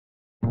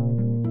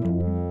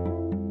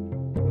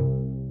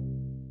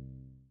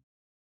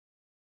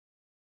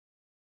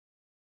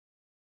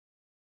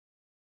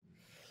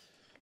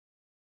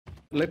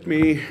Let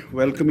me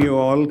welcome you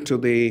all to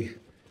the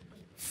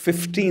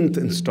 15th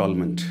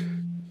installment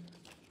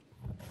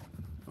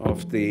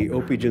of the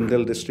O.P.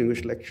 Jindal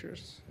Distinguished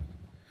Lectures.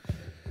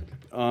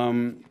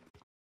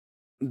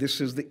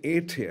 This is the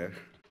 8th year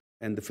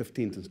and the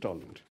 15th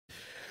installment.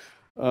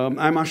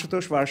 I'm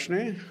Ashutosh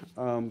Varshney,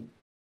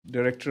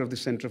 Director of the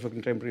Center for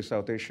Contemporary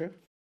South Asia,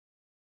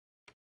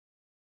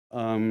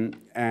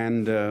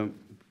 and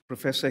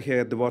Professor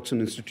here at the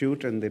Watson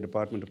Institute and the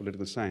Department of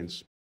Political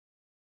Science.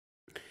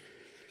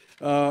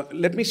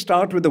 Let me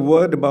start with a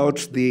word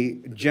about the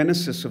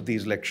genesis of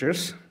these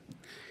lectures.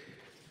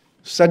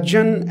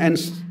 Sajjan and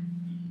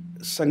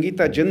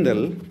Sangeeta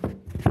Jindal,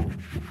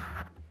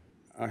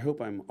 I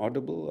hope I'm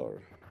audible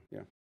or,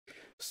 yeah.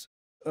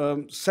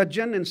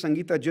 Sajjan and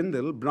Sangeeta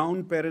Jindal,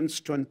 Brown Parents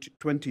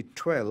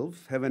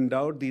 2012, have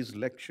endowed these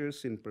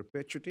lectures in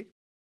perpetuity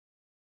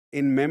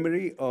in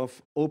memory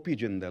of O.P.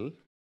 Jindal,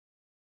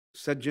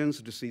 Sajjan's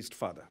deceased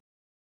father.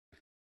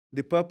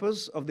 The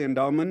purpose of the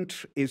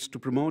endowment is to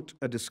promote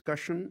a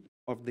discussion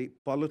of the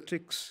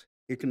politics,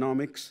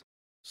 economics,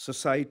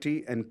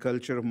 society, and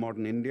culture of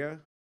modern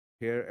India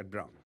here at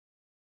Brown.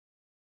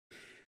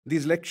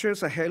 These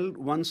lectures are held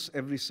once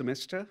every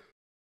semester.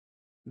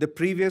 The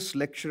previous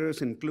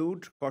lecturers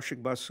include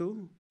Kaushik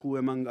Basu, who,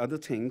 among other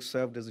things,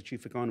 served as the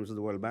chief economist of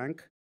the World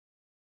Bank,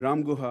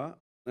 Ram Guha,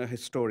 a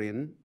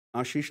historian,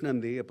 Ashish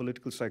Nandi, a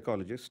political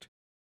psychologist,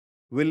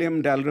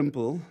 William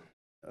Dalrymple,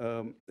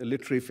 a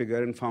literary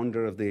figure and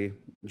founder of the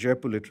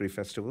Jaipur Literary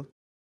Festival,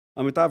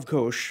 Amitav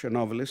Ghosh, a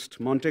novelist,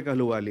 Montek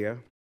Ahluwalia,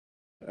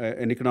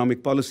 an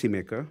economic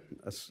policymaker,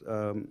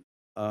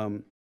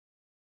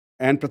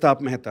 and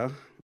Pratap Mehta,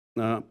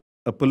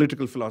 a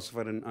political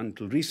philosopher and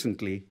until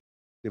recently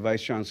the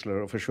Vice Chancellor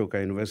of Ashoka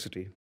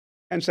University,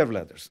 and several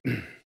others.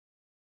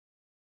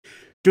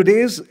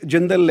 Today's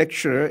Jindal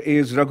lecturer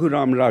is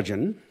Raghuram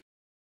Rajan,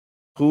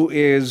 who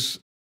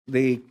is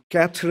the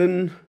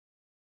Katherine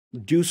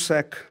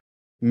Dusak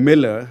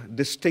Miller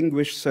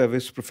Distinguished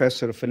Service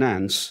Professor of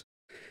Finance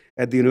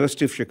at the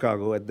University of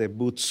Chicago at the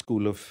Booth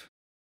School of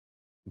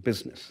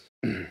Business.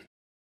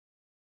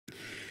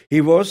 He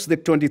was the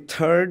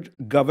 23rd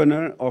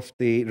governor of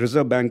the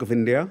Reserve Bank of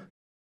India,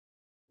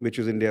 which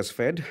is India's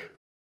Fed,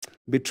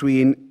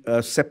 between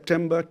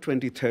September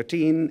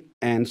 2013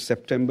 and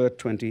September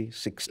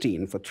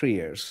 2016 for 3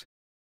 years.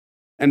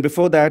 And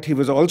before that, he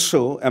was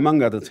also,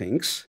 among other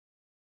things,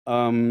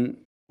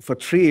 for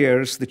 3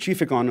 years, the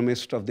chief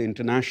economist of the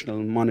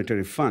International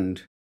Monetary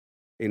Fund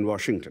in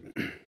Washington.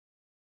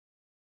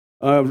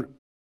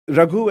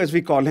 Raghu, as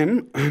we call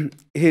him,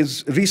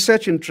 his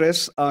research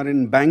interests are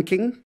in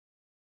banking,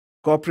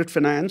 corporate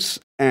finance,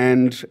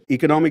 and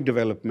economic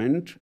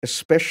development,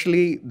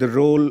 especially the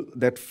role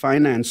that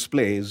finance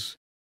plays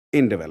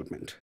in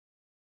development.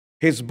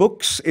 His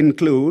books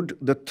include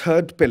The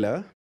Third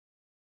Pillar,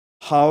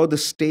 How the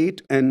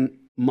State and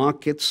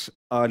Markets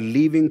Are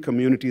Leaving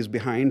Communities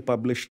Behind,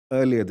 published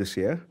earlier this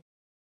year.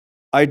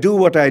 I Do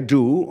What I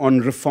Do on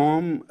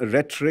Reform,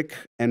 Rhetoric,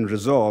 and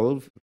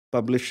Resolve,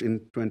 published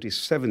in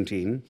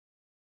 2017.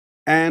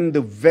 And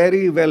the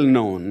very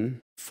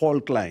well-known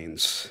Fault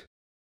Lines,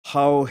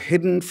 How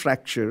Hidden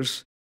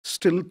Fractures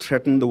Still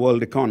Threaten the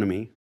World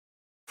Economy,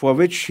 for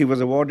which he was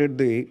awarded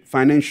the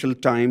Financial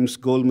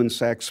Times-Goldman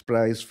Sachs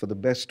Prize for the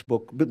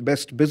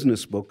best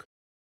business book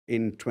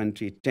in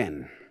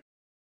 2010.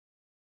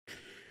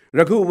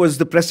 Raghu was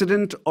the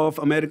president of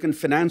American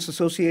Finance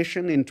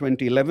Association in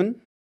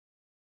 2011.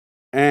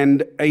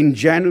 And in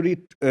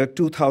January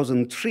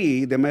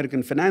 2003, the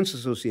American Finance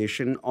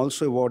Association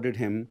also awarded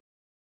him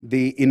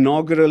the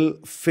inaugural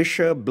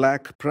Fischer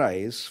Black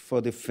Prize for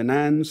the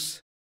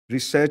finance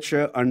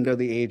researcher under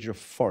the age of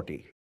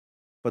 40,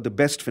 for the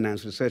best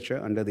finance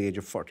researcher under the age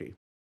of 40.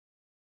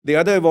 The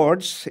other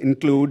awards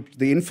include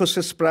the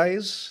Infosys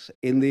Prize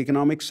in the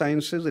Economic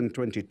Sciences in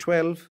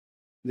 2012,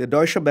 the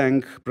Deutsche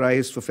Bank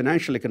Prize for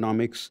Financial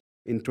Economics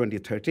in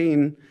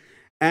 2013,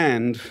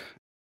 and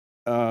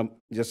I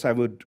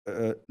would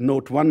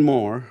note one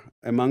more,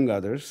 among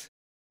others,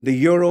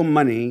 the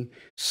Euromoney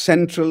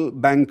Central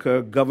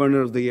Banker Governor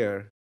of the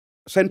Year,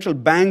 Central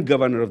Bank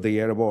Governor of the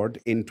Year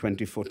award in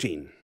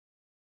 2014.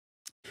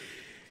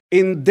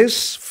 In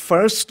this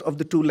first of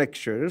the two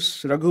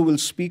lectures, Raghu will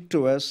speak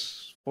to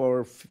us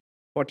for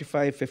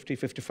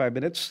 55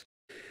 minutes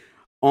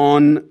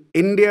on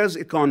India's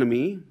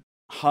economy.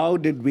 How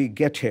did we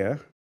get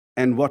here,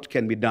 and what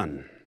can be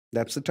done?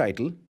 That's the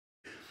title.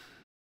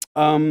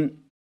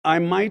 I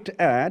might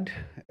add,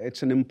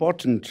 it's an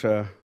important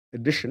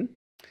addition,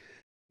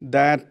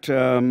 that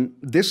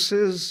this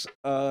is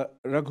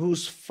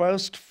Raghu's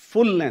first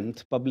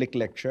full-length public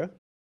lecture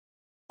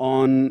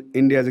on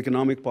India's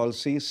economic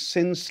policy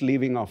since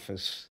leaving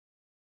office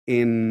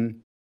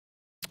in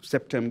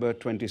September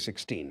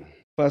 2016.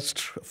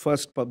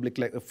 First public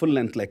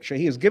full-length lecture.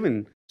 He has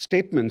given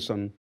statements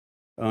on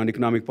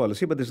economic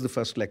policy, but this is the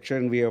first lecture,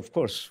 and we are, of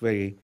course,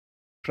 very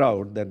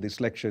proud that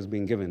this lecture is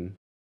being given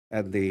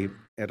at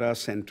our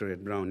center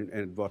at Brown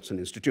at Watson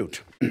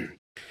Institute.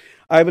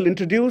 I will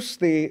introduce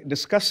the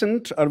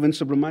discussant, Arvind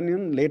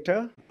Subramanian,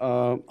 later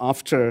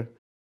after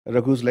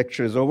Raghu's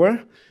lecture is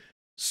over.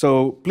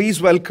 So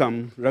please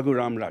welcome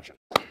Raghuram Rajan.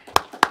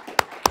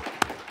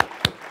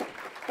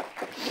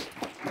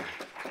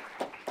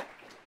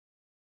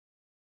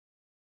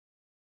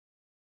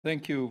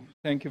 Thank you.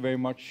 Thank you very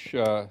much.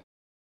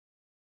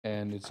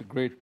 And it's a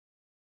great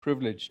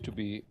privilege to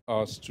be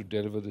asked to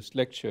deliver this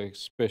lecture,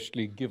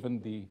 especially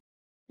given the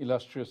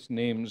illustrious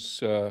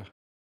names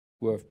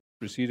who have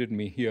preceded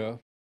me here.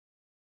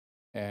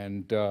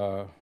 And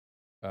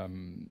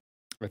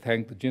I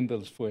thank the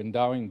Jindals for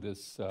endowing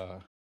this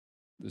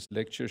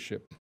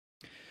lectureship.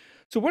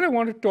 So what I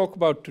want to talk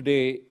about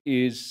today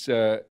is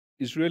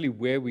really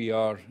where we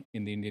are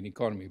in the Indian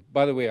economy.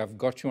 By the way, I've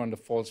got you under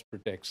false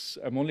pretext.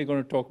 I'm only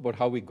going to talk about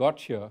how we got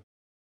here.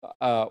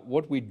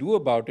 What we do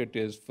about it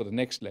is for the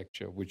next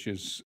lecture, which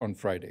is on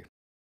Friday.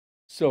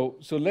 So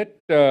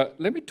let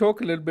me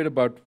talk a little bit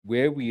about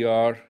where we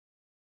are.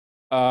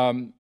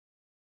 And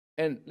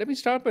let me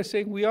start by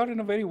saying we are in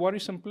a very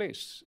worrisome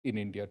place in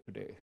India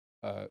today.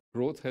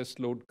 Growth has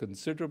slowed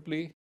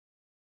considerably.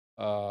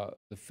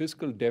 The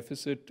fiscal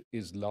deficit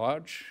is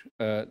large,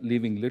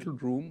 leaving little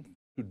room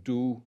to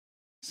do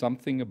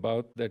something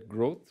about that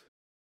growth.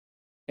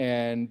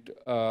 And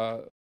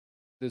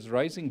there's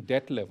rising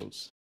debt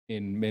levels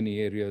in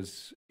many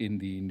areas in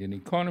the Indian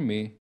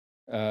economy,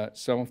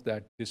 some of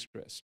that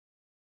distressed.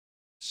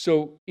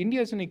 So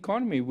India is an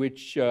economy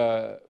which,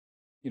 for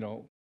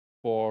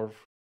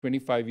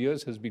 25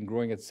 years has been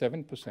growing at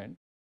 7%.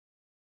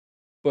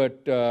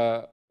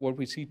 But what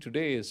we see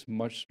today is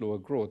much slower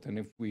growth. And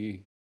if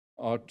we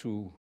are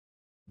to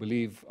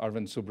believe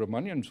Arvind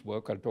Subramanian's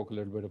work, I'll talk a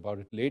little bit about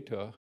it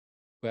later,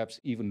 perhaps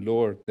even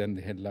lower than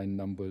the headline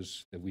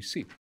numbers that we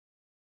see.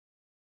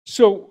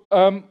 So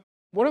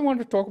what I want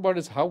to talk about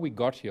is how we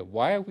got here.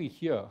 Why are we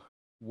here?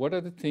 What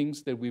are the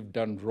things that we've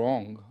done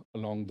wrong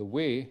along the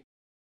way,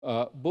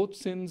 both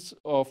sins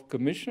of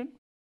commission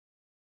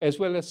as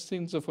well as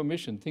sins of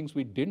omission, things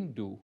we didn't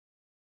do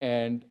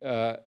and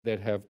that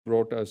have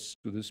brought us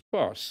to this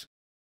pass.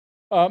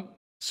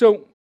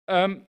 So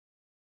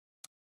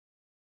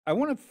I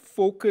want to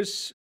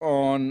focus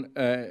on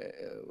the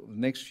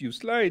next few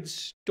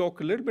slides,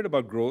 talk a little bit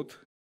about growth,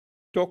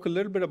 talk a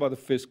little bit about the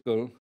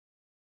fiscal,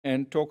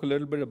 and talk a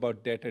little bit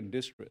about debt and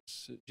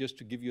distress, just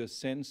to give you a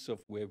sense of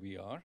where we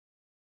are.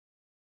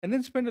 And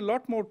then spend a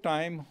lot more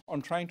time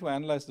on trying to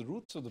analyze the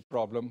roots of the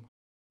problem,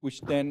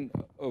 which then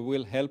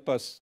will help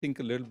us think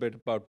a little bit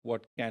about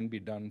what can be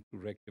done to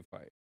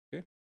rectify it.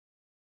 Okay?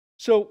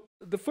 So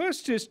the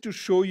first is to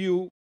show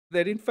you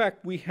that, in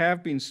fact, we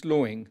have been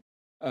slowing.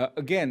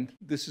 Again,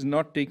 this is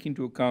not taking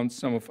into account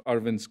some of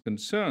Arvind's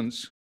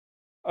concerns.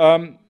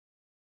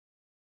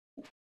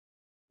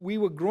 We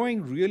were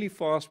growing really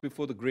fast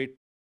before the Great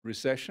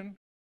Recession.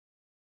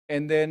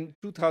 And then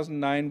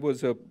 2009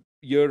 was a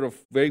year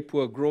of very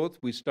poor growth.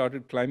 We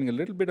started climbing a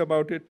little bit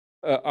about it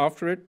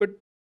after it. But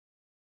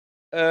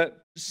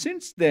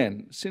since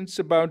then, since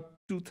about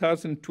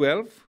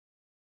 2012,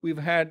 we've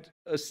had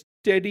a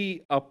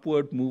steady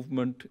upward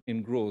movement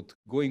in growth,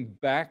 going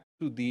back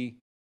to the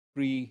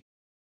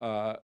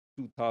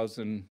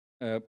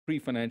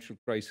pre-financial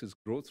crisis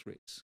growth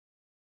rates.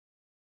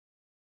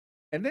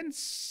 And then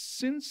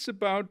since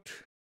about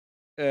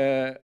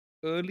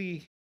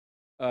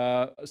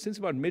since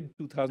about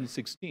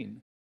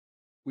mid-2016,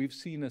 we've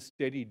seen a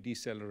steady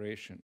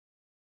deceleration.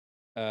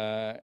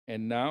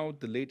 And now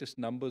the latest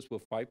numbers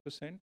were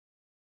 5%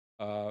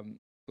 for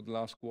the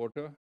last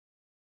quarter.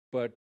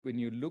 But when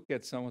you look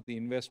at some of the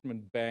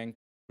investment bank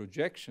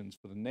projections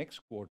for the next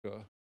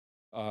quarter,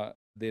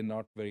 they're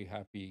not very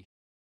happy.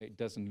 It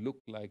doesn't look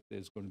like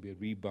there's going to be a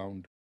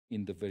rebound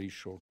in the very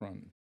short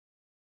run.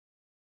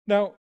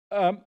 Now,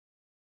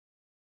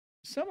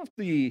 some of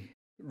the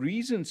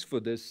reasons for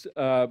this,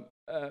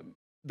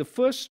 the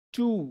first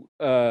two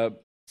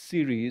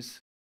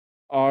series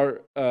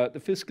are the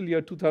fiscal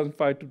year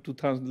 2005 to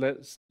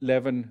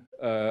 2011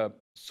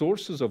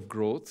 sources of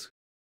growth.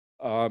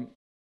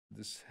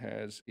 This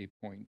has a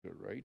pointer,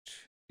 right?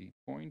 The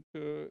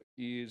pointer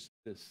is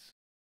this.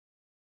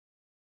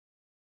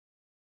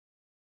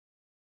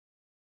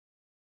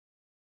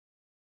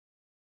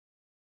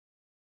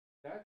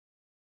 That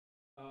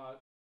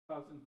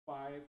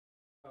 2005,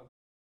 the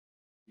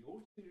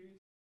old series.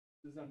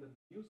 This is under the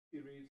new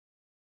series.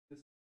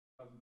 This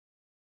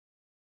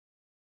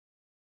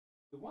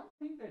the one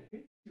thing that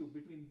hits you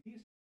between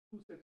these two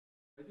sets,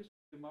 I just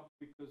put them up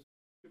because.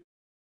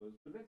 So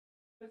let's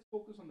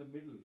focus on the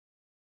middle.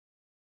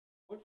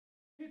 What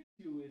hits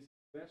you is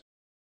best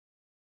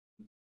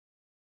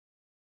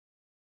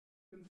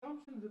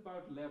consumption is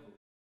about level.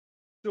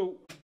 So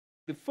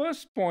the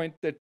first point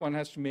that one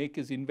has to make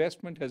is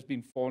investment has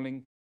been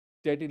falling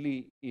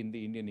steadily in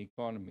the Indian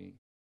economy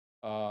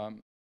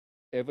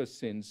ever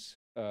since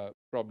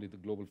probably the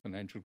global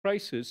financial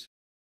crisis,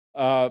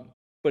 but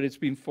it's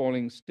been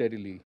falling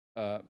steadily,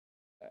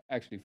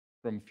 actually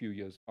from a few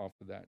years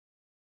after that.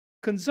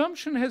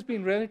 Consumption has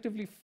been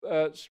relatively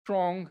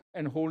strong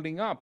and holding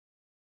up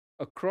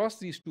across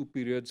these two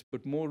periods,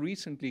 but more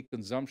recently,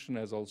 consumption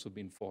has also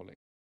been falling.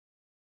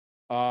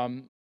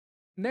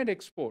 Net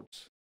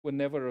exports were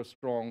never a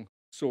strong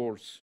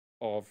source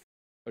of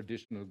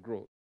additional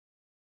growth.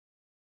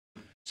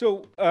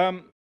 So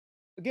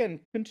again,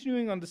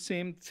 continuing on the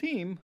same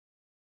theme,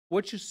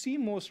 what you see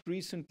most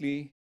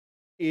recently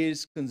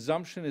is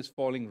consumption is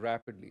falling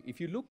rapidly. If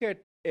you look at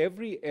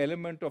every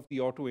element of the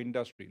auto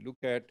industry, look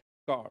at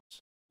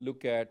cars,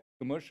 look at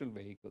commercial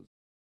vehicles,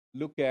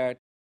 look at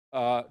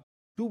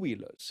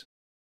two-wheelers.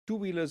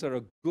 Two-wheelers are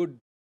a good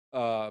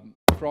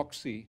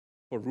proxy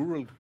for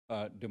rural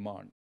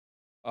demand.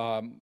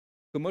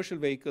 Commercial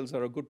vehicles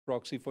are a good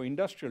proxy for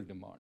industrial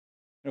demand.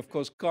 And of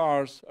course,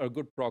 cars are a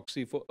good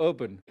proxy for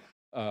urban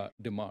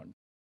demand.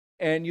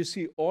 And you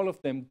see all of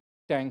them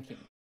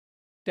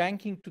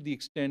tanking to the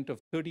extent of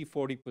 30,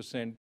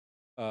 40%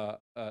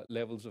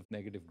 levels of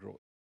negative growth.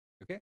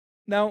 Okay.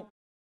 Now,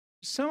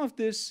 some of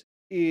this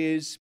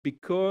is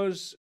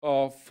because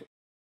of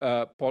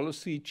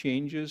policy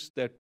changes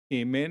that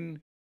came in,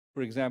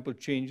 for example,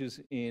 changes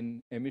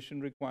in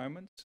emission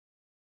requirements.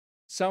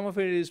 Some of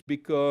it is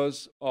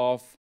because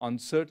of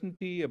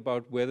uncertainty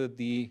about whether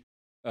the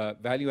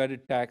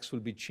value-added tax will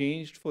be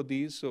changed for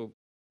these. So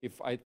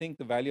if I think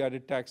the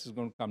value-added tax is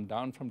going to come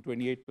down from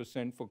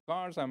 28% for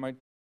cars, I might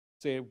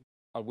say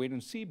I'll wait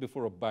and see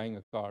before buying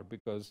a car,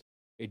 because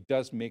it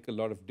does make a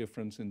lot of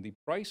difference in the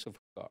price of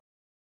a car.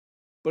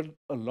 But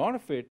a lot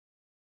of it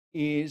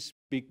is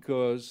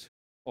because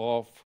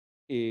of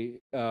a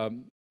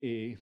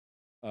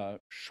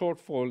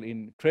shortfall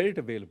in credit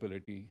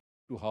availability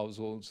to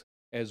households,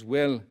 as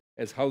well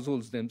as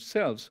households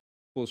themselves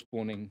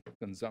postponing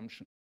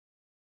consumption.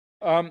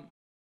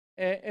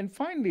 And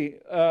finally,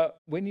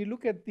 when you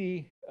look at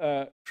the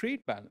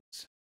trade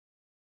balance,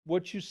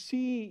 what you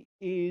see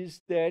is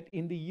that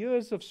in the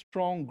years of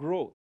strong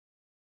growth,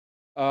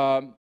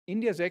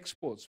 India's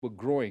exports were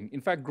growing,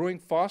 in fact, growing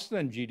faster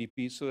than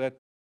GDP, so that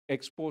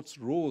exports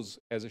rose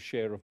as a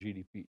share of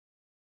GDP.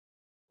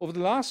 Over the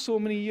last so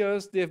many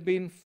years, they've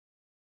been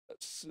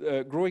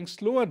growing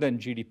slower than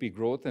GDP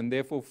growth, and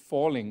therefore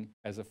falling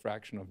as a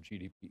fraction of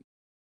GDP.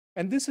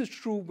 And this is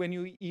true when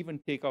you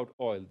even take out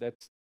oil.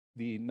 That's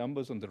the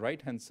numbers on the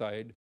right-hand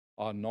side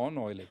are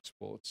non-oil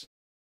exports.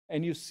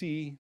 And you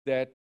see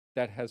that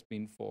that has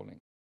been falling.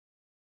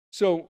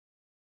 So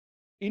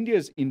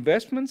India's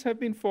investments have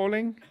been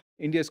falling,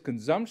 India's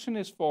consumption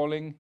is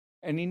falling,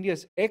 and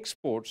India's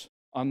exports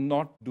are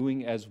not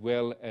doing as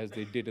well as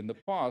they did in the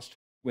past,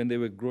 when they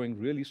were growing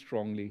really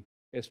strongly,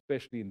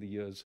 especially in the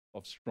years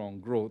of strong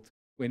growth,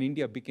 when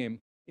India became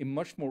a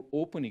much more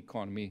open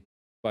economy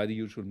by the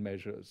usual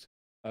measures.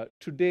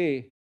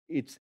 Today,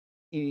 it's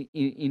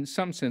in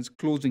some sense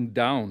closing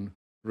down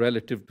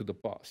relative to the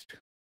past.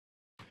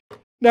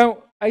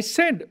 Now, I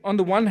said on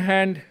the one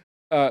hand,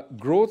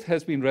 growth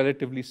has been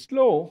relatively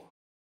slow,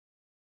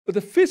 but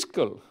the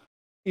fiscal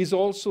is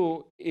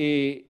also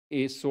a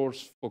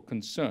source for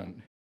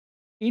concern.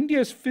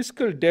 India's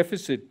fiscal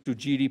deficit to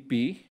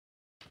GDP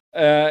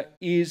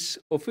is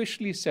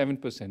officially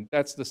 7%.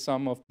 That's the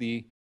sum of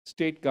the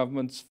state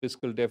government's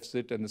fiscal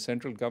deficit and the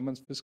central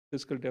government's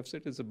fiscal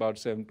deficit is about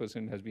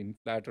 7%, has been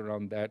flat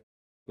around that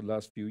for the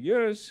last few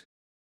years.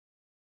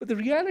 But the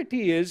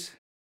reality is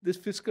this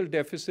fiscal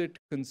deficit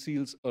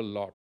conceals a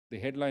lot. The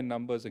headline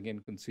numbers,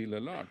 again, conceal a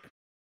lot.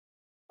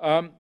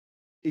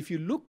 If you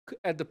look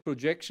at the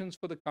projections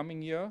for the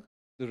coming year,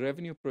 the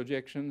revenue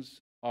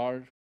projections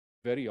are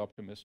very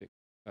optimistic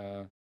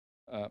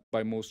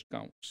by most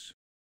counts.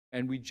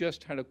 And we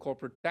just had a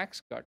corporate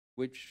tax cut,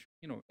 which,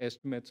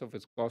 estimates of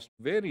its cost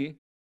vary,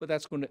 but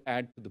that's going to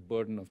add to the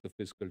burden of the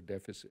fiscal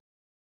deficit.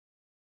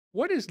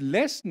 What is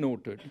less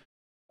noted,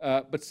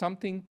 but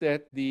something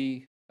that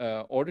the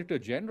Auditor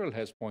General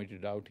has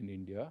pointed out in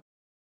India,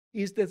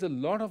 is there's a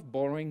lot of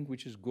borrowing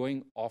which is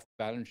going off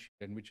balance sheet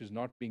and which is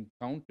not being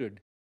counted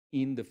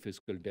in the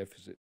fiscal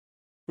deficit.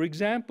 For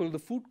example, the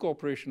Food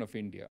Corporation of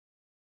India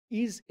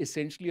is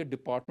essentially a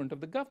department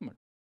of the government.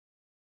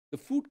 The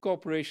Food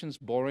Corporation's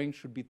borrowing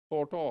should be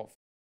thought of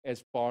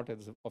as part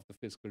of the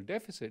fiscal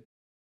deficit,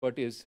 but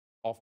is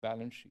off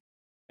balance sheet.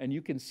 And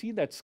you can see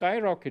that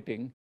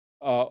skyrocketing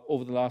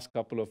over the last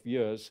couple of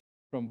years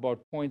from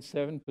about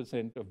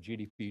 0.7% of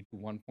GDP to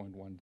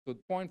 1.1. So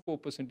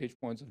 0.4 percentage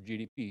points of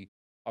GDP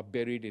are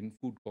buried in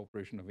Food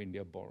Corporation of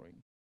India borrowing.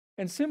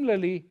 And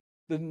similarly,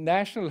 the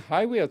National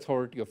Highway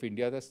Authority of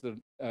India, that's the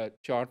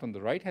chart on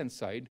the right-hand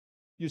side,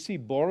 you see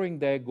borrowing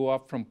there go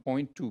up from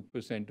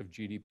 0.2% of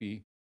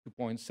GDP to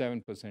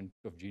 0.7%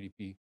 of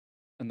GDP,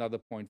 another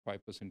 0.5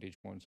 percentage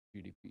points of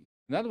GDP.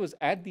 In other words,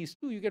 add these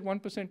two, you get 1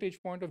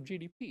 percentage point of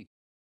GDP.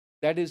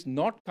 That is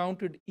not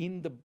counted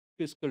in the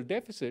fiscal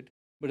deficit,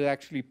 but is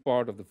actually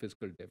part of the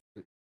fiscal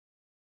deficit.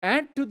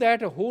 Add to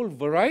that a whole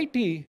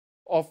variety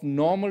of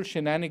normal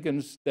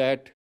shenanigans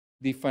that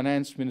the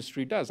finance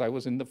ministry does. I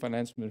was in the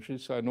finance ministry,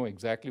 so I know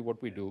exactly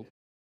what we do.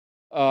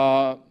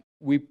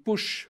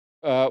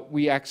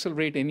 We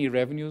accelerate any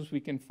revenues we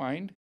can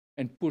find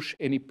and push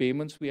any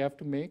payments we have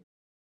to make.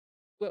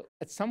 Well,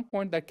 at some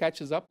point that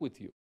catches up with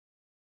you.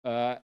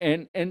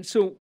 And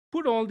so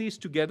put all these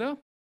together,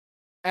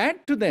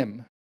 add to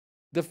them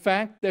the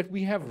fact that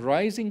we have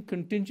rising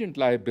contingent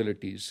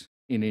liabilities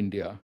in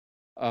India.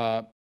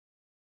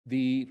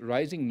 the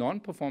rising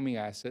non-performing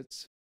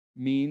assets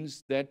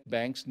means that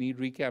banks need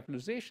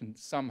recapitalization.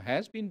 Some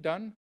has been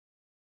done,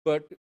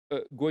 but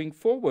going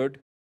forward,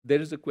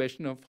 there is a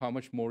question of how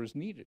much more is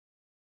needed.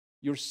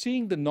 You're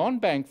seeing the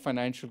non-bank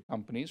financial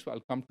companies,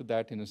 I'll come to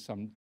that in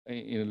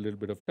a little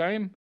bit of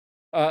time,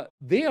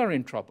 they are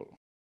in trouble,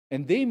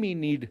 and they may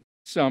need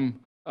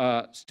some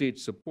state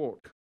support.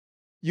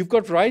 You've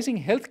got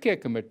rising healthcare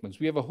commitments.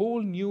 We have a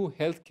whole new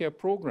healthcare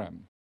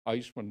program,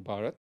 Ayushman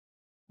Bharat,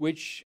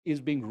 which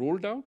is being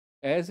rolled out.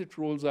 As it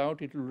rolls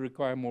out, it will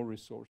require more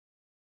resources.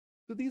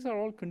 So these are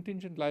all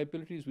contingent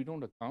liabilities. We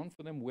don't account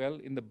for them well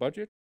in the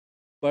budget,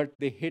 but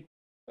they hit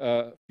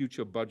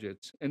future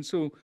budgets. And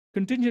so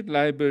contingent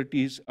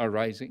liabilities are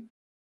rising,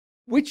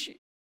 which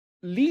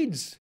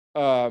leads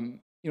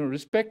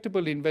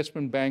respectable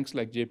investment banks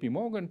like JP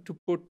Morgan to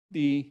put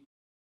the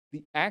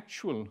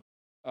actual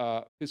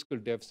fiscal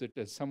deficit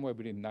as somewhere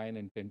between 9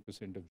 and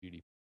 10% of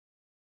GDP.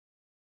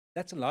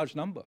 That's a large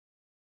number.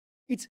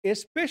 It's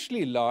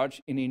especially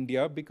large in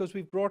India because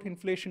we've brought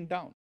inflation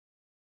down.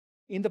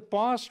 In the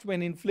past,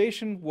 when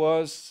inflation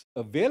was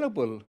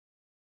available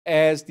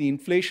as the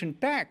inflation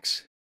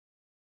tax,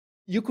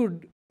 you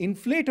could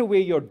inflate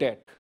away your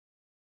debt,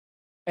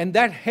 and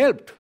that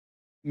helped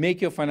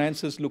make your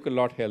finances look a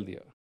lot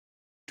healthier.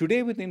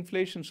 Today, with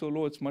inflation so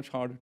low, it's much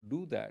harder to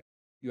do that.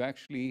 You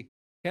actually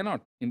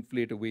cannot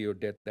inflate away your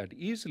debt that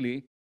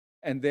easily,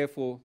 and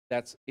therefore,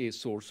 that's a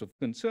source of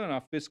concern.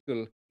 Our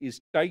fiscal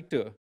is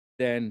tighter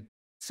than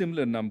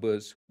similar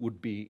numbers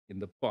would be in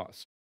the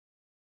past.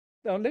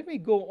 Now, let me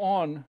go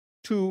on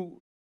to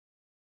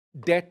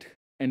debt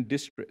and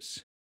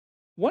distress.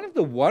 One of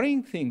the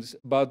worrying things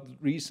about the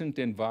recent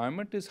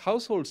environment is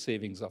household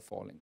savings are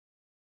falling.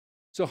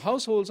 So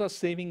households are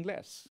saving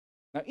less.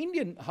 Now,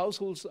 Indian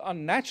households are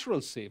natural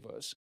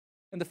savers,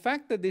 and the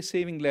fact that they're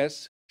saving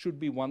less should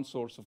be one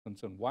source of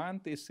concern. Why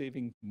aren't they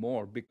saving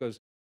more? Because,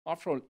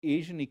 after all,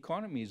 Asian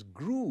economies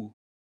grew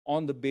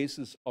on the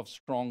basis of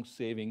strong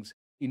savings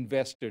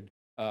invested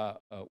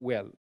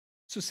well.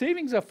 So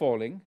savings are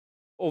falling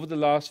over the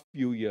last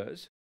few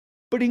years,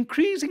 but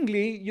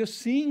increasingly, you're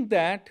seeing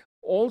that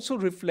also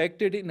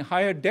reflected in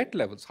higher debt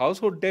levels.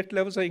 Household debt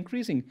levels are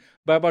increasing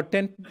by about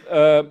 9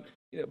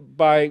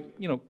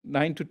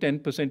 to 10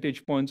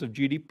 percentage points of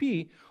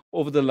GDP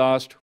over the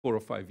last 4 or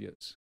 5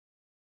 years.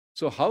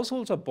 So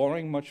households are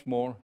borrowing much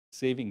more,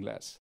 saving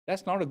less.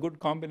 That's not a good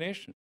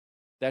combination.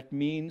 That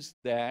means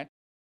that,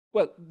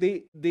 well,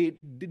 they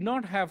did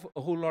not have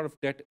a whole lot of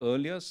debt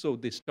earlier, so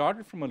they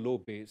started from a low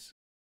base,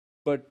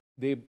 but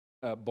they're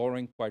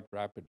borrowing quite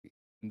rapidly.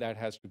 And that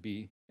has to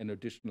be an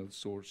additional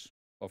source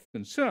of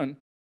concern.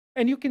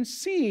 And you can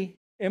see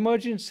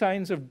emerging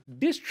signs of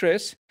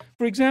distress.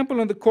 For example,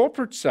 on the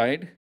corporate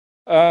side,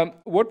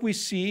 what we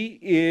see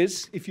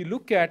is, if you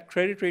look at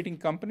credit rating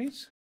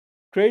companies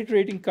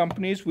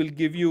will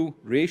give you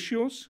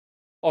ratios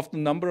of the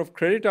number of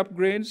credit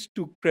upgrades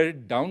to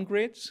credit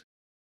downgrades.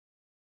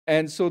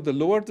 And so the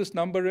lower this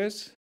number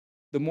is,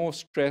 the more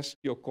stressed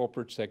your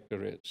corporate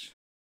sector is.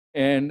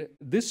 And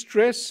this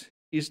stress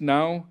is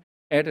now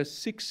at a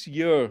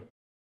 6-year,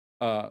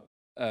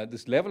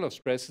 this level of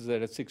stress is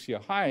at a 6-year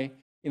high.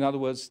 In other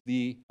words,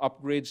 the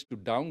upgrades to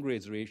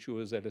downgrades ratio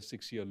is at a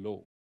 6-year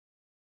low.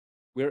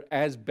 We're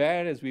as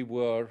bad as we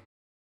were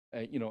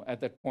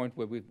at that point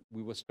where we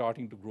were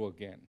starting to grow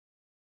again.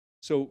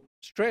 So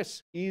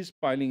stress is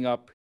piling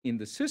up in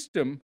the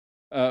system,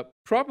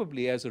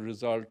 probably as a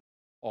result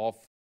of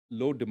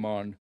low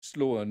demand,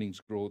 slow earnings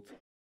growth,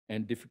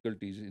 and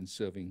difficulties in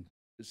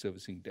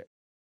servicing debt.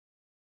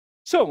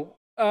 So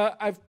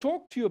I've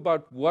talked to you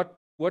about what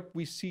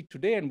we see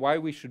today and why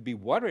we should be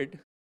worried.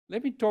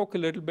 Let me talk a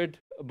little bit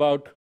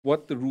about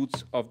what the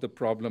roots of the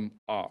problem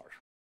are.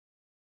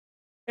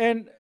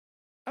 And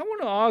I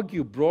want to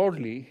argue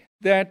broadly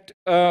that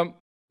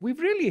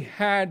we've really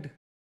had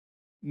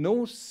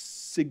no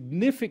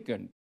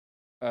significant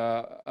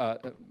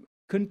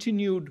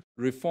continued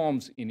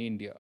reforms in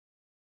India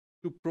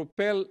to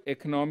propel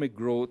economic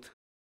growth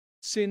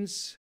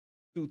since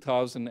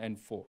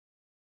 2004.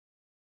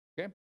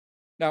 Okay?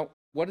 Now,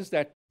 what is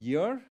that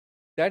year?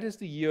 That is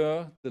the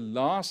year the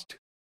last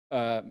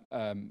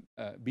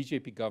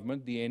BJP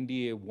government, the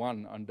NDA,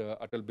 won under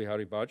Atal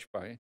Bihari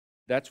Vajpayee.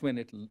 That's when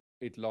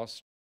it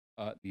lost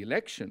the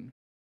election.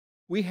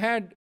 We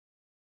had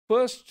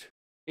first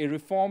a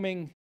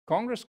reforming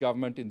Congress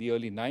government in the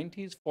early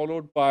 90s,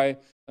 followed by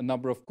a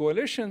number of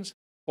coalitions,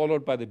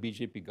 followed by the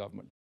BJP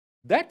government.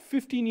 That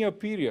 15-year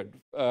period,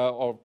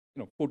 or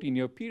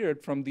 14-year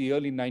period from the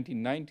early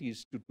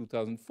 1990s to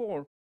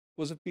 2004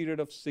 was a period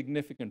of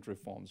significant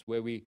reforms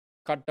where we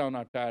cut down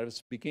our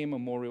tariffs, became a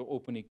more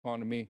open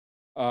economy,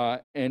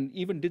 and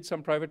even did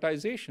some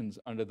privatizations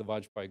under the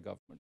Vajpayee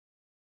government.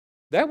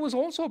 That was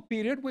also a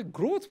period where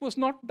growth was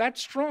not that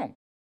strong,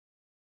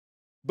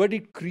 but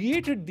it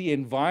created the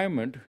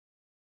environment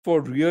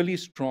for really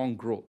strong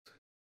growth.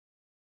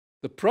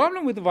 The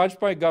problem with the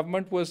Vajpayee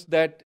government was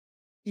that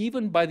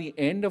even by the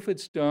end of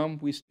its term,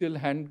 we still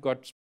hadn't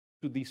got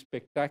to the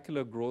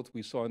spectacular growth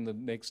we saw in the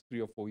next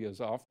 3 or 4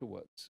 years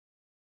afterwards.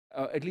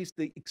 at least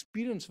the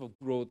experience of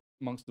growth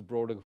amongst the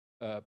broader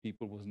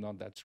people was not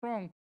that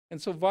strong.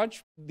 And so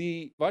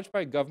the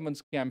Vajpayee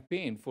government's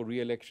campaign for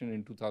re-election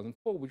in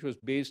 2004, which was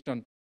based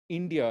on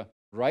India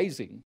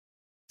rising,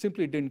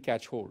 simply didn't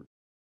catch hold.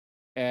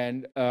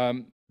 And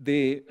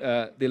they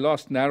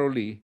lost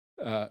narrowly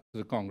to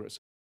the Congress.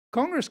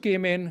 Congress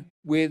came in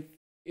with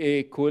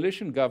a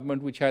coalition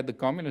government which had the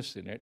communists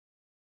in it,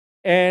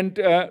 and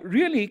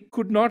really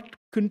could not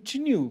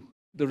continue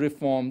the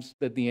reforms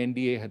that the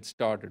NDA had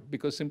started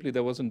because simply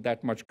there wasn't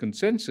that much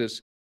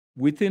consensus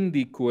within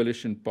the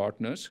coalition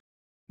partners.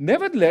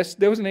 Nevertheless,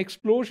 there was an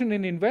explosion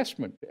in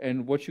investment.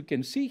 And what you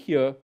can see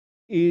here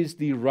is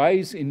the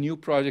rise in new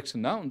projects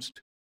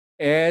announced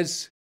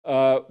as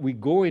we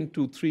go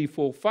into 3,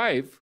 4,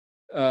 5.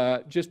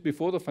 Just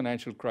before the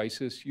financial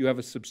crisis, you have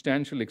a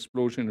substantial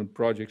explosion in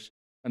projects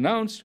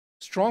announced,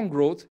 strong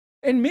growth,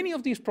 and many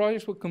of these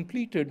projects were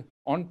completed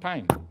on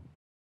time.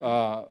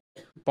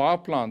 Power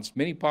plants,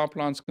 many power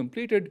plants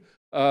completed,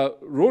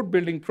 road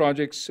building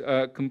projects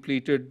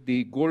completed.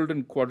 The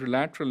Golden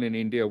Quadrilateral in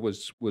India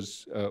was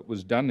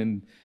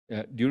done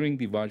during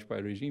the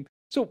Vajpayee regime.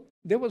 So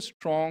there was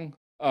strong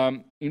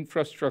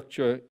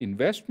infrastructure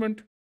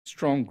investment,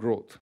 strong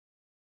growth.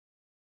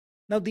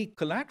 Now, the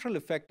collateral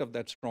effect of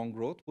that strong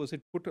growth was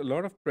it put a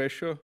lot of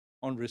pressure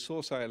on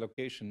resource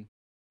allocation,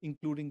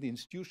 including the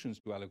institutions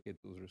to allocate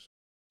those resources.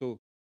 So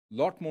a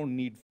lot more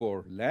need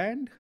for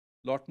land,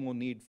 a lot more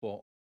need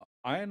for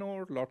iron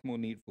ore, a lot more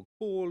need for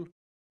coal,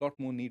 a lot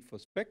more need for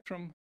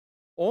spectrum.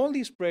 All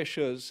these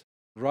pressures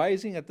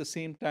rising at the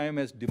same time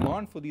as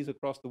demand for these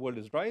across the world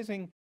is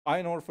rising.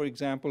 Iron ore, for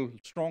example,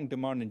 strong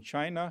demand in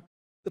China.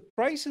 The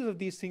prices of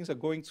these things are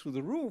going through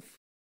the roof,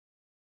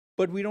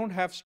 but we don't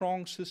have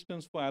strong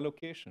systems for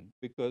allocation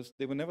because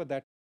they were never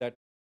that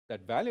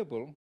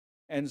valuable.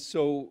 And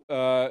so,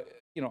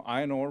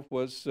 iron ore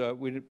was,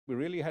 we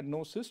really had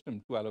no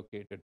system to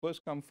allocate it.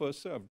 First come,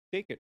 first served,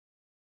 take it.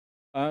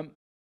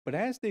 But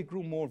as they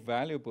grew more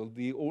valuable,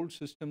 the old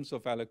systems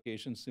of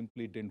allocation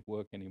simply didn't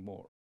work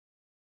anymore.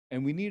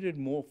 And we needed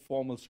more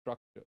formal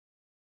structure.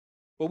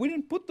 But we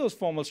didn't put those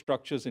formal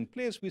structures in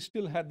place. We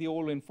still had the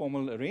old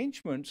informal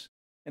arrangements,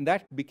 and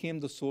that became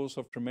the source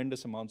of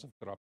tremendous amounts of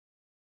corruption.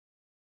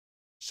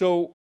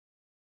 So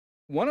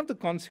one of the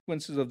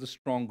consequences of the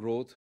strong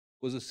growth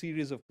was a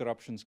series of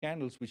corruption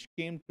scandals which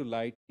came to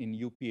light in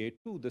UPA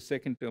 2, the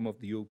second term of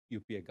the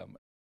UPA government.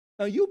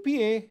 Now,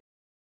 UPA,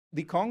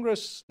 the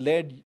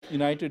Congress-led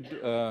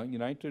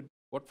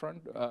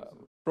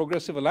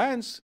Progressive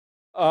Alliance,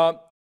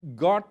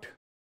 got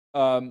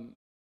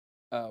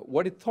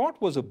what it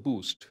thought was a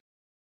boost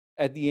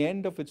at the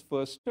end of its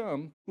first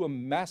term through a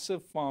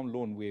massive farm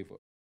loan waiver.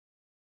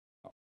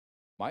 Now,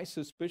 my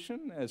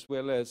suspicion, as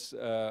well as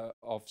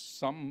of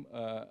some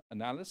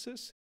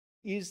analysis,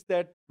 is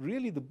that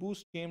really the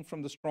boost came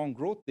from the strong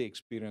growth they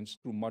experienced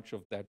through much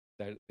of their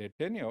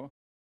tenure.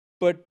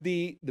 But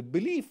the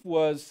belief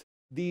was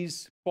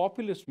these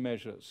populist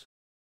measures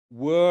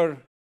were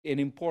an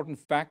important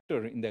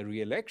factor in their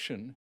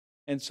re-election.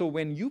 And so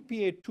when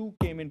UPA 2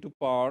 came into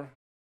power,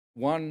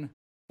 one,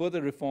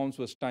 further reforms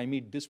was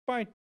stymied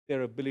despite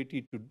their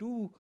ability to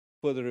do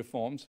further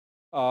reforms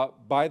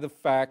by the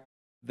fact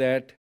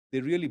that they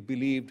really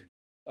believed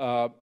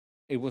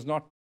it was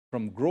not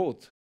from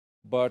growth,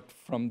 but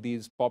from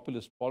these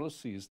populist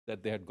policies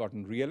that they had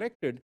gotten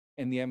re-elected,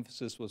 and the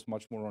emphasis was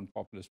much more on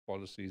populist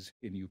policies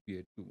in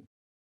UPA 2.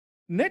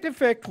 Net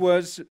effect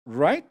was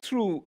right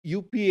through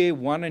UPA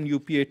 1 and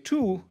UPA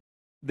 2,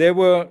 there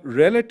were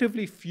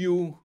relatively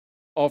few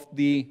of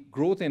the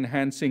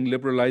growth-enhancing,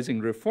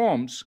 liberalizing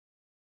reforms,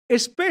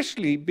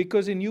 especially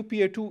because in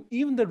UPA 2,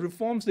 even the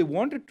reforms they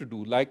wanted to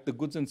do, like the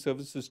goods and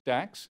services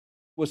tax,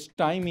 was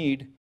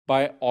stymied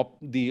by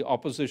the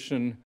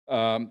opposition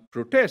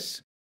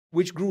protests,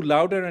 which grew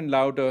louder and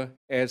louder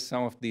as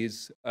some of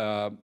these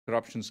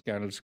corruption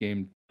scandals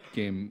came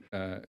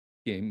to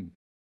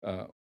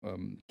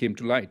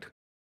light.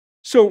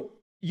 So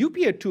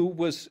UPA 2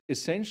 was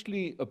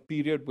essentially a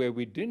period where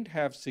we didn't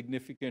have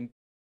significant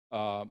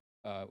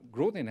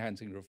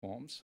growth-enhancing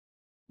reforms.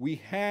 We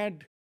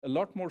had a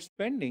lot more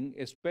spending,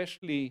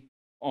 especially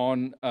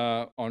on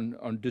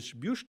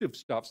distributive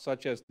stuff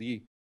such as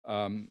the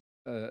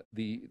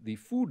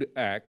Food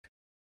Act,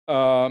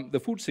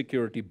 the Food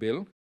Security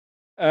Bill,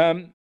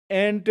 and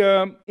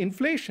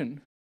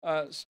inflation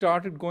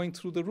started going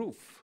through the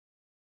roof.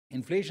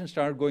 Inflation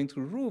started going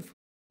through the roof,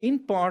 in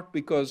part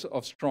because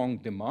of strong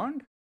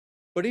demand,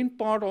 but in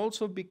part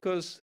also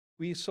because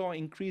we saw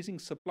increasing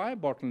supply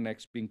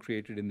bottlenecks being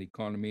created in the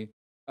economy.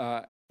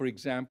 For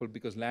example,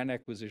 because land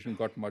acquisition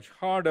got much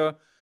harder,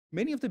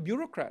 many of the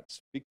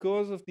bureaucrats,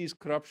 because of these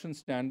corruption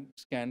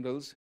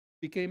scandals,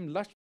 became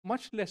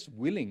much less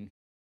willing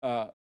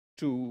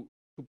to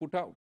put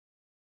out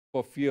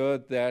for fear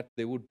that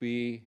they would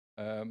be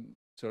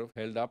sort of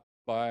held up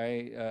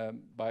by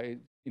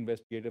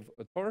investigative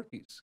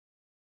authorities.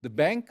 The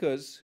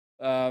bankers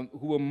who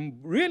were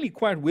really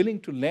quite willing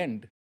to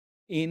lend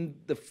in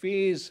the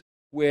phase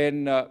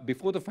when,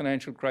 before the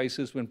financial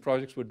crisis, when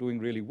projects were doing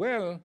really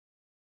well,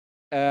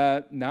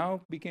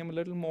 now became a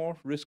little more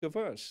risk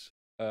averse.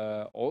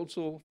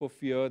 Also for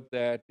fear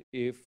that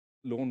if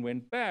loan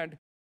went bad,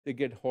 they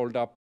get hauled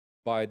up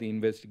by the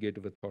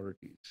investigative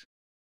authorities.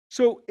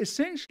 So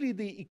essentially,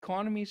 the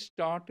economy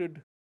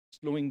started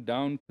slowing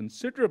down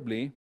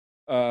considerably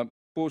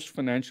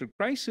post-financial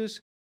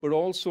crisis, but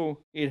also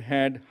it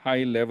had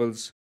high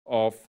levels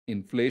of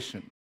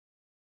inflation.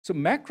 So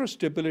macro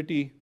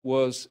stability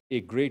was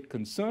a great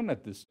concern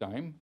at this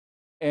time.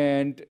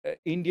 And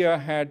India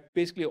had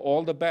basically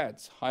all the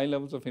bads: high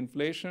levels of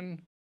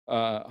inflation,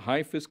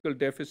 high fiscal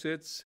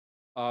deficits,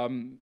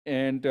 and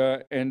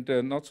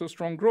not so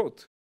strong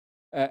growth.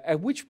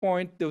 At which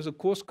point there was a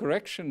course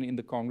correction in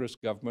the Congress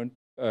government.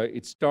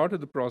 It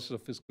started the process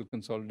of fiscal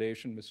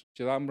consolidation. Mr.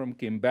 Chidambaram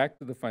came back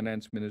to the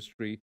finance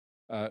ministry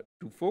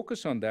to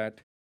focus on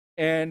that.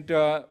 And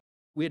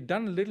we had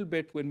done a little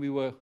bit when we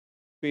were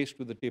faced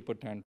with the taper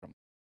tantrum.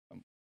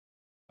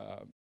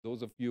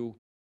 Those of you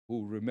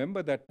who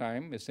remember that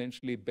time,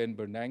 essentially Ben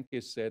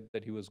Bernanke said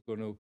that he was going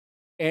to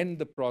end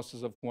the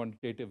process of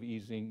quantitative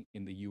easing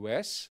in the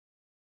US,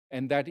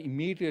 and that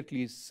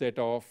immediately set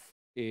off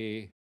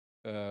a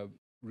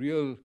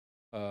real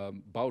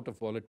bout of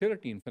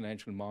volatility in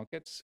financial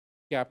markets.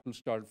 Capital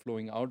started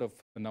flowing out of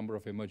a number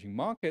of emerging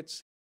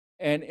markets,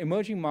 and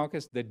emerging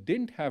markets that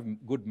didn't have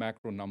good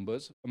macro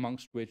numbers,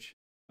 amongst which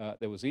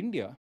there was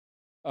India,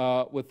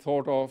 were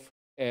thought of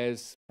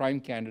as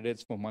prime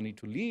candidates for money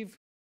to leave.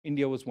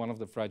 India was one of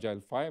the fragile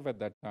five at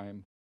that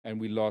time,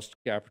 and we lost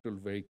capital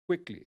very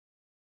quickly.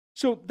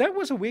 So that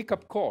was a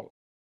wake-up call.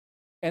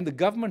 And the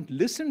government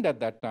listened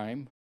at that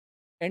time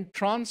and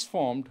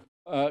transformed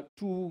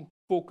to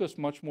focus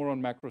much more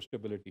on macro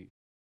stability.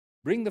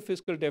 Bring the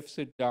fiscal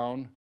deficit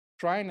down,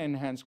 try and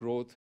enhance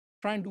growth,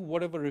 try and do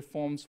whatever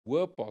reforms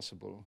were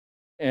possible.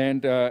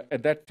 And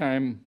at that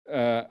time,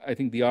 I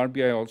think the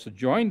RBI also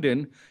joined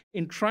in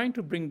trying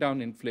to bring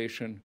down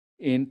inflation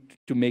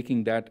into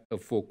making that a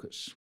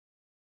focus.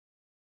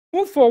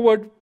 Move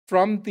forward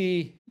from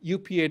the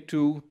UPA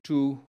 2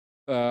 to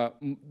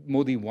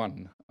Modi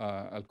 1.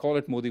 I'll call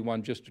it Modi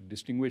 1 just to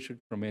distinguish it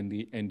from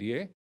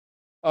NDA.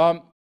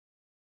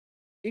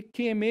 It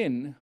came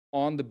in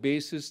on the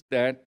basis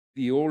that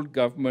the old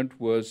government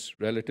was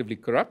relatively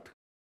corrupt.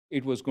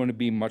 It was going to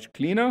be much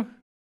cleaner.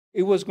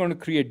 It was going to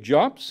create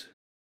jobs.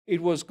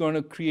 It was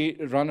going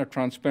to run a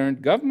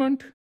transparent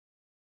government.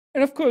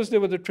 And of course, there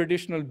were the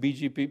traditional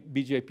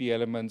BJP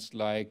elements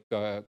like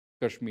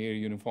Kashmir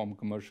Uniform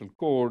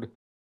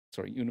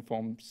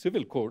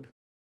Civil Code,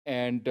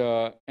 and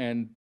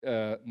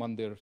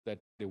Mandir that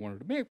they wanted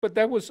to make. But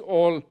that was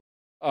all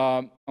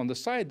on the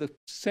side. The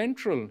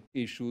central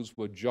issues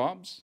were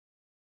jobs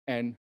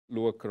and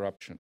lower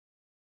corruption.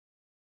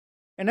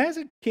 And as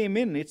it came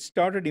in, it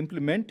started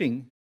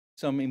implementing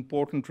some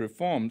important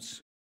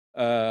reforms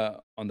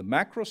on the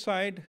macro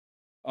side,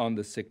 on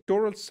the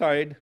sectoral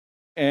side,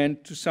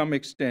 and to some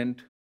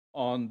extent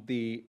on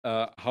the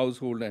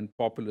household and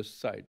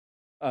populist side.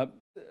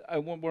 I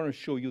want to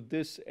show you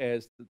this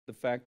as the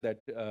fact that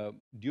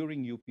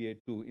during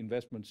UPA2,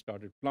 investment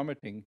started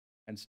plummeting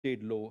and has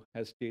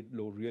stayed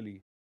low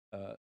really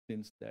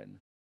since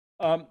then.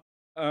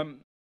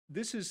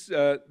 This is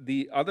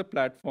the other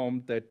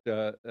platform that,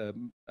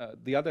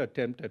 the other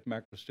attempt at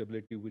macro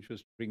stability, which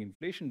was to bring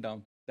inflation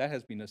down. That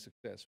has been a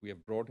success. We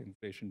have brought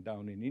inflation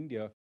down in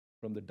India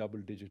from the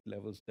double-digit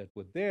levels that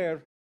were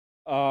there.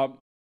 But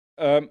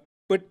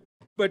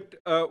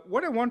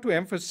what I want to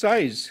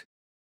emphasize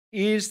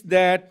is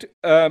that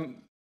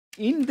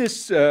in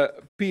this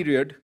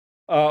period,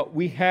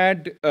 we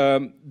had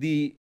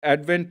the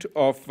advent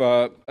of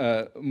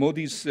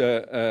Modi's,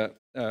 Prime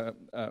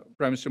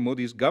Minister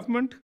Modi's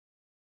government,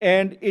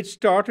 and it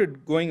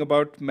started going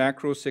about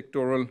macro,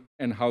 sectoral,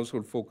 and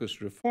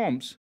household-focused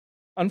reforms.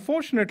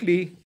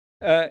 Unfortunately,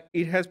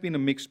 it has been a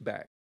mixed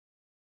bag.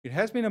 It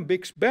has been a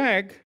mixed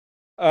bag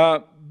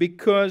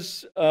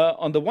because,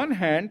 on the one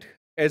hand,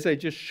 as I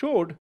just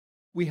showed,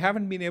 we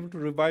haven't been able to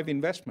revive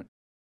investment.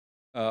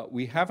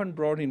 We haven't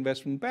brought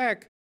investment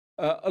back.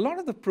 A lot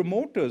of the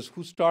promoters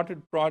who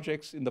started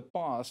projects in the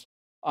past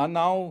are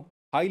now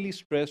highly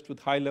stressed with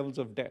high levels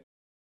of debt.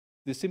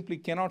 They simply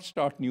cannot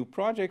start new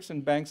projects,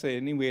 and banks are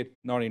anyway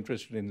not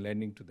interested in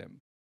lending to them.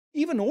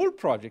 Even old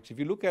projects, if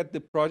you look at the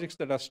projects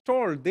that are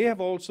stalled, they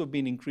have also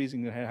been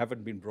increasing and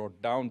haven't been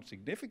brought down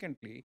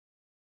significantly.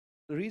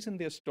 The reason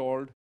they're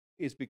stalled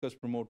is because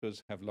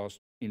promoters have lost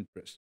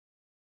interest.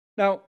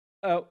 Now,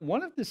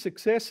 one of the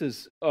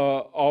successes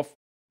of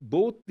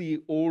both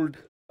the old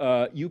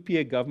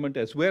UPA government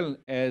as well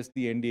as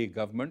the NDA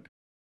government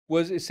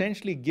was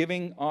essentially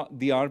giving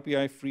the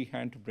RBI free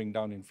hand to bring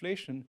down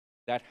inflation.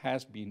 That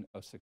has been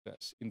a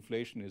success.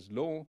 Inflation is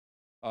low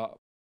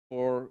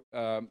and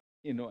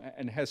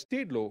has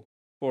stayed low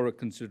for a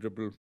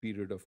considerable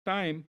period of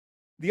time.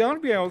 The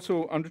RBI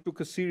also undertook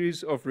a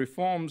series of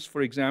reforms,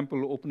 for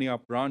example, opening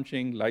up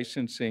branching,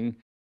 licensing,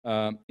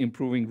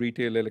 improving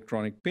retail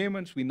electronic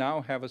payments. We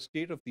now have a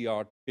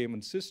state-of-the-art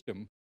payment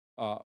system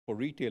for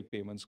retail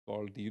payments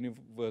called the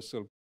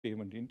Universal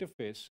Payment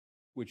Interface,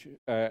 which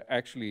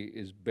actually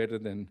is better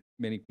than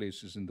many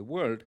places in the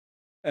world.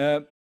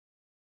 Uh,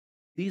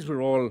 these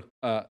were all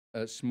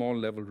small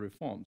level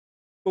reforms.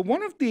 But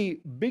one of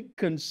the big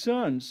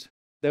concerns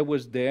that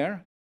was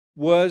there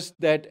was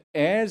that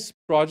as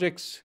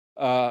projects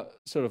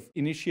sort of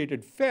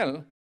initiated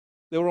fell,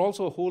 there were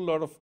also a whole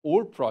lot of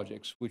old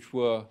projects which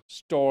were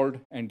stalled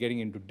and getting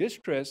into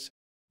distress.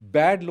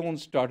 Bad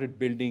loans started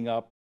building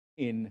up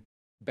in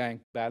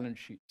bank balance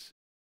sheets.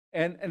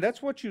 And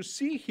that's what you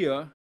see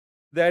here.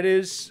 That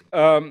is,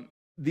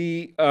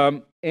 the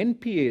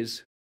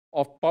NPAs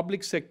of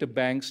public sector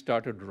banks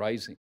started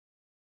rising.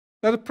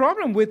 Now, the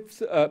problem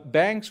with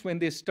banks when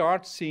they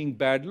start seeing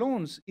bad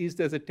loans is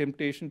there's a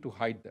temptation to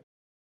hide them,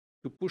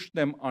 to push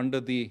them under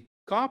the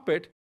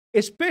carpet,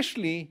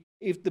 especially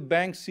if the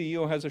bank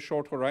CEO has a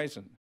short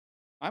horizon.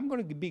 I'm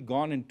going to be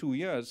gone in 2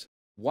 years.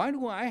 Why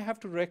do I have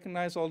to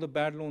recognize all the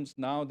bad loans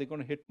now? They're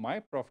going to hit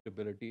my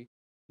profitability.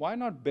 Why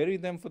not bury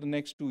them for the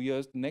next 2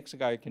 years? The next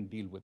guy can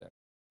deal with them,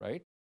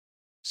 right?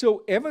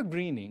 So,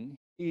 evergreening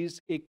is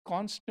a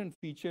constant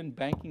feature in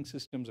banking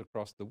systems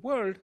across the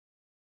world.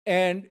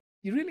 And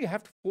you really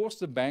have to force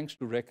the banks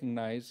to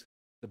recognize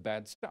the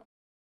bad stuff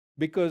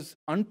because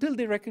until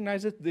they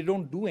recognize it, they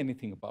don't do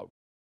anything about it.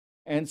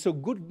 And so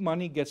good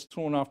money gets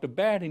thrown after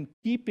bad in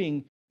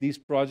keeping these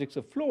projects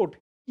afloat,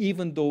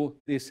 even though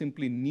they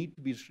simply need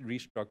to be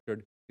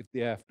restructured if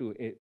they have to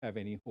have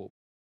any hope.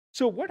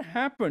 So what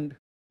happened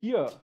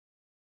here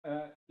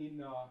in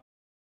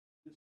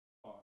this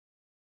part,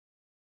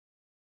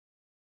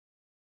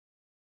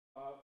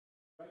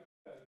 right,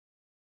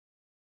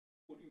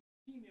 what you've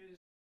seen is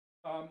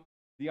um,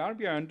 the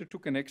RBI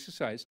undertook an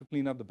exercise to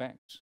clean up the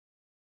banks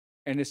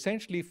and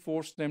essentially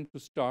forced them to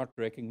start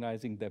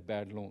recognizing their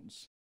bad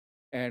loans.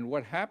 And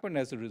what happened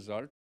as a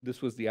result,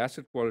 this was the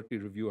asset quality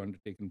review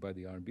undertaken by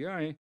the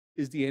RBI,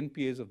 is the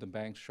NPAs of the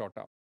banks shot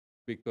up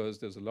because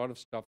there's a lot of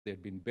stuff they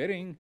had been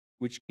burying,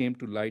 which came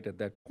to light at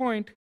that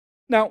point.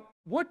 Now,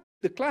 what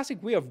the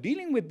classic way of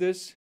dealing with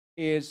this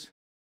is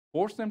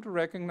force them to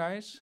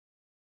recognize,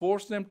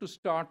 force them to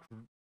start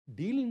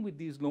dealing with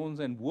these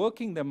loans and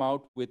working them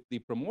out with the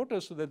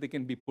promoters so that they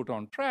can be put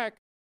on track.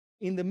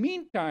 In the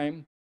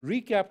meantime,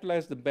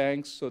 recapitalize the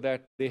banks so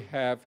that they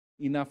have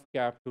enough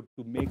capital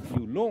to make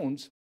new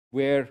loans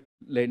where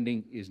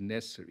lending is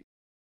necessary.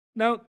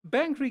 Now,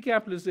 bank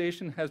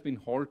recapitalization has been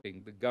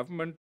halting. The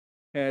government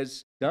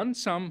has done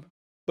some,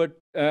 but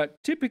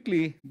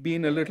typically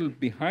been a little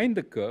behind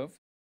the curve.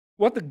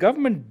 What the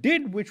government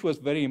did, which was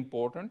very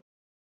important,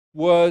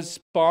 was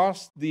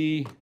pass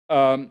the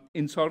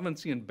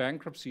Insolvency and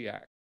Bankruptcy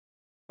Act.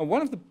 Now,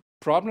 one of the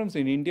problems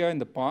in India in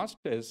the past,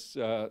 as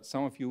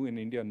some of you in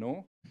India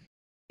know,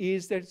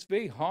 is that it's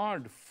very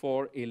hard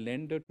for a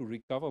lender to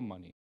recover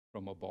money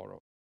from a borrower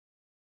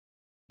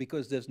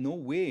because there's no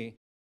way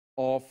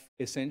of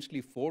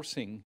essentially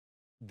forcing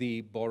the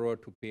borrower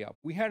to pay up.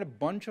 We had a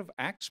bunch of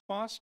acts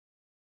passed,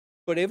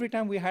 but every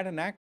time we had an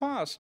act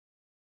passed,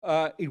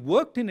 it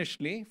worked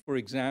initially. For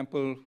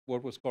example,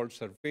 what was called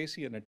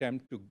SARFAESI, an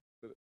attempt to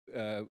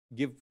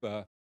give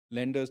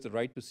lenders the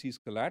right to seize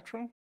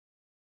collateral.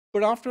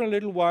 But after a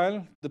little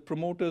while, the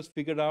promoters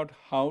figured out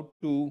how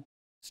to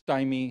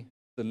stymie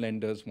the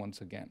lenders once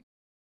again.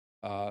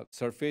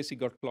 SARFAESI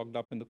got clogged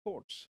up in the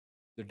courts.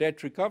 The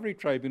debt recovery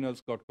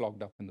tribunals got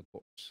clogged up in the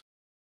courts.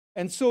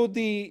 And so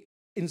the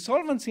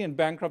Insolvency and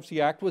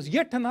Bankruptcy Act was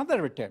yet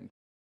another attempt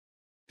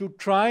to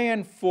try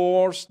and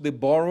force the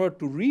borrower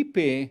to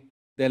repay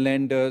their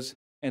lenders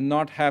and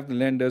not have the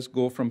lenders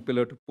go from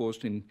pillar to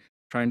post in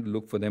trying to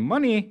look for their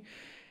money.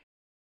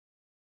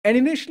 And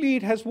initially,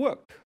 it has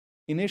worked.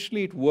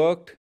 Initially, it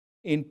worked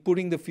in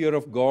putting the fear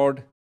of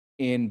God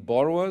in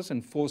borrowers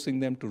and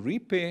forcing them to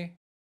repay.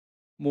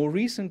 More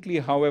recently,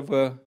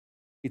 however,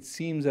 it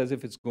seems as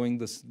if it's going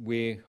the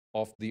way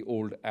of the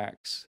old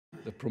acts.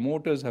 The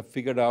promoters have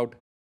figured out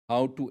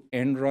how to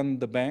end run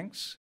the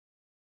banks,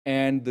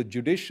 and the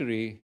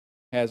judiciary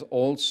has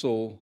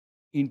also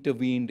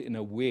intervened in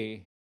a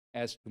way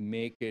as to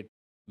make it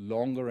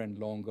longer and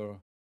longer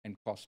and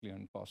costlier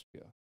and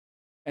costlier.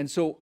 And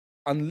so,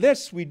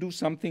 unless we do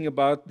something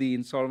about the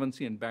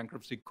Insolvency and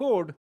Bankruptcy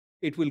Code,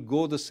 it will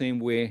go the same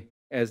way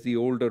as the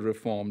older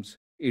reforms.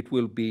 It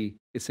will be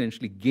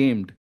essentially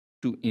gamed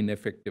to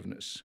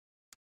ineffectiveness.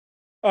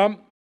 What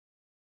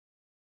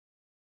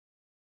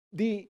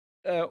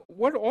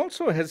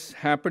also has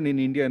happened in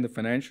India in the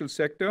financial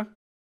sector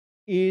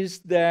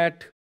is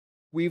that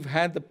we've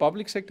had the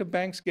public sector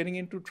banks getting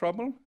into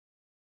trouble.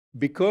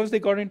 Because they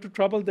got into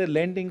trouble, their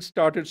lending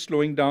started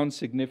slowing down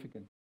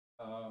significantly.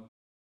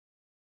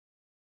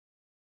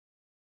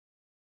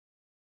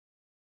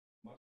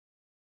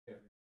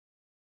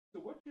 So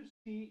what you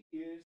see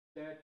is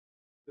that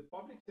the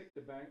public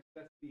sector banks,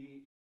 that's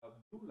the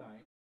blue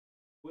line,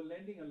 were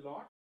lending a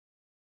lot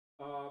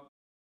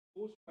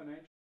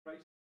post-financial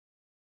crisis.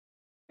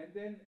 And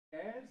then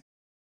as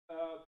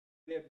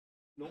their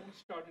loans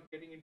started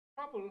getting into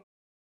trouble,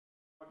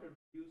 started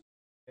reducing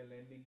their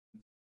lending.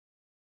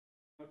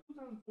 Now,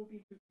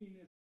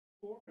 2014-15 is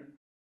important.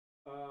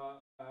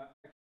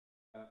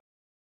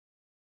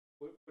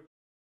 What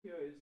here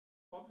is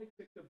public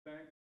sector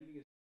bank lending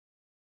is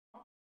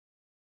up,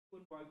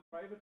 open while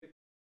private sector.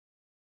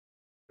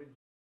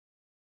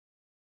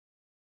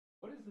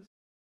 What does this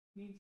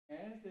mean?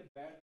 As the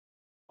bad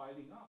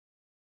piling up,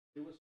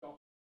 they were stopped.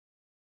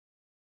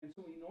 And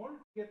so in order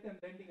to get them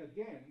lending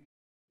again,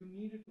 you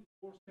needed to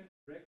force them to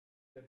break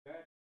the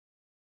bad,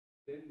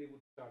 then they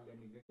would start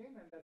lending again,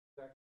 and that's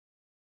exactly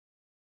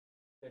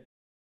that.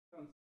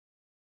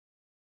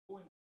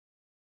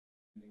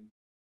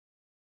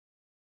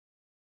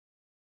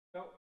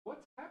 Now,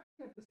 what's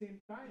happening at the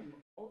same time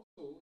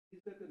also is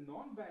that the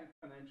non-bank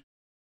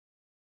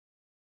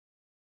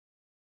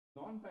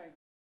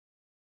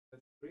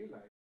that's gray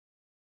line,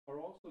 are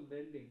also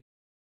lending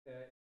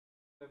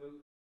level.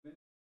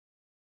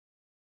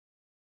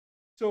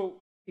 So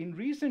in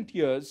recent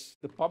years,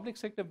 the public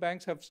sector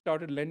banks have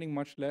started lending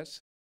much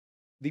less.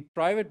 The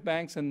private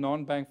banks and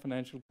non-bank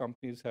financial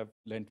companies have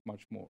lent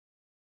much more.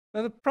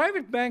 Now, the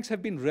private banks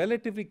have been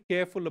relatively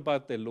careful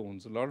about their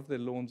loans. A lot of their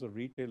loans are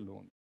retail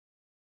loans.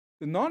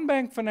 The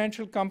non-bank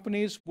financial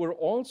companies were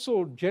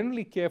also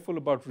generally careful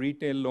about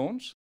retail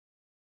loans.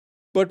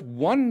 But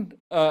one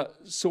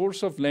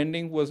source of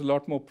lending was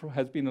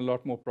has been a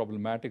lot more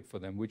problematic for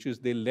them, which is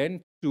they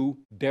lent to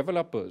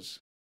developers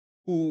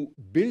who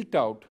built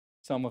out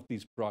some of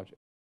these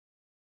projects.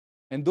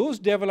 And those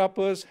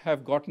developers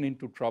have gotten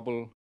into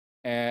trouble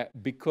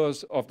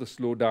because of the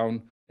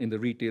slowdown in the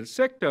retail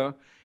sector.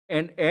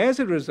 And as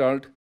a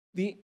result,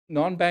 the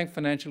non-bank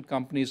financial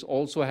companies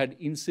also had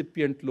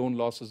incipient loan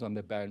losses on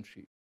their balance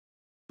sheet.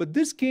 But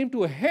this came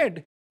to a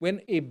head when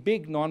a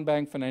big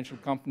non-bank financial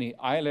company,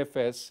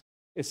 ILFS,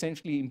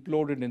 essentially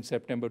imploded in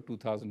September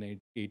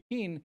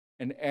 2018.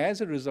 And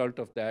as a result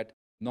of that,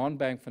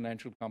 non-bank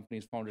financial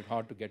companies found it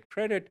hard to get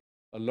credit.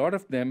 A lot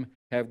of them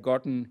have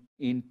gotten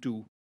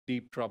into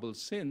deep trouble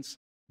since,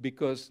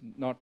 because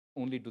not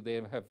only do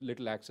they have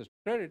little access to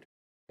credit,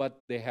 but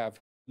they have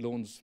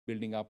loans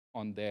building up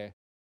on their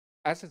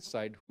asset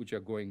side, which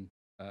are going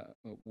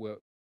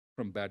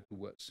from bad to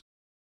worse.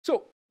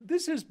 So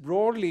this is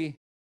broadly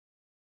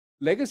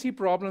legacy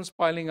problems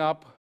piling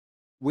up.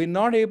 We're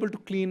not able to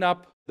clean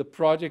up the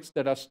projects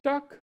that are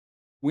stuck.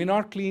 We're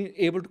not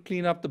able to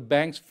clean up the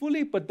banks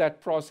fully, but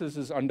that process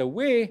is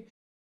underway.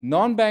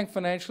 Non-bank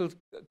financial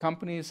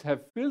companies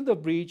have filled the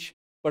breach,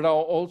 but are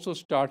also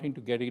starting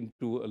to get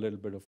into a little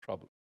bit of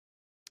trouble.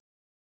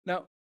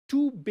 Now,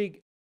 two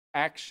big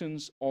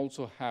actions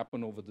also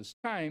happen over this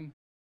time,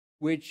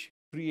 which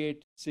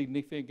create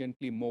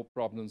significantly more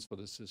problems for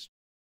the system.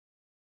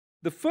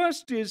 The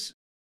first is,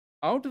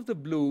 out of the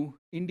blue,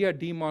 India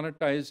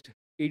demonetized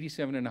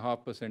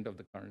 87.5% of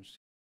the currency.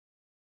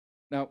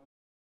 Now,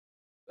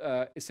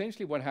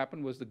 essentially what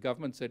happened was the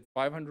government said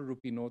 500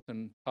 rupee notes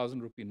and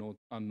 1,000 rupee notes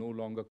are no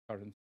longer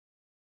currency.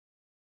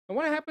 And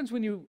what happens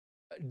when you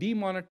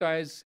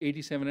demonetize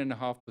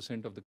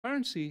 87.5% of the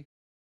currency?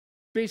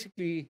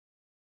 Basically,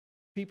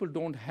 people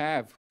don't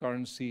have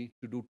currency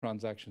to do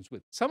transactions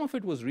with. Some of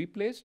it was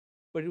replaced,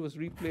 but it was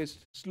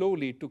replaced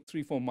slowly. It took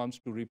 3-4 months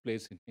to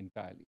replace it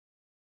entirely.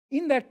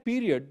 In that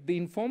period, the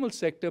informal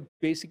sector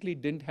basically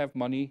didn't have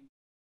money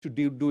to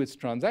do its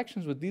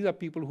transactions with. These are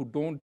people who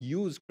don't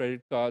use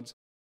credit cards,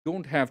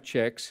 don't have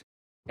checks,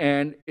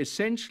 and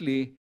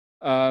essentially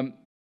a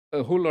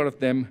whole lot of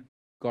them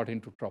got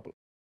into trouble.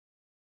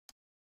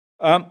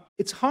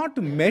 It's hard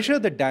to measure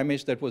the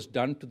damage that was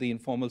done to the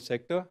informal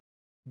sector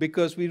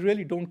because we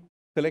really don't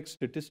collect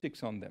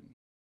statistics on them.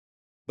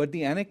 But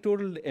the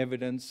anecdotal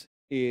evidence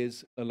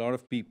is a lot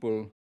of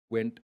people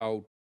went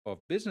out of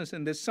business,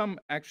 and there's some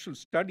actual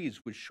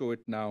studies which show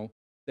it now,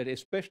 that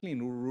especially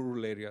in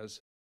rural areas,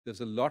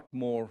 there's a lot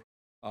more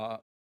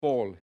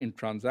fall in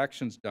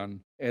transactions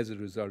done as a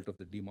result of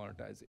the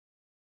demonetization.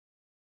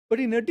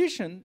 But in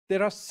addition,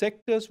 there are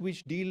sectors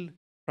which deal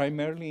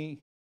primarily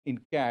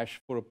in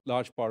cash for a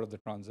large part of the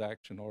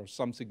transaction or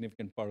some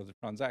significant part of the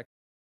transaction.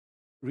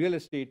 Real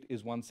estate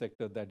is one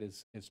sector that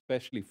is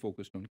especially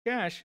focused on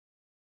cash.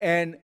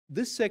 And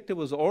this sector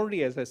was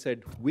already, as I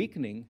said,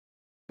 weakening,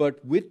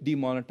 but with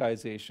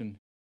demonetization,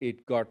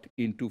 it got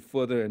into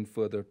further and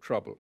further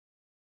trouble.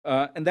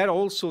 And that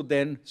also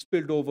then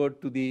spilled over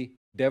to the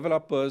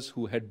developers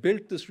who had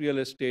built this real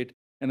estate,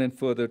 and then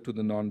further to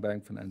the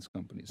non-bank finance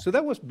companies. So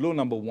that was blow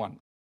number one.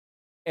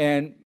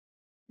 And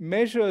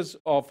measures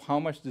of how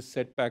much this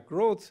setback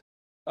growth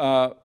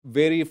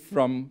vary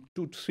from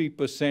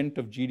 2-3%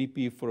 of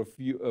GDP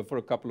for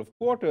a couple of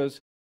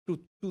quarters to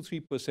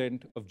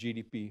 2-3% of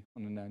GDP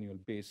on an annual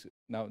basis.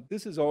 Now,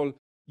 this is all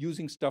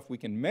using stuff we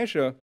can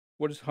measure.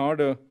 What is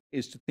harder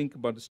is to think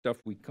about the stuff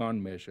we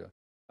can't measure.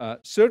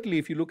 Certainly,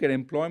 if you look at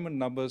employment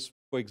numbers,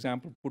 for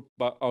example, put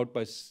out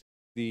by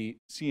the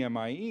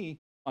CMIE,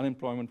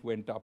 unemployment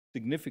went up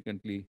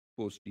significantly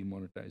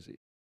post-demonetization.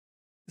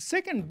 The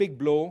second big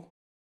blow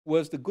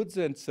was the goods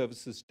and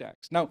services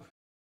tax. Now,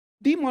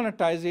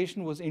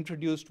 demonetization was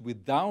introduced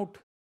without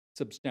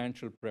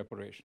substantial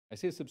preparation. I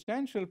say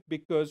substantial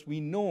because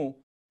we know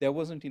there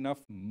wasn't enough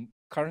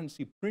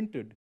currency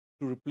printed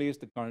to replace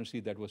the currency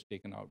that was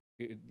taken out.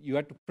 You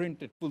had to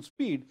print at full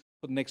speed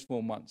for the next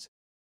 4 months.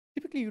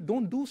 Typically, you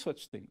don't do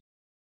such things.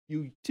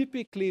 you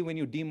typically, when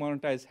you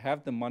demonetize,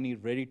 have the money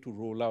ready to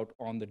roll out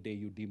on the day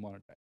you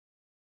demonetize.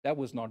 That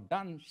was not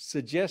done,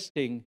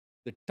 suggesting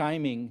the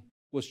timing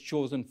was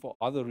chosen for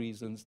other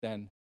reasons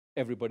than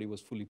everybody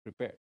was fully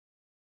prepared.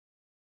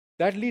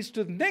 That leads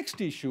to the next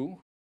issue,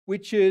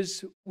 which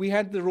is we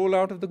had the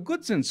rollout of the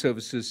goods and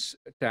services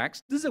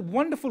tax. This is a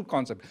wonderful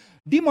concept.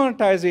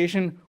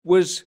 Demonetization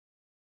was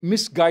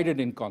misguided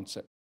in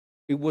concept.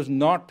 It was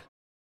not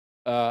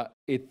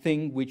a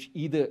thing which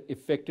either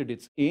affected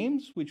its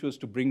aims, which was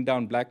to bring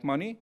down black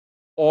money,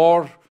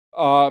 or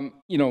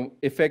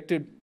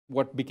affected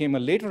what became a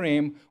later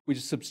aim, which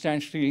is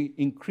substantially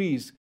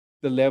increase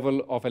the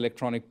level of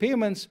electronic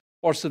payments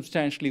or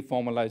substantially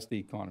formalize the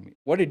economy.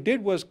 What it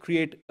did was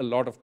create a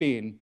lot of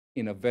pain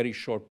in a very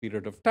short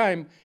period of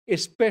time,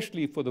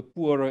 especially for the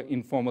poorer,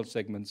 informal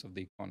segments of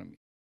the economy.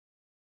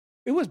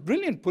 It was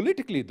brilliant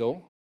politically,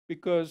 though,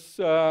 because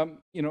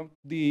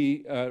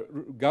the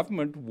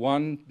government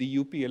won the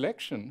UP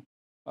election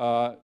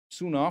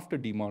soon after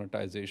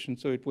demonetization.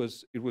 So it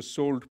was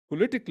sold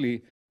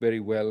politically very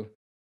well,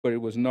 but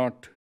it was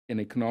not an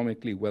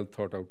economically well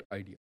thought out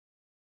idea.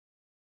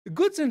 The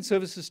goods and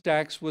services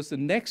tax was the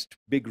next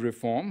big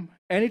reform,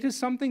 and it is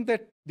something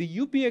that the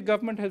UPA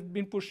government has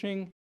been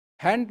pushing,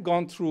 hadn't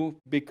gone through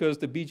because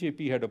the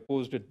BJP had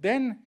opposed it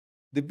then.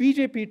 The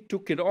BJP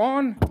took it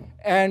on,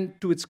 and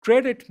to its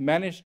credit,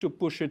 managed to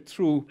push it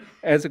through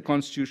as a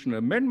constitutional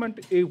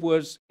amendment. It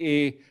was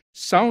a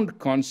sound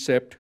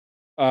concept,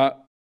 but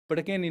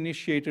again,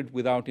 initiated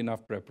without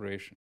enough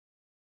preparation.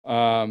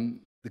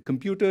 The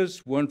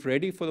computers weren't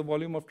ready for the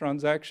volume of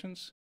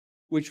transactions,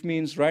 which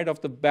means right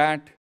off the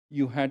bat,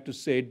 you had to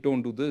say,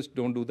 don't do this,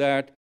 don't do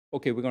that.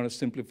 Okay, we're going to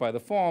simplify the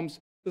forms.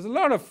 There's a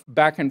lot of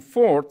back and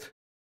forth,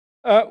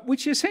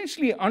 which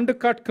essentially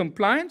undercut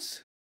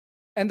compliance.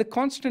 And the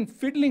constant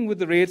fiddling with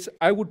the rates,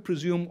 I would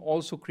presume,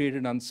 also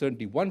created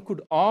uncertainty. One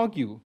could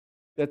argue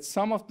that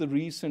some of the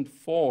recent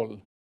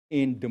fall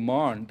in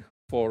demand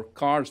for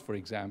cars, for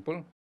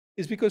example,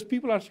 is because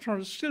people are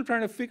still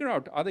trying to figure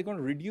out, are they going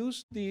to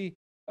reduce the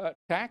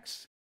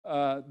tax,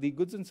 the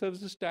goods and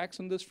services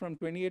tax on this from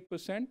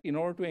 28% in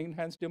order to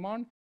enhance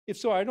demand? If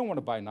so, I don't want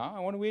to buy now. I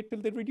want to wait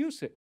till they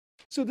reduce it.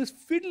 So this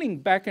fiddling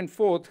back and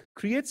forth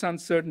creates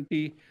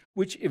uncertainty,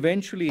 which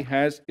eventually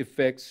has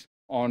effects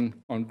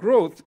on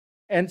growth.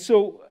 And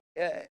so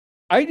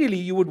ideally,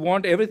 you would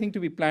want everything to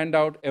be planned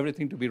out,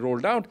 everything to be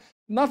rolled out.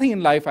 Nothing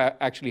in life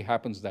actually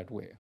happens that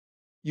way.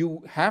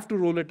 You have to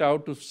roll it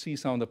out to see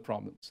some of the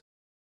problems.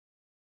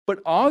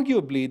 But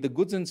arguably, the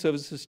goods and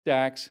services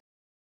tax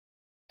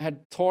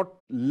had thought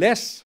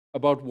less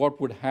about what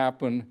would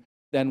happen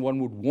than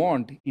one would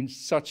want in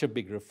such a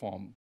big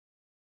reform.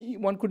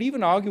 One could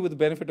even argue with the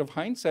benefit of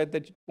hindsight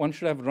that one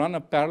should have run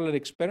a parallel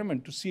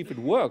experiment to see if it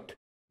worked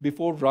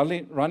before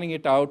running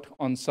it out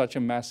on such a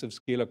massive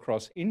scale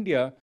across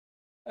India.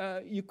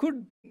 You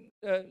could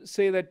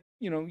say that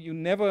you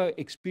never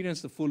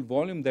experience the full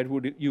volume that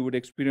you would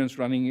experience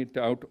running it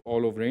out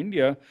all over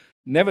India.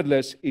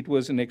 Nevertheless, it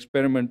was an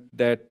experiment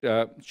that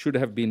should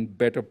have been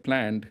better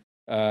planned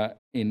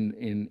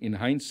in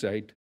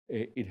hindsight.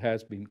 It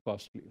has been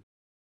costly.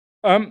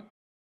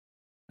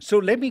 So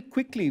let me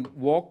quickly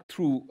walk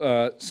through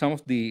some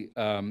of the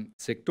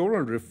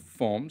sectoral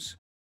reforms.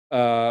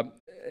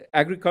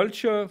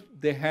 Agriculture,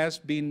 there has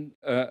been,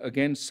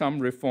 again, some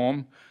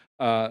reform.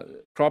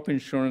 Crop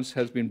insurance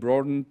has been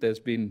broadened. There's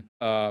been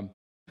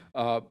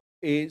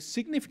a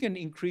significant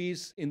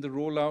increase in the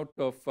rollout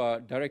of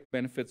direct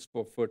benefits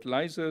for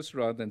fertilizers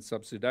rather than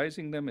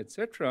subsidizing them,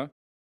 etc.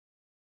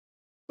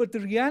 But the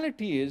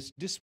reality is,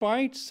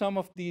 despite some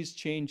of these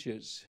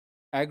changes,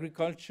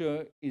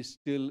 agriculture is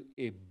still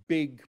a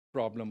big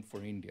problem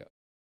for India.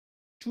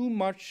 Too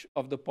much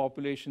of the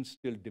population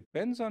still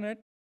depends on it,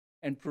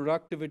 and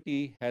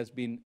productivity has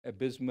been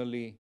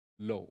abysmally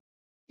low.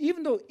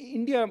 Even though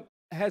India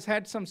has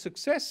had some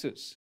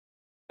successes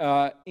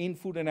in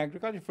food and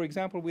agriculture, for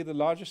example, we're the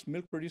largest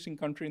milk-producing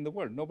country in the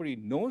world. Nobody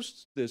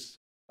knows this.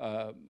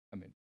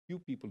 Few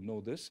people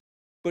know this,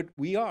 but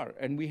we are,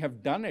 and we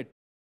have done it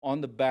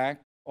on the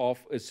back of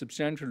a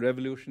substantial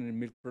revolution in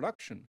milk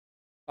production.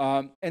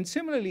 And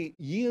similarly,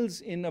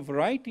 yields in a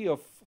variety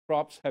of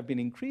crops have been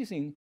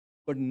increasing,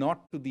 but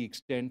not to the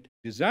extent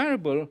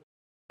desirable.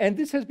 And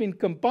this has been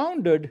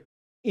compounded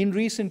in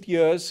recent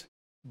years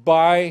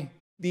by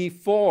the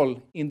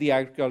fall in the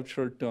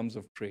agricultural terms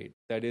of trade.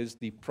 That is,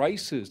 the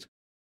prices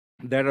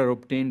that are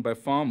obtained by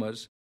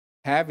farmers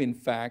have, in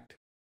fact,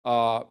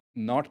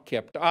 not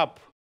kept up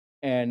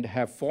and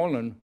have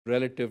fallen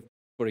relative,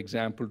 for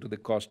example, to the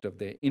cost of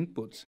their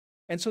inputs.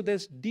 And so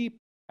there's deep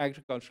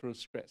agricultural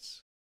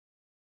stress.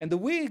 And the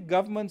way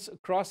governments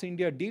across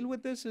India deal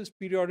with this is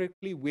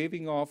periodically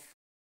waiving off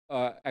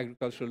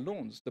agricultural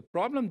loans. The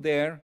problem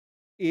there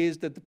is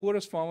that the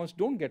poorest farmers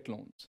don't get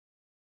loans.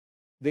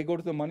 They go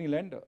to the money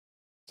lender.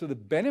 So the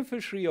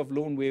beneficiary of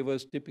loan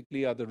waivers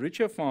typically are the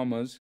richer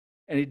farmers,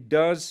 and it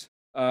does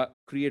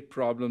create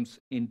problems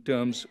in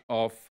terms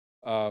of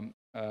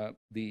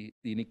the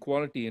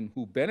inequality in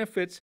who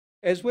benefits,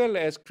 as well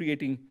as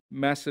creating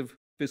massive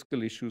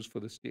fiscal issues for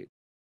the state.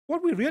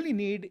 What we really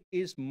need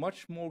is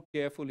much more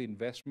careful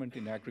investment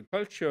in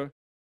agriculture,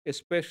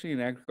 especially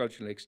in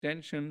agricultural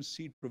extension,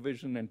 seed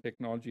provision, and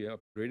technology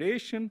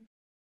upgradation.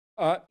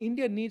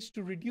 India needs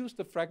to reduce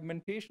the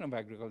fragmentation of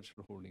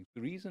agricultural holdings.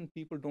 The reason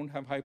people don't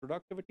have high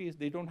productivity is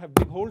they don't have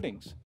big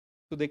holdings.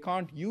 So they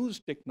can't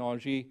use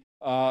technology.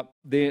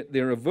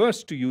 They're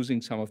averse to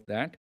using some of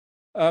that.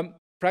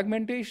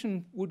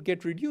 Fragmentation would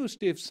get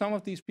reduced if some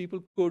of these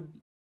people could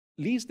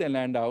lease their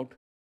land out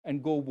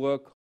and go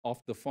work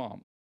off the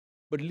farm.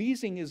 But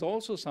leasing is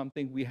also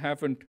something we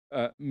haven't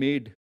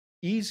made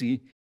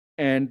easy,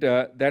 and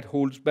that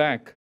holds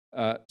back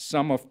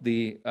some of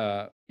the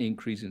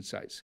increase in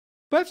size.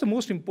 Perhaps the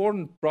most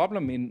important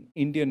problem in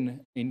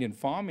Indian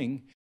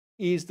farming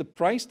is the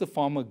price the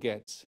farmer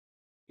gets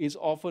is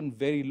often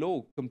very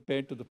low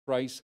compared to the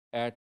price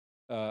at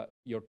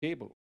your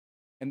table.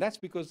 And that's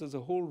because there's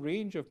a whole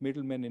range of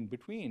middlemen in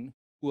between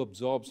who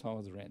absorb some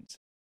of the rents.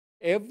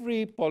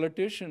 Every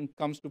politician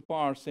comes to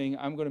power saying,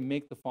 I'm going to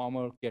make the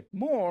farmer get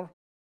more,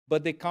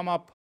 but they come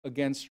up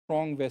against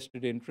strong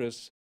vested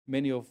interests,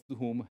 many of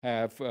whom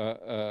have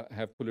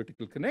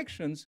political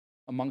connections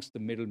amongst the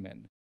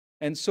middlemen.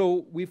 And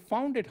so we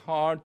found it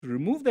hard to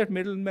remove that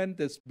middleman.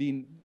 There's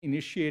been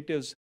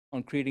initiatives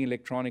on creating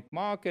electronic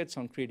markets,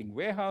 on creating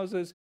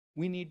warehouses.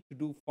 We need to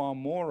do far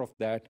more of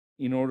that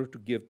in order to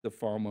give the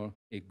farmer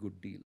a good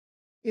deal.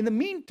 In the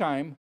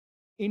meantime,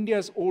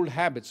 India's old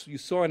habits, you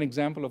saw an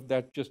example of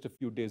that just a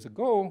few days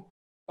ago.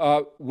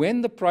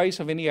 When the price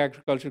of any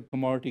agricultural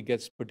commodity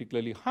gets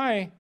particularly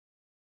high,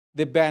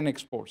 they ban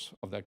exports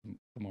of that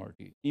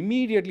commodity.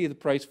 Immediately the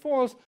price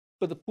falls,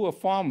 but the poor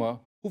farmer,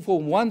 who for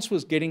once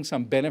was getting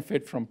some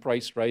benefit from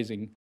price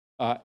rising,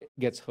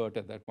 gets hurt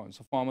at that point.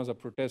 So farmers are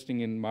protesting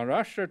in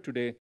Maharashtra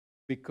today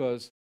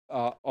because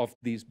of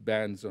these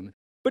bans on it.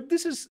 But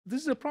this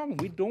is a problem.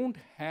 We don't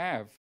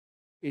have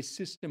a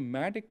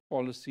systematic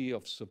policy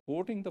of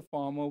supporting the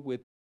farmer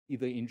with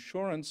either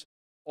insurance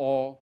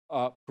or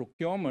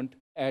procurement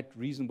at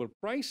reasonable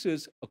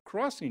prices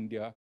across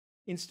India.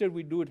 Instead,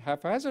 we do it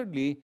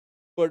haphazardly,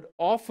 but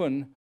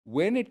often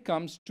when it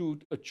comes to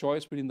a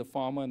choice between the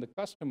farmer and the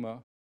customer,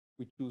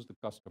 we choose the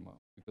customer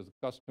because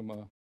the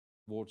customer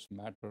votes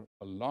matter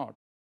a lot.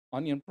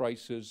 Onion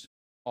prices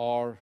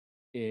are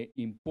an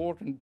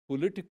important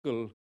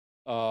political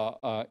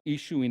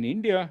issue in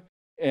India,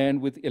 and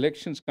with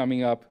elections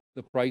coming up,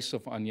 the price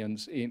of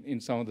onions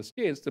in some of the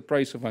states, the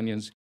price of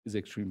onions is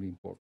extremely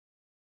important.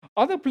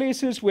 Other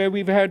places where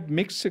we've had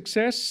mixed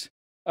success,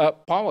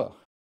 power.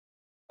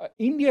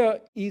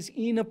 India is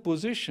in a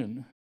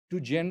position to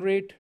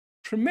generate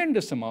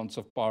tremendous amounts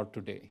of power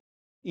today.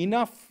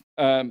 Enough,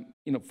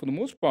 for the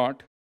most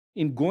part,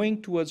 in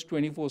going towards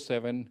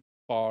 24/7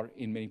 power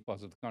in many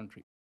parts of the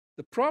country.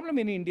 The problem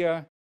in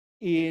India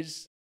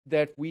is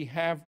that we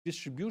have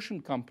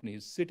distribution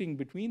companies sitting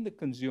between the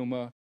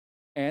consumer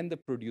and the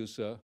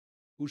producer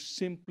who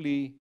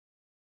simply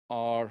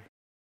are,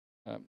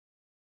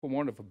 for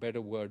want of a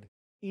better word,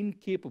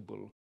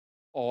 incapable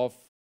of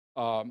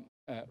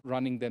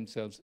running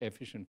themselves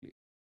efficiently.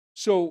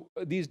 So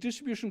these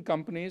distribution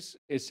companies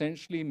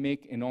essentially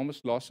make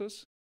enormous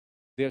losses.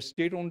 They're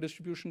state-owned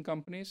distribution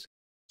companies.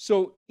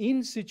 So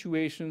in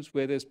situations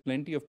where there's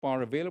plenty of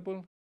power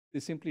available, they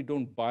simply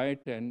don't buy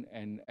it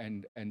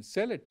and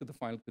sell it to the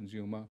final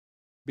consumer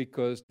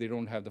because they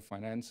don't have the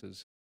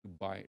finances to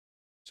buy it.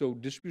 So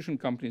distribution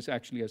companies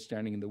actually are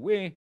standing in the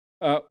way.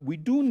 We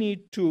do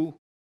need to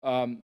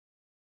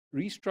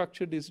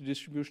restructure these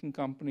distribution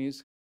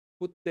companies,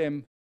 put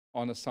them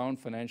on a sound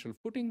financial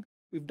footing.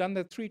 We've done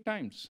that 3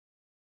 times.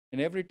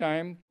 And every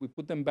time we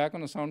put them back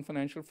on a sound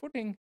financial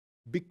footing,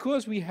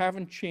 because we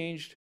haven't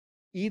changed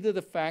either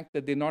the fact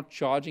that they're not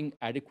charging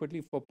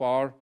adequately for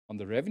power on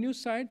the revenue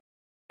side,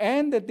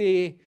 and that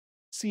they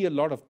see a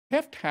lot of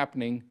theft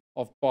happening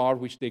of power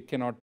which they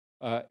cannot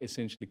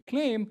essentially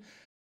claim,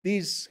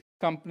 these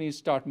companies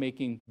start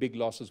making big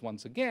losses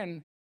once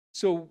again.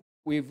 So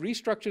we've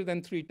restructured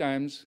them 3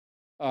 times.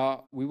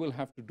 We will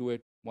have to do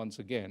it once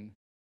again.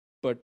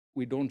 But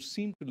we don't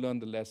seem to learn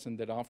the lesson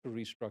that after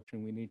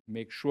restructuring, we need to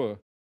make sure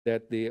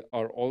that they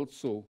are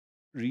also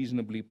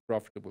reasonably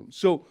profitable.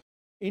 So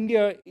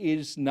India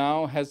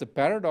now has the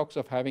paradox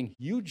of having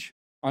huge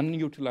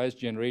unutilized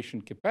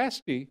generation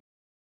capacity,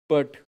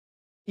 but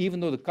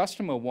even though the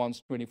customer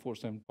wants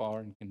 24/7 power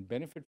and can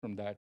benefit from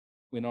that,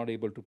 we're not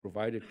able to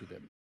provide it to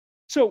them.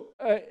 So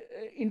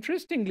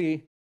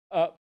interestingly,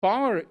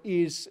 power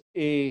is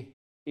a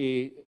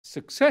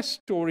success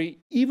story,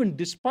 even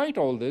despite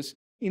all this,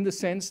 in the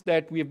sense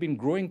that we have been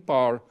growing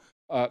power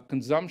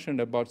consumption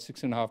about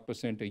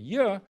 6.5% a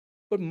year,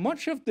 but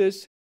much of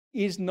this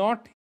is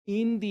not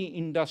in the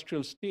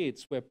industrial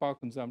states where power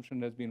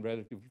consumption has been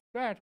relatively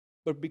flat,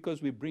 but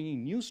because we're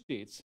bringing new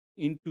states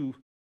into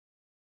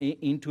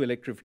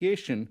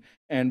electrification,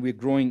 and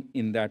we're growing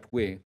in that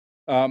way.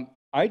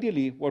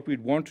 Ideally, what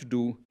we'd want to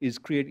do is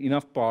create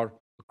enough power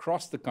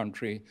across the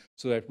country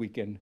so that we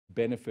can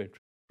benefit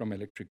from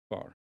electric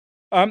power.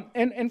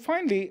 And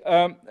finally,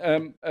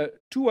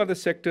 2 other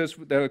sectors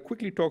that I'll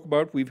quickly talk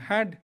about. We've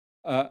had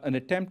an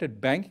attempt at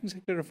banking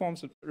sector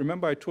reforms.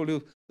 Remember, I told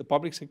you the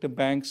public sector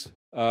banks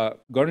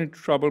got into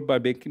trouble by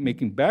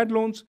making bad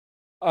loans.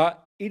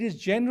 It is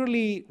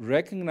generally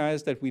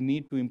recognized that we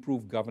need to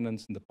improve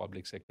governance in the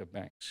public sector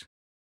banks.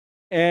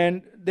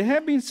 And there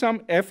have been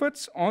some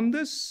efforts on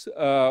this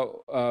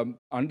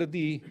under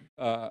the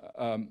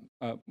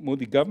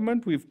Modi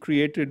government. We've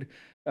created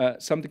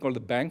something called the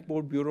Bank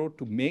Board Bureau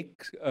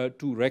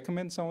to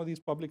recommend some of these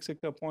public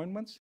sector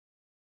appointments.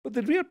 But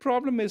the real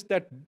problem is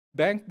that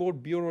Bank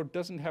Board Bureau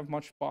doesn't have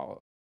much power.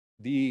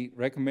 The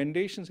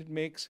recommendations it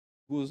makes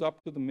goes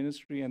up to the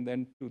ministry and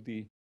then to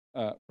the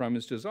Prime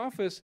Minister's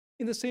office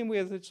in the same way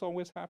as it's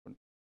always happened.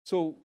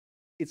 So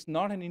it's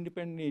not an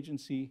independent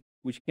agency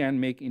which can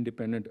make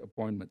independent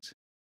appointments.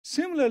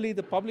 Similarly,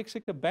 the public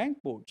sector bank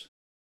boards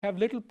have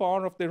little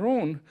power of their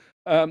own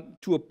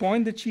to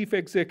appoint the chief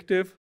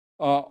executive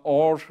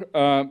or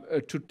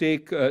to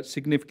take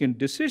significant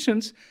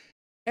decisions.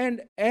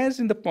 And as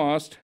in the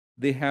past,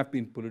 they have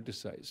been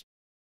politicized.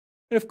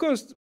 And of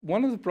course,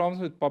 one of the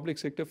problems with public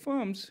sector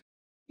firms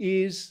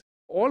is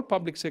all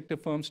public sector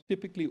firms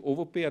typically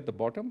overpay at the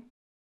bottom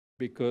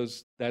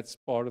because that's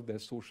part of their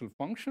social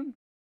function,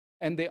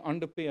 and they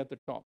underpay at the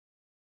top.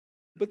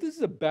 But this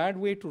is a bad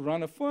way to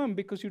run a firm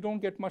because you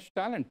don't get much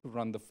talent to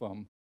run the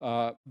firm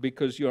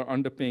because you're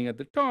underpaying at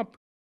the top.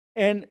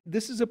 And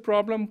this is a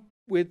problem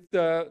with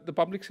the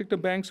public sector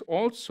banks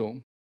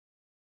also.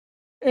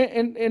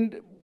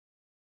 And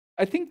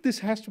I think this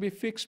has to be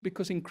fixed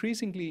because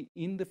increasingly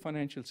in the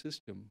financial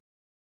system,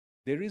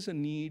 there is a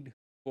need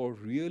for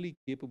really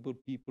capable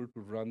people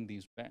to run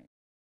these banks.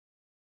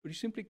 But you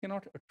simply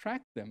cannot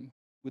attract them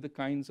with the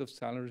kinds of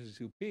salaries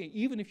you pay,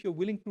 even if you're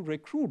willing to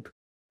recruit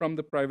from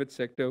the private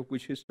sector,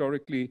 which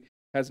historically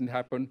hasn't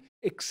happened,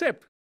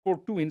 except for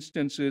two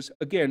instances,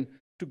 again,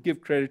 to give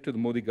credit to the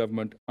Modi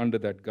government under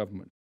that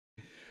government.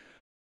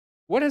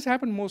 What has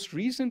happened most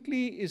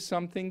recently is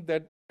something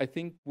that I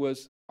think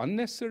was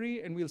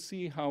unnecessary, and we'll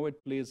see how it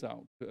plays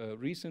out.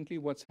 Recently,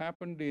 what's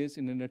happened is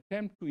in an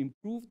attempt to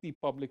improve the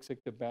public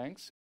sector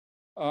banks,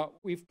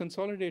 we've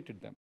consolidated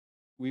them.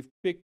 We've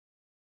picked,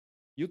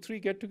 you three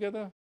get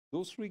together,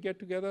 those three get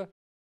together,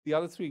 the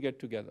other three get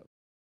together.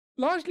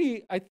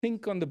 Largely, I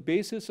think on the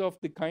basis of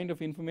the kind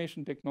of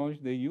information technology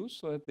they use,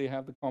 so that they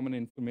have the common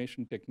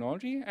information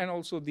technology and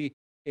also the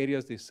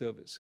areas they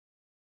service.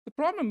 The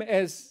problem,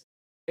 as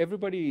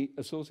everybody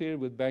associated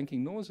with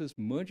banking knows, is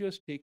mergers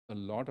take a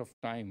lot of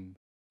time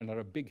and are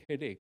a big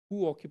headache.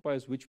 Who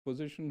occupies which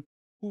position?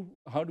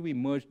 How do we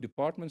merge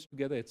departments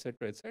together, et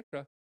cetera, et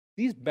cetera?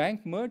 These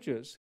bank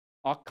mergers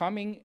are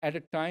coming at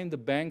a time the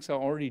banks are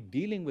already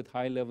dealing with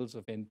high levels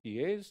of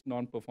NPAs,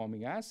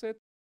 non-performing assets.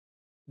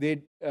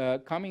 They're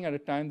coming at a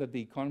time that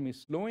the economy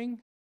is slowing.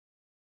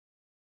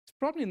 It's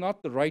probably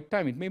not the right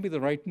time. It may be the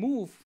right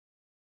move,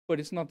 but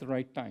it's not the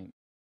right time.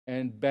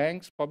 And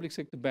banks, public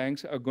sector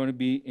banks, are going to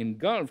be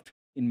engulfed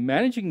in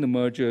managing the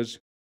mergers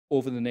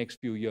over the next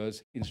few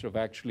years instead of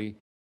actually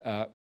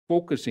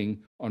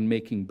focusing on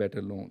making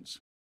better loans.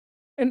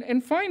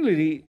 And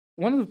finally,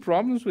 one of the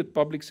problems with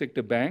public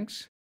sector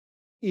banks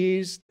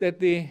is that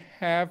they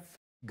have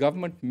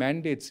government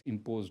mandates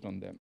imposed on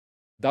them.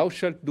 Thou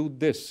shalt do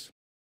this.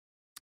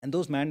 And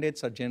those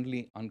mandates are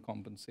generally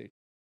uncompensated.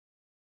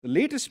 The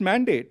latest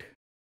mandate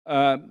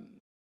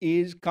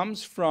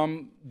comes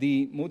from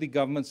the Modi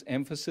government's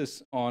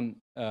emphasis on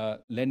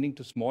lending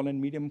to small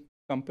and medium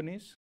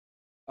companies.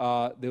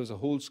 There was a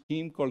whole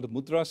scheme called the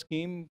Mudra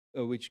scheme,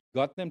 which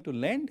got them to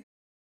lend.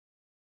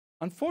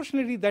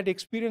 Unfortunately, that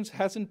experience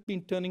hasn't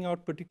been turning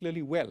out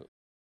particularly well.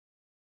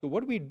 So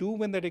what do we do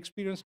when that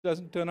experience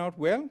doesn't turn out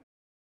well?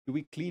 Do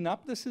we clean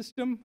up the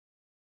system?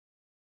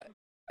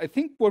 I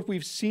think what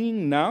we've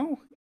seen now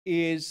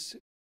is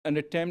an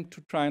attempt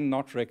to try and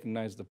not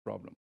recognize the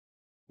problem,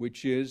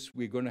 which is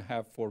we're going to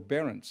have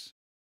forbearance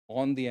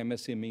on the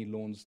MSME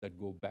loans that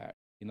go bad.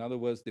 In other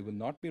words, they will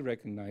not be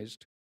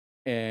recognized.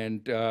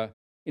 And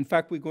in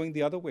fact, we're going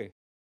the other way.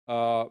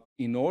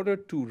 In order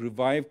to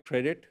revive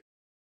credit,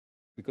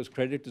 because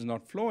credit is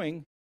not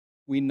flowing,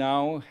 we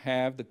now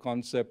have the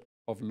concept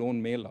of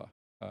loan mela.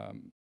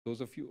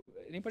 Those of you,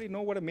 anybody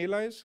know what a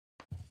mela is?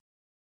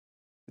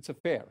 It's a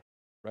fair,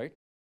 right?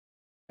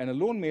 And a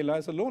loan mela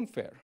is a loan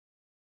fair.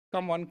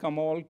 Come one, come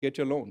all, get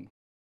your loan,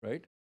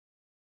 right?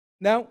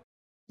 Now,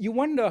 you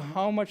wonder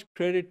how much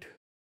credit,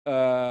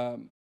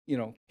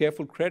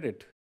 careful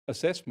credit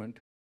assessment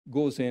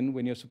goes in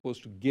when you're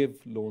supposed to give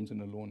loans in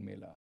a loan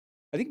mela.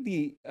 I think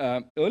the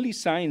early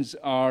signs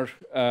are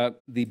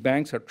the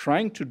banks are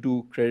trying to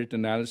do credit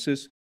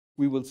analysis.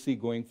 We will see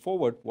going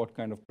forward what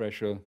kind of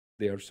pressure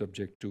they are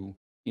subject to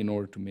in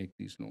order to make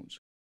these loans.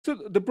 So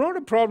the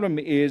broader problem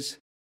is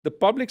the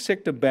public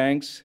sector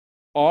banks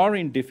are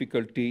in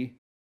difficulty.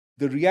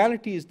 The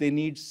reality is they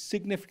need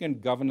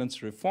significant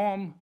governance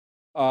reform.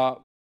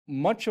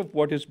 Much of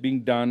what is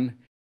being done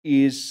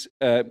is,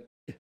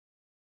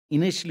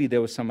 initially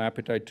there was some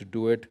appetite to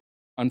do it.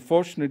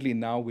 Unfortunately,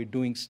 now we're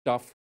doing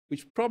stuff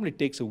which probably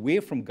takes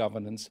away from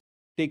governance,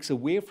 takes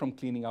away from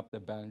cleaning up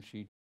their balance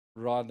sheet,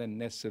 rather than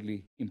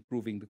necessarily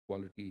improving the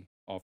quality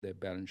of their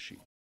balance sheet.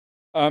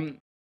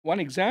 One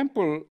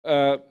example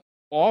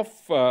of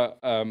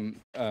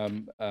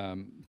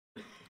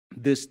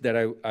this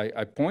that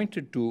I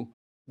pointed to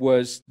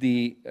was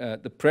the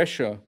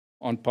pressure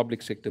on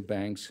public sector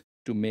banks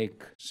to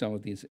make some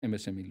of these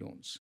MSME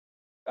loans.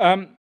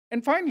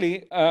 And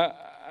finally,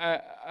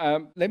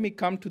 let me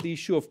come to the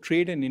issue of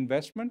trade and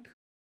investment.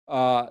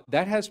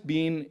 That has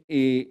been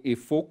a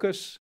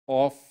focus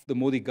of the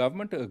Modi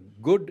government, a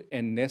good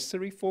and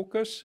necessary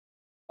focus.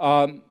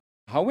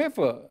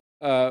 However,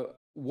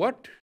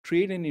 what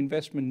trade and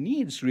investment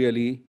needs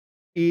really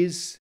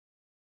is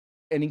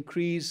an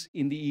increase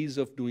in the ease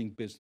of doing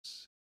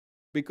business.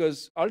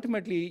 Because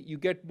ultimately, you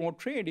get more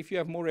trade if you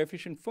have more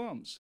efficient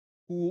firms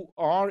who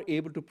are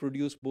able to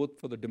produce both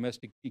for the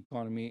domestic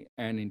economy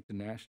and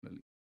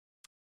internationally.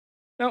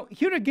 Now,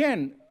 here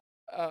again,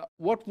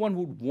 what one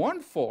would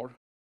want for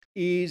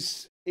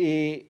is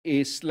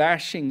a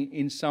slashing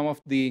in some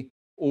of the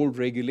old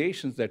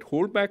regulations that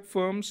hold back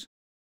firms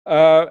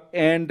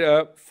and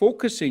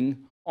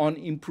focusing on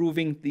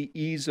improving the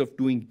ease of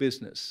doing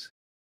business.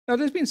 Now,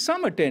 there's been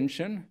some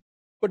attention,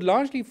 but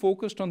largely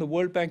focused on the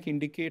World Bank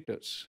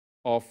indicators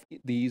of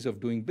the ease of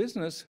doing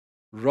business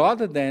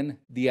rather than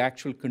the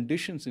actual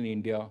conditions in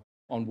India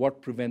on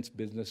what prevents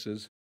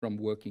businesses from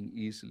working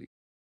easily.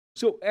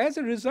 So as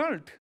a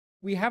result,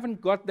 we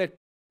haven't got that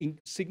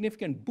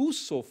significant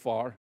boost so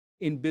far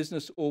in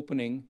business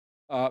opening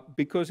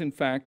because, in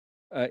fact,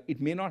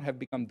 it may not have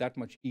become that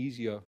much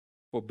easier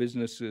for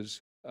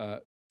businesses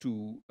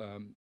to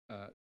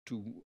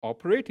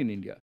operate in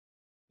India.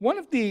 One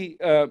of the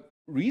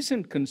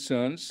recent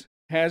concerns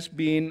has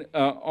been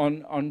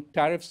on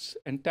tariffs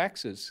and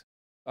taxes.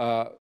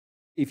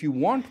 If you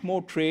want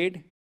more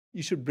trade,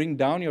 you should bring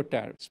down your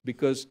tariffs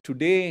because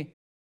today,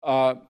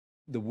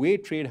 the way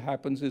trade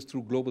happens is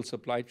through global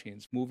supply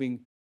chains, moving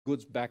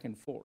goods back and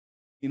forth.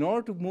 In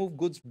order to move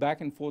goods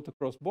back and forth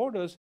across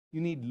borders,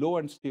 you need low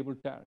and stable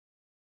tariffs.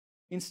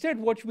 Instead,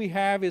 what we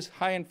have is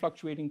high and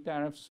fluctuating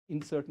tariffs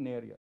in certain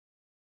areas.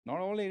 Not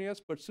all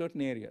areas, but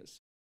certain areas.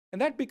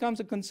 And that becomes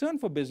a concern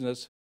for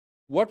business.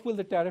 What will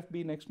the tariff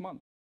be next month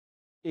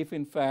if,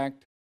 in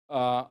fact,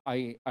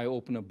 I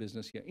open a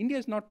business here? India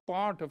is not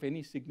part of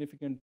any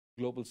significant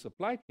global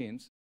supply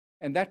chains,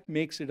 and that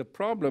makes it a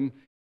problem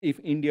if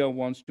India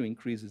wants to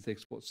increase its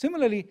exports.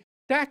 Similarly,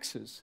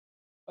 taxes.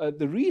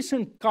 The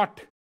recent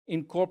cut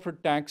in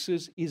corporate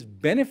taxes is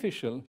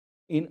beneficial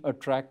in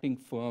attracting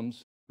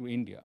firms to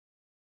India.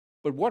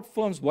 But what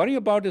firms worry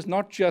about is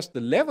not just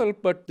the level,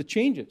 but the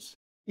changes.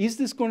 Is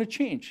this going to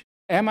change?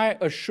 Am I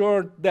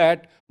assured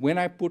that when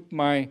I put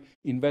my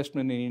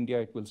investment in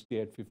India, it will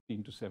stay at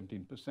 15 to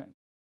 17%?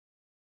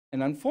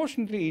 And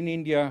unfortunately, in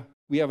India,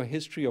 we have a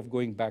history of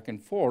going back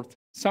and forth,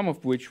 some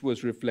of which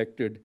was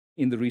reflected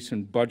in the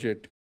recent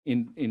budget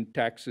in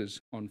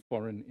taxes on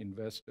foreign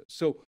investors.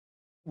 So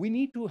we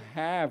need to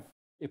have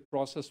a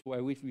process by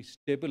which we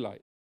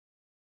stabilize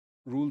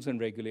rules and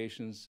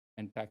regulations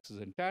and taxes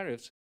and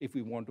tariffs if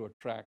we want to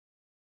attract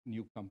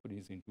new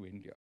companies into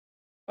India.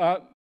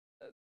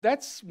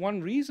 That's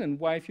one reason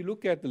why, if you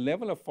look at the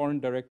level of foreign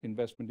direct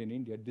investment in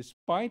India,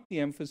 despite the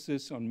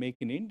emphasis on Make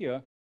in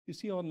India, you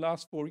see on the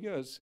last 4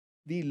 years,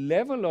 the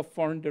level of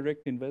foreign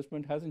direct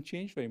investment hasn't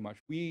changed very much.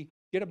 We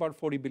get about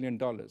 $40 billion.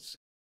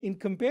 In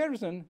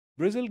comparison,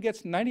 Brazil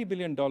gets $90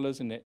 billion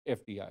in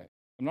FDI.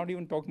 I'm not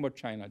even talking about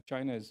China.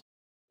 China is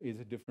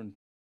a different,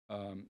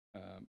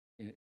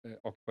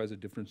 occupies a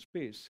different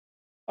space.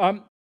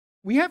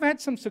 We have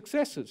had some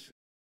successes.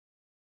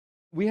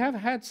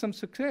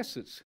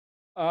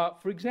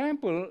 For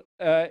example,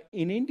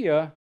 in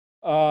India,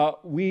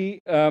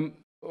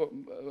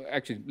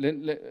 actually,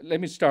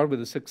 let me start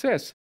with a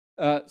success.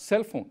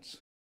 Cell phones.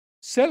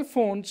 Cell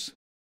phones,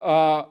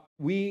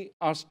 we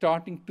are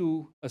starting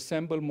to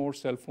assemble more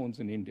cell phones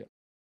in India.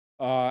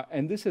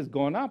 And this has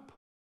gone up.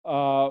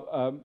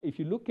 If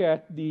you look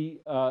at the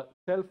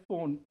cell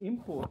phone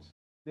imports,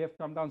 they have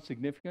come down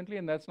significantly,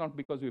 and that's not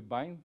because we're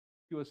buying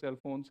fewer cell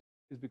phones,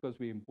 it's because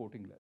we're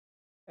importing less.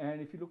 And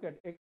if you look at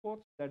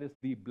exports, that is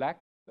the black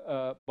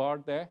bar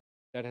there,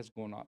 that has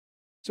gone up.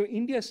 So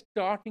India is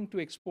starting to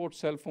export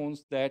cell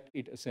phones that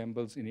it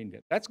assembles in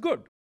India. That's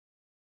good.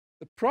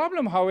 The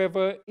problem,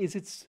 however, is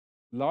it's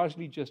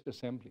largely just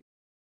assembly.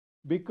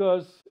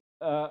 Because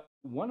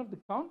one of the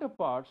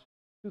counterparts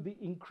to the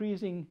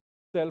increasing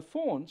cell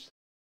phones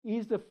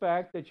is the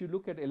fact that you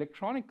look at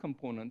electronic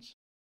components,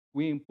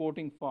 we're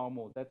importing far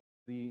more. That's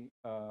the,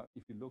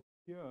 if you look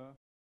here,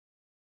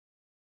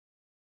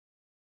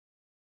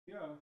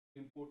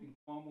 importing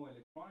far more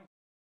electronic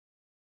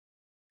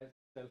as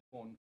cell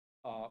phone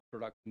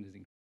production is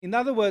increasing. In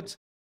other words,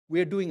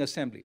 we're doing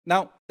assembly.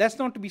 Now, that's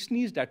not to be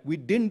sneezed at. We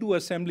didn't do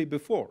assembly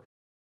before.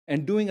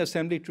 And doing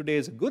assembly today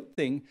is a good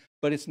thing,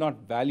 but it's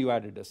not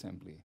value-added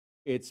assembly.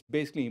 It's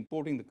basically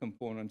importing the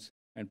components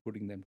and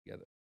putting them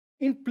together.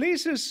 In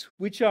places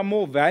which are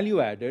more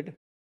value-added,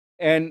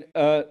 and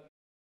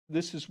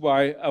this is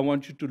why I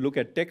want you to look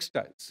at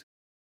textiles.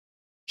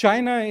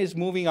 China is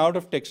moving out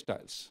of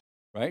textiles,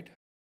 right?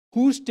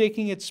 Who's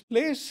taking its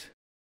place?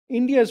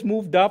 India has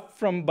moved up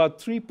from about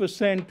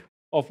 3%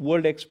 of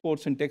world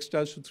exports in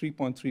textiles to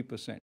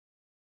 3.3%.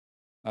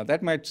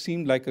 That might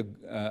seem like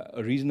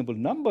a reasonable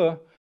number,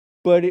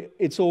 but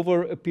it's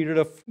over a period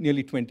of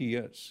nearly 20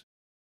 years.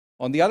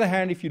 On the other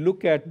hand, if you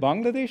look at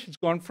Bangladesh, it's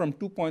gone from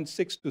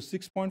 2.6 to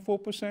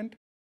 6.4%.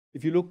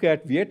 If you look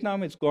at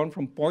Vietnam, it's gone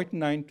from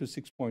 0.9 to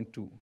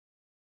 6.2.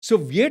 So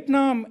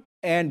Vietnam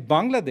and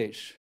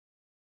Bangladesh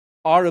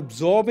are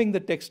absorbing the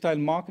textile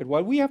market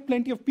while we have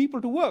plenty of people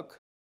to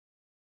work,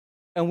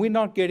 and we're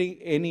not getting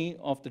any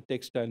of the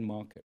textile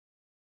market.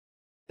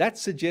 That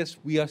suggests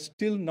we are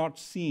still not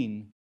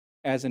seen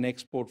as an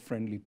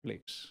export-friendly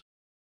place.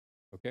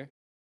 Okay,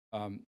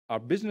 our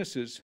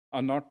businesses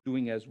are not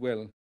doing as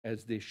well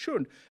as they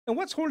should. And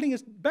what's holding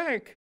us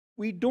back?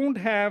 We don't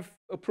have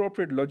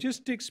appropriate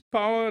logistics,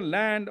 power,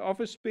 land,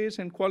 office space,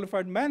 and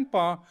qualified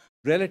manpower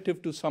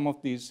relative to some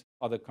of these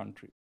other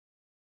countries.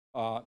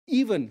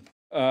 Even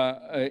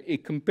a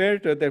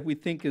comparator that we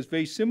think is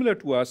very similar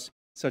to us,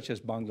 such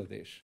as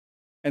Bangladesh.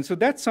 And so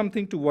that's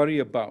something to worry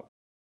about.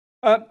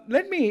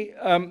 Let me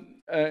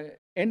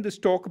end this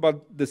talk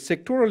about the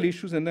sectoral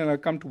issues, and then I'll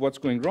come to what's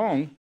going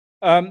wrong.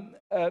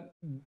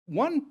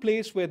 One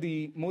place where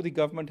the Modi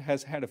government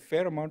has had a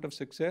fair amount of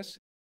success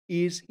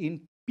is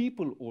in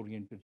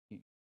people-oriented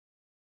schemes.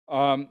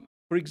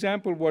 For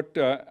example, what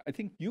I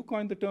think you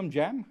coined the term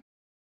JAM.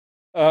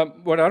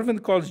 What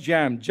Arvind calls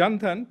JAM, Jan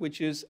Dhan,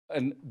 which is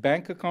a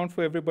bank account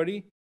for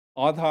everybody,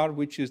 Aadhaar,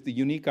 which is the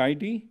unique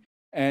ID,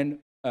 and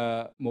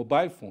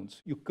mobile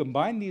phones. You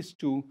combine these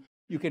two,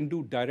 you can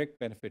do direct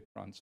benefit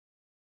transfer.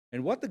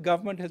 And what the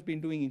government has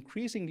been doing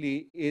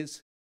increasingly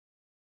is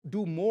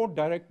do more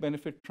direct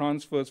benefit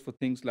transfers for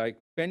things like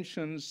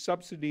pensions,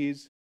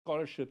 subsidies,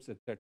 scholarships,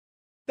 etc.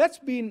 That's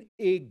been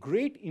a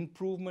great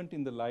improvement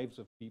in the lives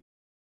of people,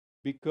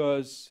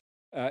 because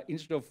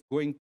instead of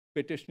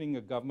petitioning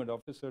a government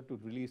officer to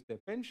release their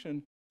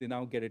pension, they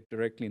now get it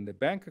directly in their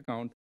bank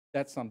account.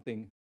 That's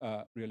something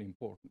really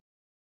important.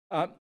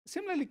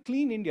 Similarly,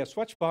 Clean India,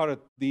 Swachh Bharat,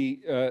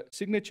 the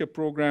signature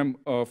program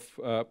of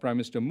Prime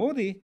Minister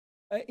Modi,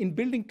 in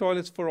building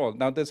toilets for all.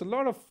 Now, there's a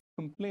lot of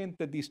complaint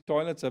that these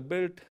toilets are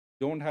built,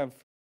 don't have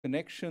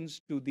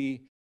connections to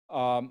the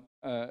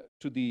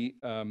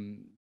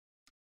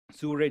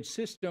sewerage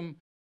system,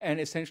 and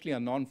essentially are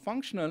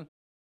non-functional.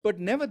 But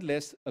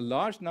nevertheless, a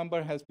large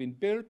number has been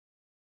built,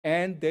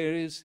 and there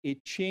is a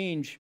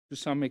change to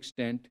some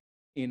extent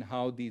in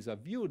how these are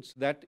viewed. So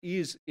that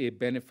is a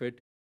benefit.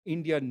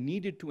 India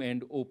needed to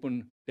end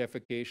open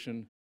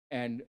defecation,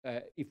 and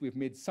if we've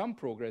made some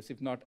progress,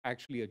 if not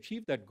actually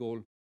achieved that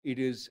goal, it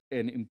is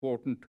an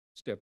important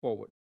step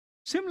forward.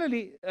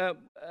 Similarly,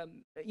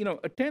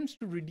 attempts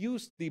to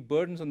reduce the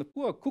burdens on the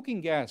poor,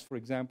 cooking gas, for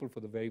example, for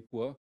the very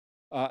poor,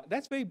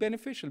 that's very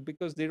beneficial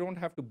because they don't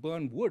have to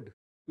burn wood,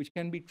 which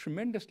can be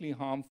tremendously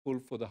harmful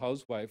for the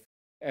housewife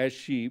as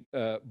she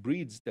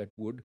breathes that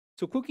wood.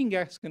 So cooking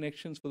gas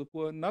connections for the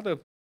poor, another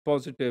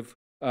positive,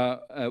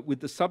 with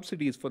the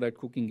subsidies for that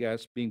cooking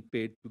gas being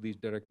paid to these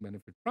direct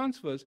benefit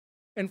transfers.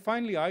 And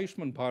finally,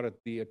 Ayushman Bharat,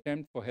 the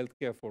attempt for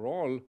healthcare for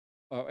all,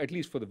 at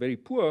least for the very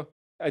poor,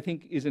 I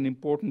think is an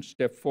important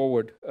step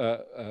forward.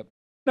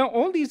 Now,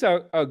 all these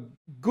are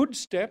good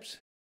steps,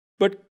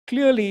 but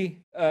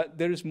clearly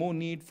there is more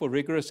need for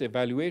rigorous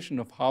evaluation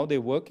of how they're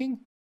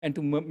working and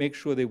to make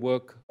sure they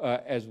work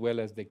as well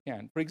as they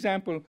can. For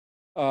example,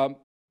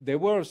 there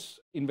was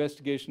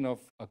investigation of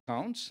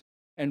accounts,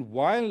 and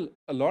while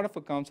a lot of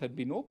accounts had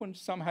been opened,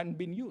 some hadn't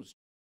been used,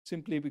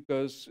 simply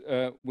because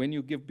when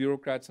you give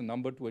bureaucrats a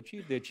number to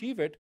achieve, they achieve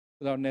it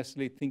without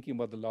necessarily thinking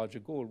about the larger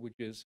goal, which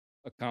is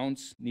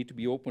accounts need to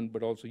be opened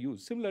but also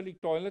used. Similarly,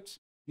 toilets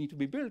need to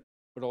be built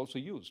but also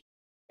used.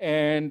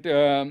 And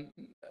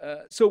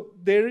so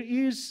there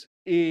is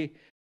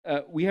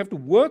we have to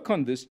work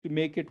on this to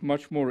make it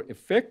much more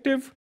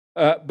effective,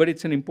 but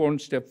it's an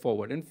important step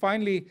forward. And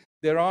finally,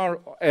 there are,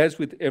 as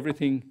with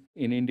everything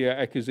in India,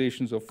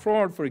 accusations of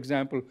fraud. For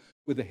example,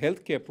 with the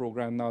healthcare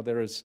program, now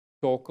there is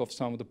talk of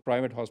some of the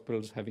private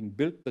hospitals having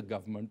built the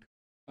government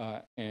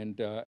and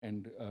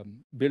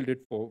build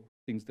it for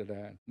things that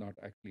are not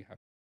actually happening.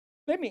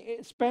 Let me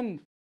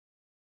spend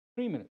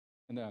 3 minutes,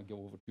 and then I'll go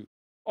over to you,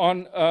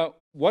 on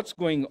what's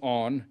going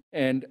on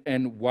and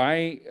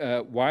why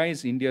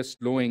is India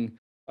slowing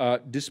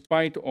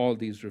despite all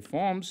these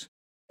reforms.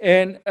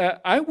 And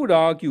I would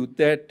argue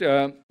that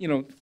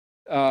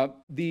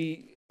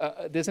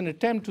there's an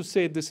attempt to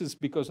say this is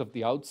because of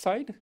the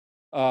outside.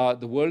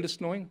 The world is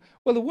slowing.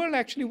 Well, the world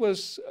actually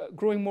was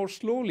growing more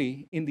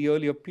slowly in the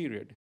earlier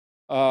period.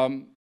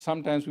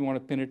 Sometimes we want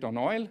to pin it on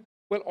oil.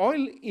 Well,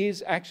 oil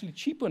is actually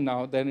cheaper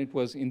now than it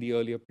was in the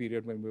earlier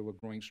period when we were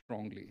growing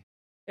strongly.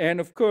 And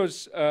of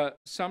course,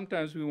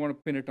 sometimes we want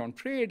to pin it on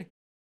trade.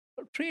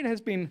 Trade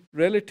has been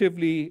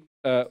relatively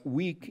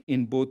weak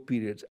in both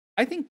periods.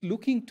 I think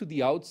looking to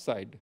the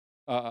outside,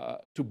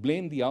 to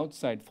blame the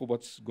outside for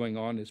what's going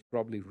on is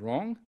probably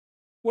wrong.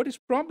 What is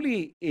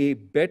probably a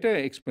better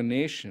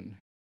explanation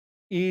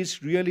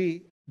is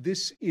really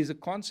this is a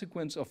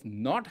consequence of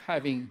not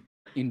having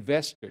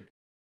invested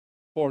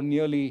for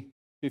nearly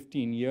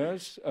 15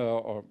 years,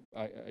 or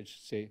I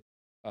should say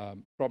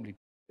probably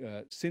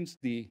since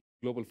the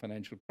global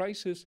financial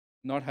crisis,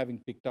 not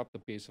having picked up the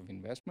pace of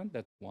investment.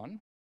 That's one.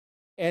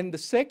 And the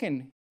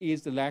second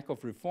is the lack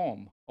of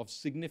reform, of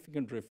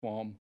significant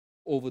reform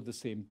over the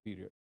same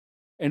period.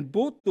 And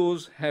both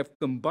those have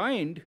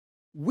combined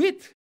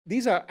with,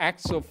 these are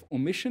acts of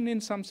omission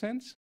in some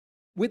sense,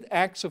 with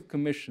acts of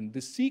commission.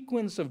 The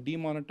sequence of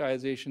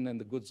demonetization and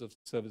the goods of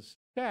service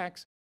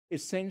tax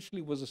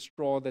essentially was a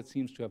straw that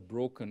seems to have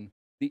broken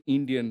the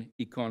Indian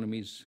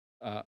economy's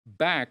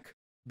back,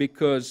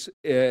 because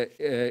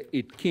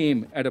it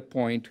came at a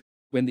point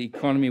when the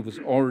economy was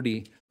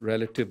already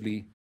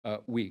relatively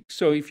weak.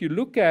 So if you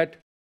look at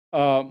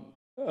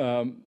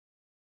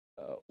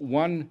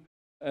one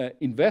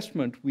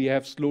investment, we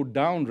have slowed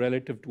down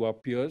relative to our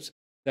peers.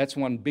 That's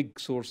one big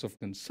source of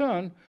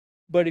concern.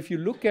 But if you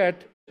look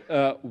at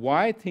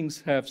why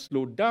things have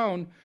slowed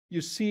down,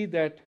 you see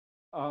that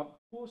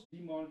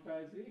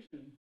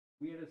post-demonetization,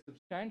 we had a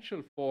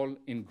substantial fall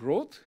in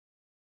growth.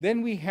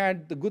 Then we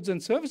had the goods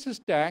and services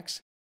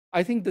tax.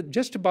 I think that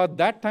just about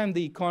that time,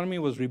 the economy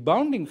was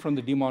rebounding from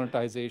the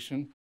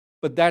demonetization,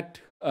 but that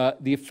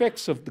the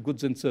effects of the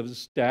goods and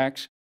services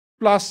tax,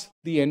 plus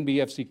the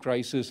NBFC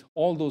crisis,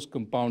 all those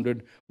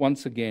compounded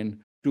once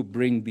again to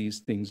bring these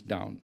things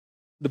down.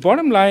 The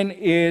bottom line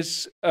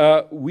is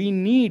we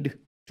need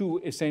to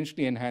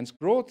essentially enhance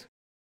growth.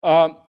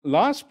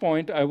 Last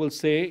point I will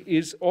say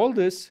is all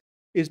this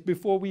is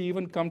before we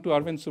even come to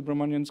Arvind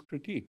Subramanian's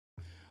critique.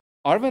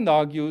 Arvind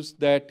argues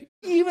that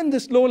even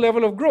this low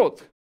level of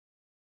growth,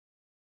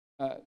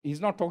 he's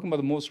not talking about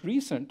the most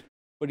recent,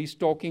 but he's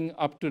talking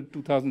up to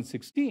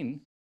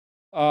 2016,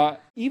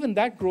 even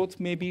that growth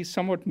may be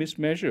somewhat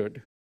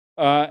mismeasured.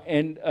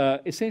 And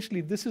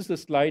essentially, this is the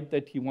slide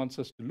that he wants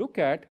us to look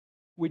at,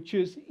 which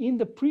is in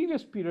the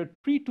previous period,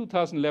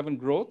 pre-2011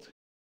 growth,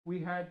 we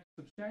had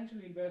substantial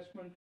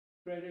investment,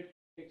 credit,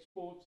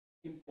 exports,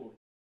 imports.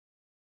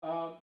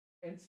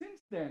 And since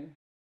then,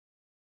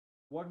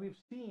 what we've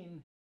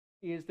seen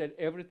is that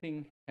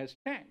everything has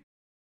tanked,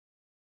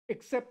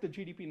 except the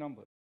GDP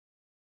numbers.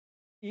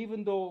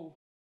 Even though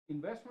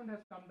investment has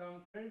come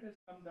down, credit has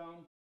come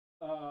down,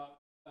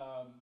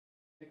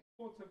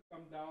 exports have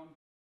come down,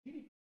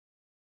 GDP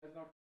has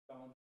not come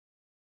down.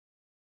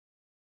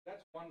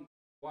 That's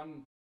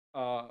one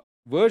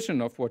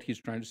version of what he's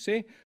trying to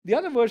say. The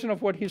other version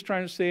of what he's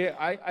trying to say,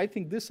 I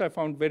think this I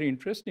found very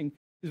interesting,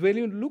 is when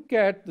you look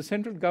at the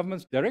central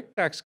government's direct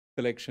tax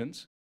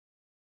collections,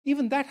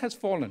 even that has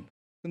fallen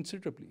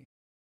considerably.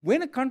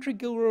 When a country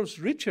grows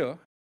richer,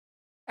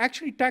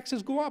 actually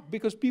taxes go up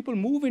because people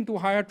move into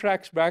higher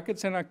tax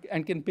brackets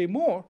and can pay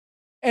more.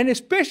 And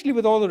especially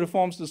with all the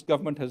reforms this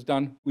government has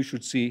done, we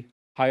should see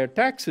higher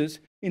taxes.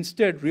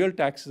 Instead, real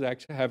taxes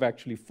have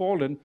actually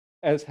fallen,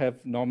 as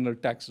have nominal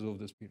taxes over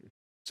this period.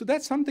 So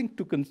that's something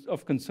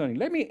of concerning.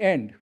 Let me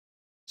end.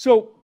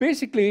 So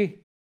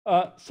basically,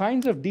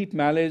 signs of deep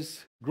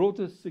malaise, growth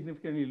is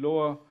significantly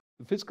lower,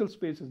 the fiscal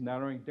space is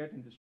narrowing, debt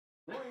industry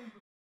is growing.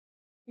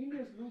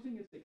 India is losing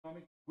its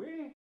economic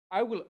way.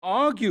 I will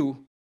argue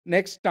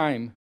next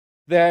time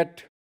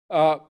that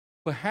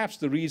perhaps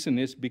the reason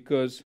is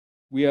because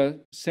we are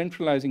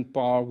centralizing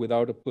power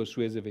without a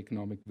persuasive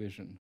economic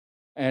vision.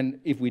 And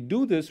if we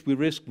do this, we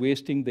risk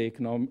wasting the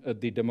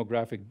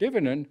demographic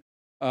dividend.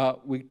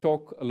 We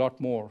talk a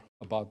lot more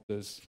about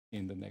this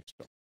in the next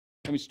talk.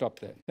 Let me stop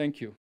there. Thank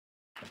you.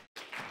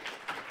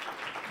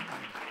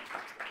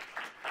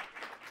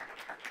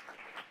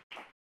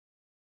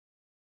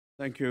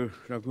 Thank you,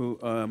 Raghu.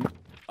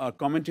 Our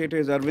commentator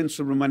is Arvind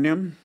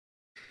Subramanian.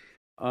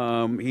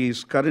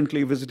 He's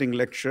currently visiting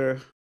lecturer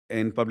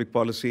in public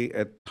policy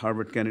at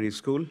Harvard Kennedy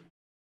School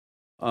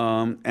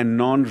and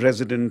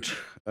non-resident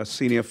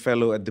senior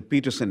fellow at the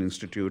Peterson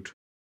Institute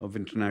of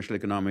International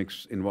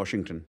Economics in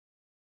Washington.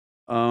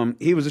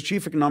 He was a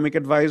chief economic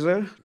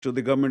advisor to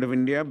the government of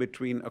India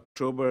between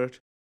October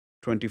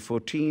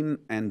 2014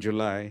 and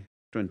July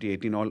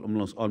 2018,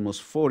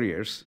 almost 4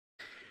 years.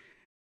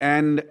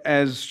 And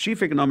as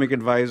chief economic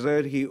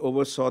advisor, he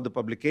oversaw the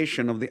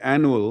publication of the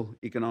annual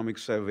economic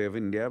survey of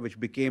India, which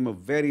became a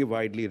very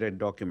widely read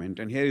document.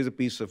 And here is a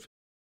piece of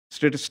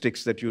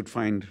statistics that you'd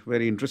find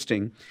very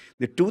interesting.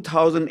 The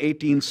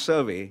 2018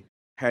 survey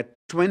had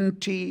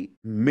 20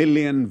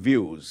 million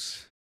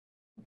views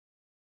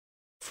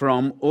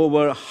from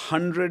over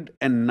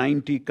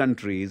 190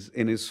 countries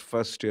in its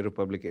first year of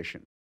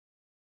publication.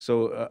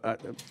 So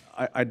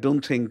I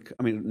don't think,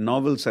 I mean,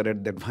 novels are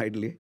read that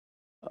widely.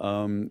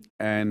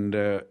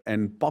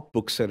 And pop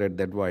books are read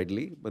that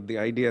widely, but the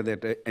idea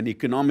that an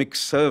economic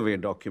survey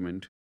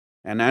document,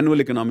 an annual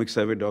economic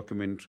survey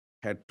document,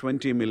 had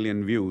 20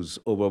 million views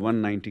over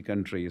 190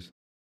 countries,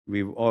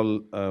 we've all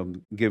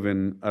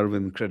given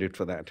Arvind credit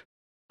for that.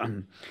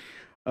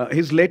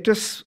 His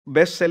latest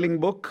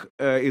best-selling book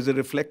is a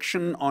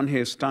reflection on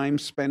his time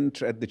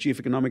spent at the chief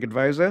economic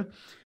advisor,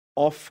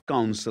 Off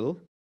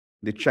Council,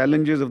 The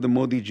Challenges of the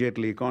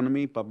Modi-Jaitley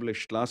Economy,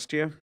 published last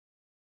year,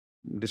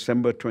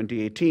 December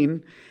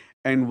 2018.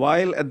 And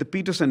while at the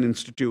Peterson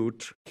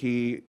Institute,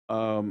 he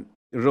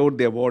wrote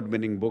the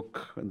award-winning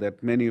book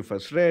that many of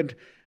us read,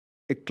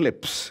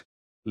 Eclipse,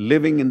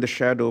 Living in the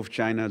Shadow of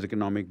China's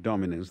Economic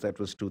Dominance, that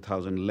was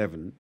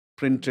 2011,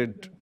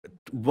 printed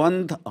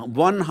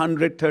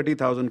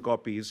 130,000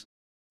 copies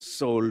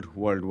sold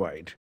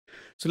worldwide.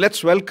 So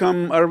let's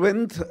welcome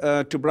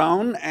Arvind to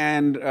Brown,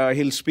 and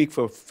he'll speak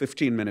for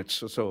 15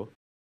 minutes or so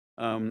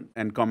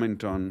and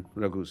comment on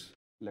Raghu's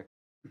lecture.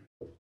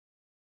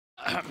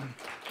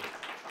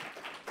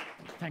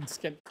 Thanks,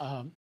 Ken.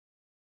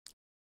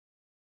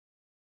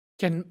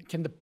 Can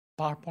the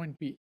PowerPoint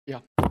be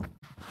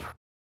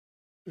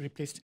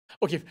replaced?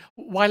 Okay.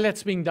 While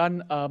that's being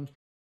done,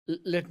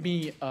 let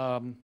me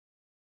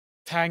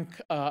thank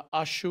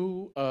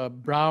Ashu,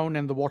 Brown,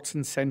 and the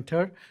Watson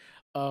Center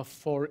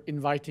for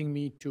inviting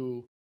me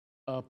to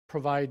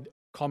provide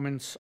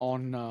comments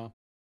on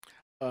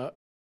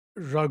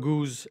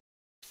Raghu's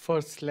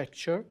first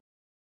lecture.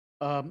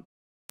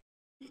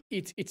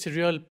 It's a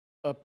real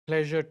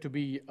pleasure to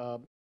be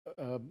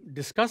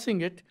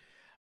discussing it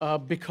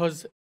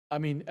because, I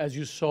mean, as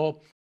you saw,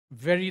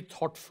 very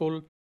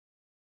thoughtful.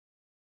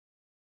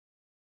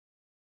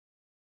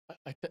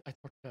 I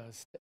thought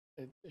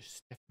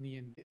Stephanie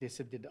and they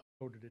said they'd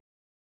uploaded it.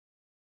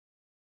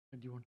 Do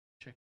you want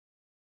to check?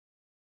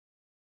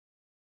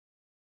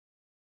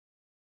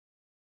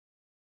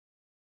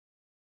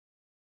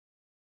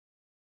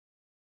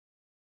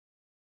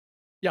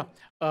 Yeah,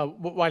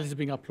 while it's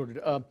being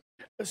uploaded.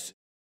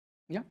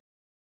 Yeah.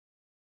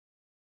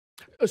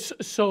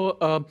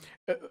 So,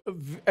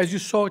 as you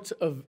saw, it's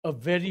a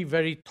very,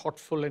 very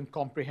thoughtful and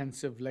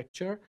comprehensive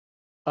lecture.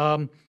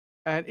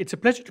 And it's a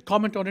pleasure to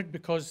comment on it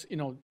because, you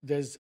know,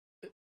 there's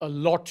a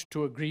lot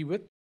to agree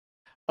with.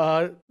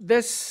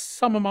 There's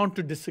some amount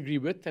to disagree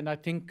with, and I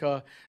think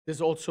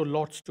there's also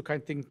lots to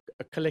kind of think,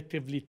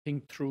 collectively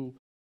think through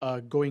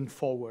going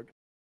forward.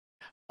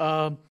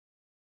 I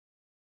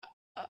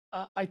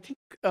think,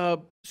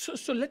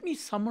 so let me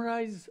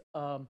summarize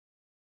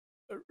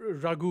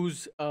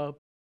Raghu's,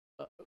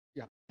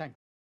 yeah, thanks.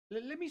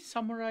 Let me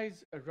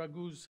summarize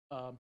Raghu's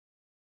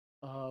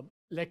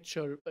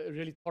lecture, a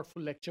really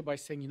thoughtful lecture, by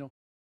saying, you know,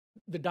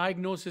 the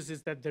diagnosis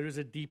is that there is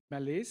a deep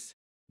malaise,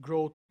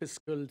 growth,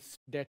 fiscal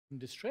debt, and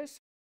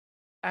distress.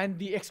 And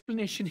the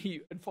explanation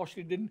he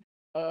unfortunately didn't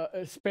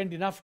spend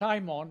enough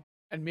time on,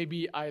 and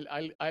maybe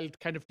I'll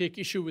kind of take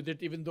issue with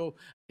it, even though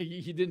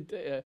he didn't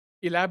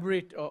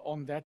elaborate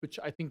on that, which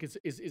I think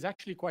is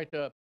actually quite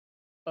a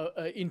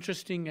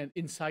interesting and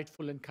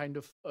insightful and kind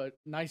of a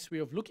nice way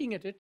of looking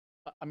at it.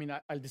 I mean,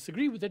 I'll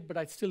disagree with it, but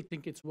I still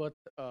think it's worth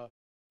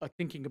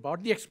thinking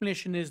about. The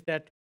explanation is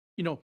that,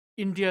 you know,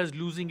 India is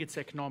losing its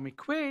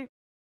economic way,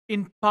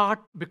 in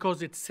part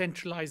because it's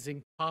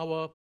centralizing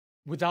power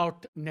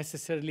without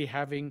necessarily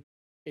having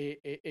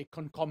a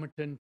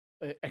concomitant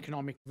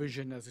economic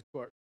vision, as it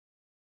were.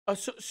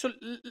 So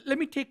let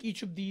me take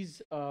each of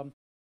these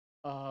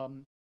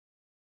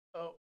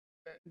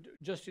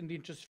just in the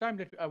interest of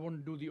time. I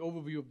won't do the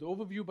overview of the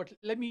overview, but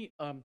let me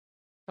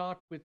start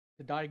with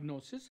the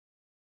diagnosis.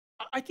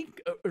 I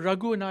think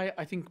Raghu and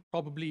I think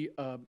probably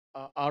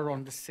are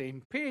on the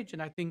same page,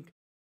 and I think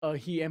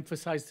he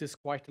emphasized this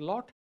quite a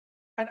lot.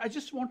 And I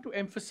just want to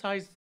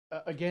emphasize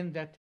again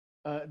that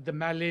the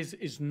malaise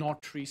is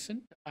not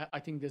recent. I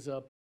think there's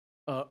a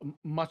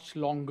much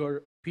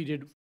longer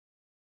period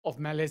of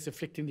malaise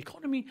afflicting the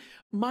economy.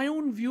 My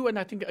own view, and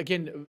I think,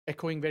 again,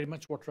 echoing very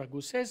much what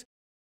Raghu says,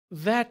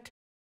 that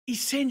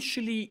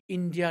essentially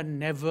India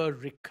never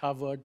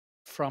recovered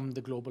from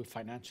the global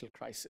financial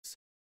crisis.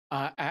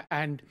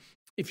 And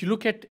if you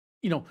look at,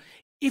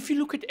 if you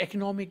look at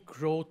economic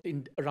growth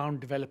in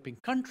around developing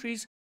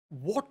countries,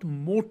 what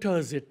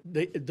motors it,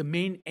 the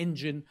main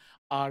engine,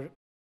 are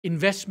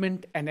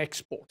investment and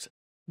exports.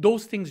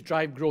 Those things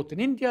drive growth in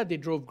India. They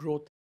drove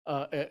growth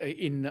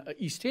in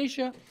East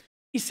Asia.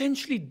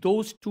 Essentially,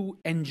 those two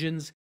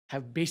engines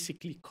have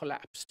basically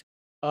collapsed.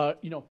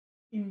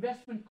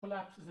 Investment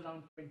collapses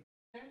around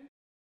 2010,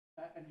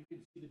 and you can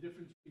see the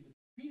difference between the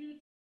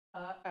periods.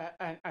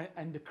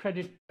 And the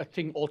credit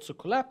thing also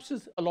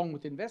collapses along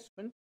with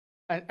investment,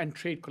 and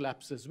trade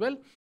collapses as well.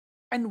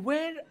 And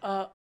where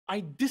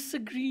I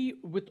disagree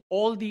with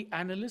all the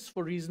analysts,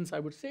 for reasons I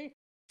would say,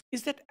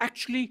 is that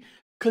actually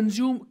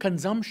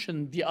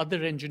consumption, the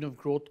other engine of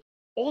growth,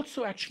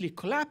 also actually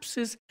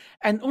collapses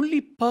and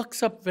only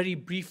perks up very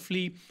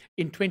briefly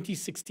in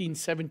 2016,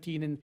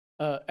 17, and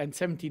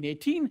 17,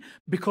 18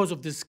 because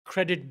of this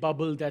credit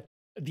bubble that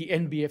the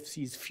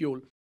NBFCs fuel.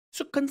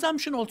 So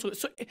consumption also,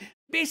 so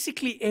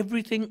basically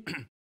everything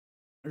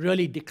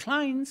really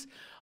declines.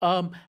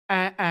 So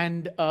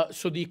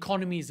the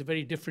economy is a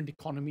very different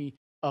economy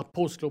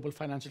post-global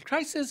financial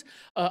crisis.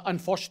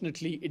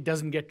 Unfortunately, it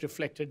doesn't get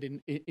reflected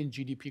in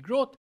GDP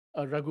growth.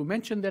 Raghu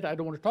mentioned that. I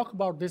don't want to talk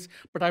about this,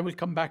 but I will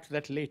come back to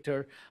that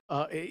later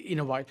in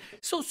a while.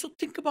 So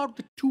think about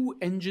the two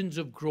engines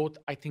of growth,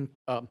 I think,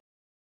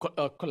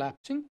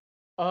 collapsing.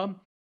 I'm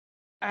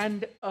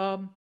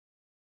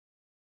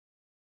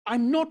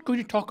not going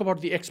to talk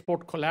about the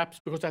export collapse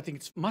because I think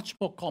it's much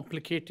more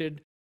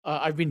complicated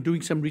I've been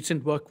doing some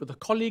recent work with a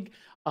colleague.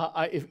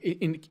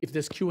 If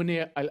there's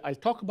Q&A, I'll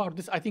talk about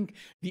this. I think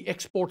the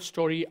export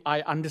story,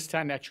 I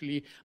understand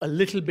actually a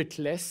little bit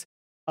less.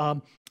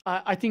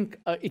 I think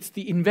it's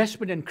the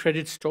investment and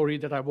credit story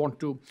that I want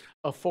to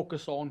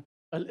focus on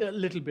a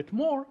little bit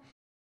more.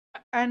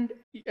 And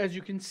as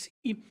you can see,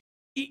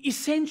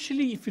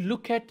 essentially, if you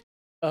look at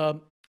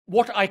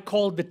what I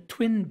call the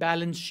twin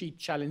balance sheet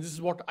challenge, this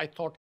is what I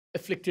thought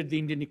afflicted the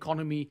Indian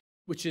economy,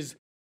 which is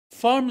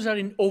firms are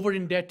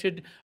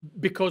over-indebted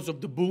because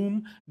of the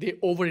boom. They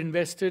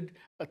over-invested,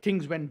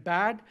 things went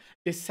bad.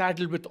 They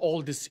saddled with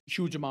all this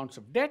huge amounts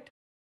of debt.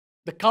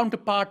 The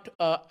counterpart,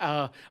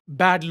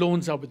 bad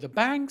loans are with the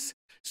banks.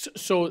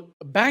 So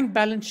bank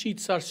balance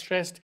sheets are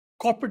stressed,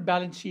 corporate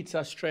balance sheets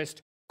are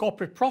stressed,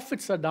 corporate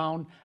profits are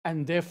down,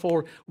 and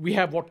therefore we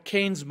have what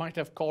Keynes might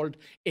have called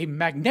a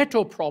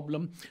magneto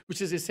problem,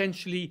 which is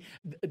essentially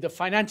the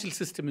financial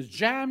system is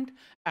jammed,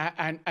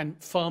 and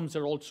firms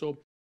are also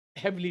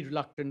heavily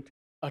reluctant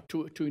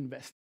to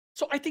invest.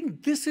 So I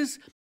think this is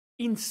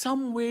in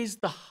some ways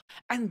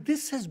and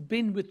this has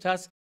been with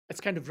us,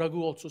 as kind of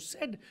Raghu also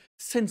said,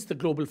 since the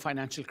global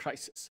financial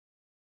crisis.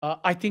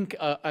 I think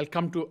I'll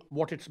come to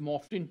what it's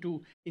morphed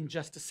into in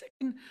just a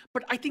second,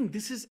 but I think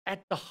this is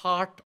at the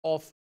heart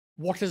of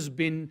what has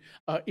been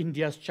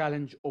India's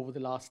challenge over the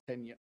last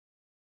 10 years.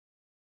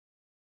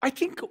 I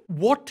think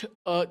what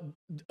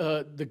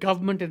the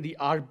government and the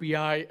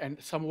RBI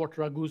and somewhat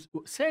Raghu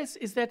would say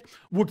is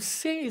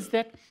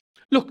that,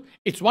 look,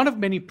 it's one of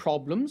many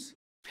problems.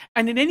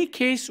 And in any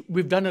case,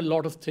 we've done a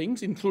lot of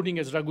things, including,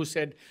 as Raghu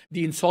said,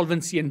 the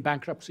Insolvency and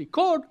Bankruptcy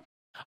Code.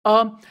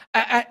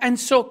 And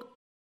so,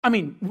 I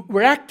mean,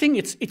 we're acting,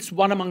 it's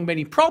one among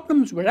many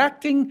problems, we're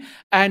acting,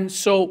 and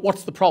so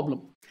what's the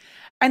problem?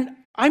 And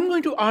I'm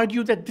going to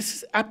argue that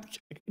this is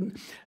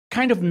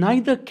kind of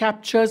neither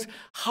captures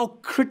how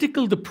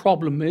critical the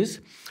problem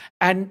is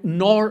and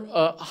nor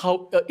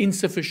how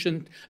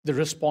insufficient the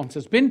response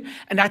has been.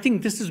 And I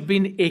think this has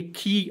been a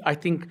key,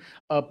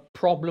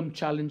 problem,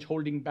 challenge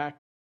holding back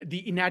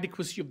the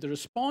inadequacy of the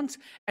response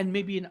and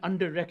maybe an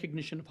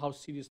under-recognition of how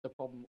serious the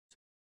problem was.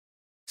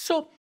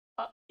 So,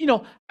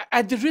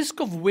 at the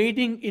risk of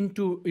wading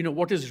into,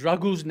 what is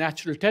Raghu's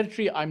natural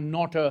territory, I'm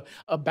not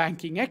a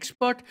banking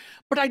expert,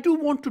 but I do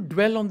want to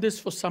dwell on this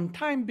for some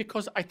time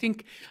because I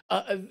think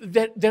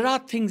there are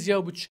things here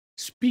which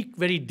speak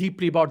very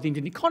deeply about the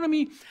Indian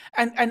economy.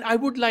 And I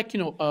would like,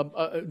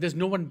 there's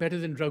no one better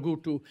than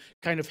Raghu to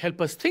kind of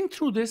help us think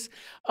through this.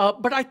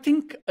 But I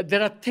think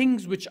there are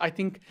things which I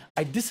think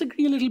I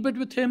disagree a little bit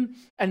with him,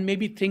 and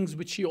maybe things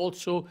which he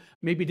also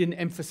maybe didn't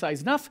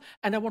emphasize enough.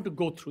 And I want to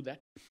go through that.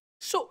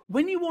 So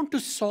when you want to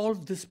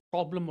solve this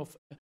problem of,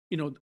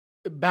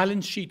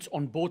 balance sheets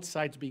on both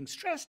sides being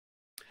stressed,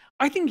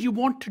 I think you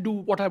want to do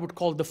what I would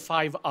call the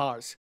 5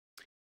 R's.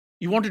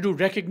 You want to do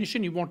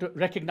recognition. You want to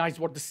recognize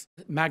what the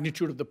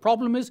magnitude of the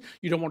problem is.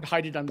 You don't want to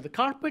hide it under the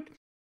carpet.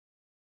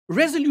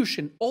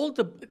 Resolution, all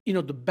the,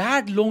 the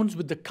bad loans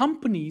with the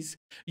companies,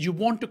 you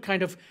want to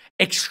kind of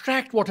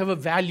extract whatever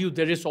value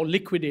there is or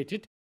liquidate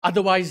it.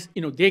 Otherwise,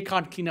 they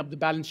can't clean up the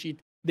balance sheet.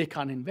 They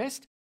can't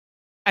invest.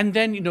 And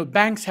then,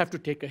 banks have to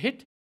take a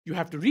hit. You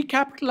have to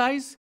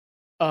recapitalize.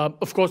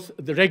 Of course,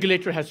 the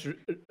regulator has to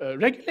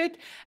regulate.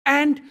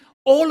 And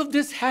all of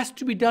this has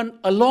to be done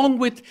along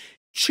with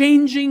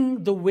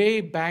changing the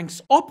way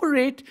banks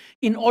operate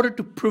in order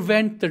to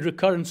prevent the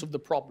recurrence of the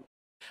problem.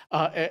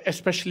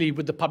 Especially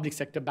with the public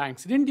sector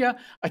banks in India,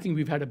 I think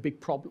we've had a big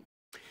problem.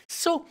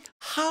 So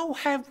how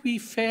have we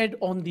fared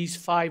on these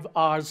 5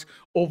 R's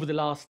over the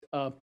last,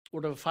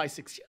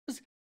 5-6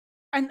 years?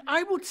 And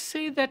I would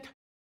say that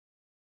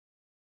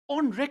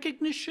on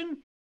recognition,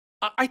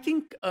 I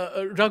think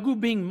Raghu,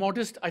 being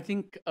modest, I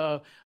think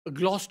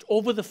glossed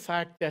over the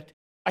fact that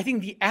I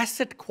think the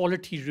asset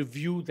quality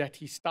review that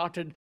he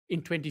started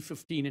in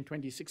 2015 and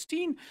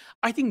 2016,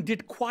 I think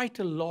did quite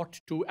a lot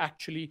to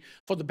actually,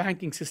 for the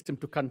banking system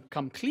to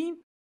come clean.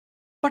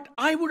 But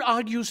I would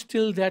argue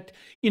still that,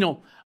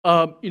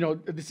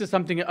 this is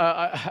something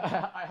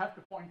I have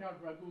to point out,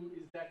 Raghu,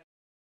 is that,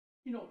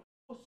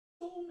 for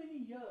so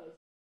many years,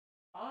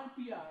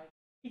 RBI,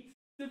 its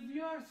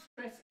severe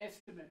stress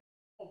estimate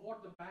of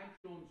what the bank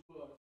loans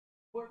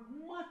were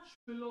much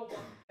below what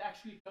it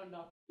actually turned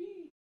out to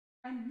be,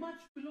 and much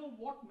below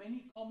what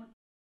many common.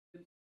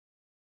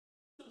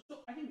 So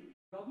I think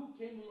Raghu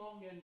came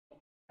along and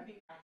I think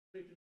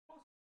accelerated the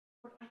process,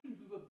 but I think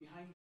we were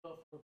behind the curve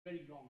for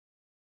very long.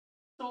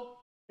 So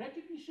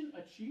recognition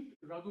achieved,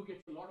 Raghu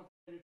gets a lot of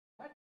credit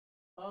for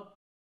that,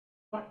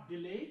 but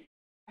delayed,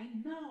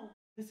 and now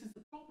this is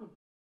the problem.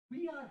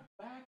 We are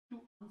back to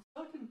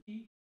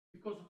uncertainty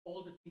because of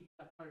all the things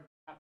that are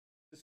happening.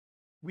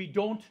 We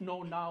don't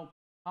know now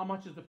how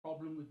much is the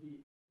problem with the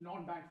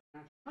non-bank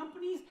financial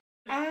companies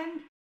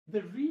and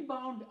the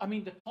rebound,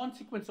 the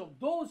consequence of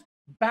those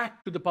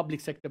back to the public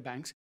sector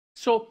banks.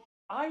 So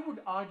I would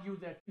argue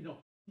that, the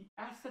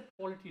asset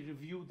quality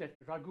review that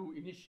Raghu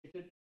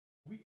initiated,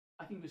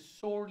 I think was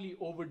sorely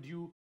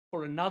overdue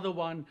for another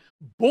one,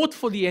 both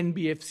for the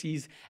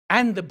NBFCs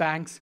and the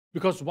banks,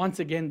 because once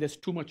again, there's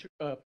too much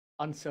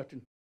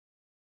uncertainty.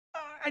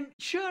 And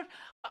here,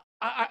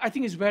 I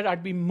think is where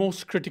I'd be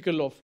most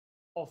critical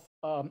of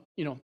the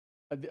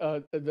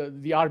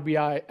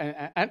RBI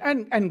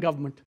and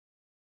government.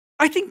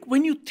 I think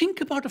when you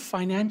think about a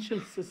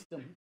financial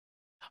system,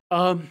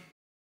 I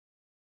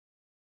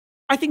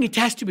think it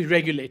has to be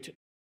regulated.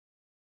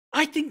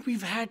 I think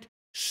we've had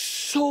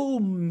so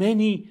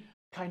many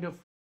kind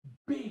of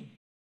big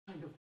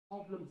kind of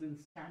problems and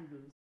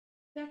scandals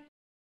that,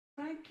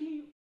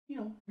 frankly, we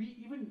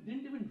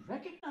didn't even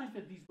recognize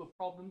that these were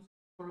problems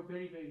for a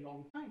very, very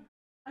long time.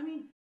 I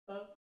mean,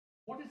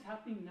 what is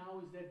happening now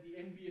is that the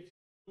NBFC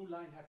blue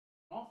line has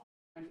come off,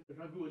 and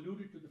Raghu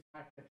alluded to the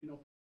fact that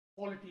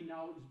quality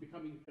now is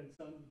becoming a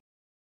concern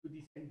with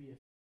these NBFCs.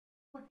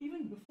 But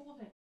even before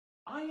that,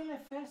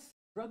 ILFS,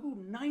 Raghu,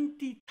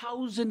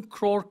 90,000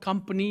 crore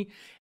company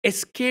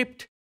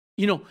escaped.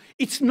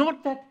 It's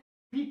not that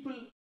people,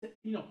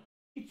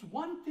 it's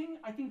one thing,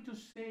 I think, to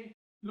say,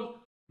 look,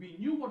 we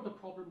knew what the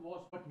problem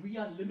was, but we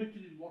are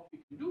limited in what we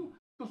can do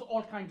because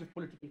all kinds of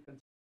political concerns.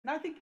 And I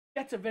think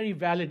that's a very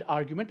valid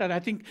argument. And I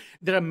think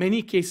there are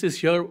many cases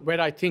here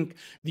where I think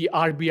the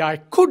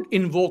RBI could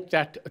invoke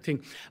that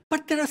thing.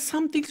 But there are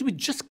some things which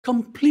just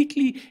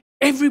completely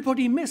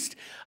everybody missed.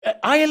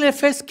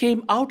 ILFS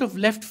came out of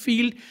left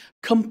field,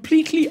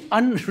 completely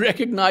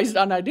unrecognized,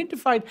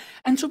 unidentified.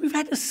 And so we've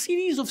had a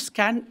series of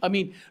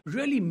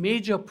really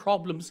major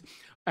problems.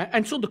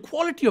 And so the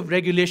quality of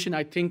regulation,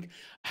 I think,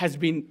 has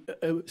been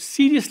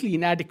seriously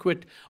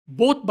inadequate,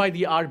 both by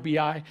the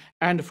RBI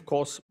and, of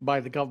course,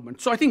 by the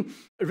government. So I think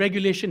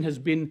regulation has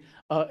been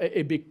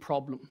a big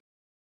problem.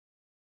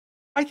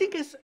 I think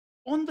as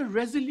on the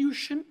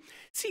resolution,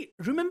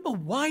 remember,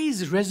 why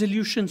is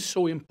resolution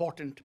so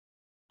important?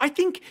 I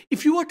think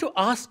if you were to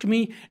ask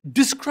me,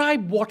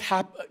 describe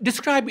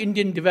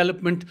Indian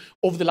development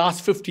over the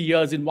last 50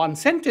 years in one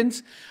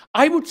sentence,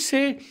 I would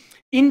say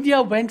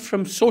India went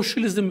from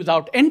socialism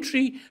without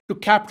entry to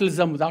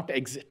capitalism without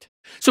exit.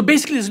 So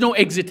basically, there's no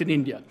exit in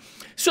India.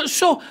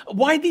 So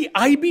why the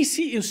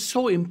IBC is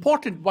so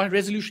important, why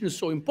resolution is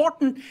so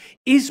important,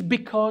 is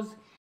because,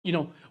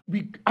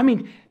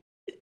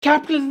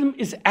 capitalism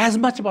is as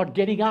much about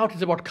getting out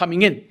as about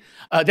coming in.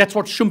 That's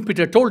what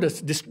Schumpeter told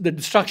us, the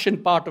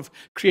destruction part of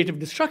creative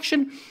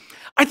destruction.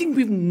 I think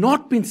we've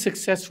not been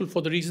successful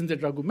for the reasons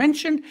that Raghu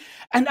mentioned.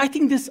 And I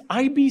think this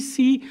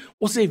IBC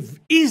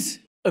is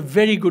a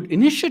very good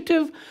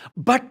initiative,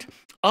 but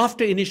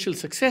after initial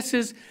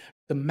successes,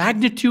 the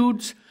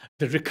magnitudes,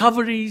 the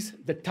recoveries,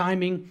 the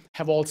timing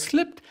have all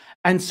slipped.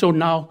 And so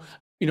now,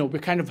 we're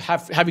kind of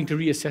having to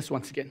reassess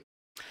once again.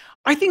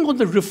 I think on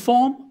the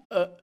reform,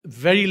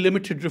 very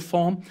limited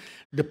reform,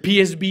 the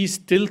PSBs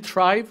still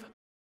thrive.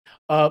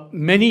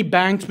 Many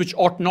banks which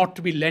ought not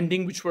to be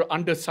lending, which were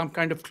under some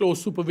kind of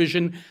close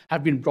supervision,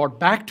 have been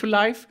brought back to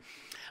life.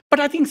 But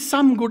I think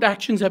some good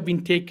actions have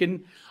been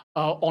taken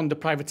on the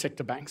private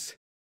sector banks.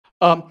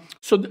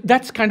 So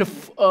that's kind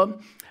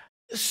of...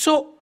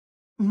 so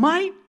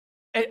my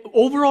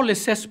overall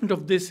assessment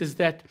of this is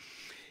that,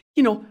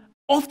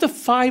 of the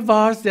 5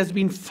 Rs, there's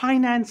been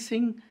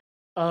financing.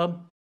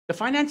 The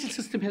financial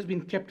system has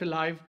been kept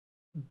alive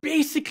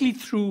basically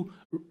through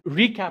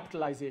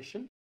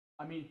recapitalization.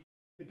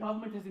 The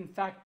government has in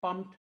fact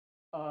pumped,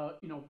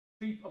 about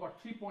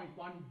 3.1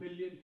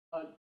 billion,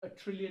 a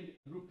trillion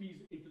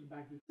rupees into the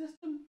banking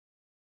system,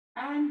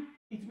 and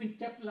it's been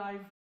kept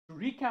alive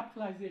through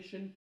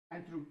recapitalization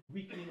and through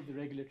weakening of the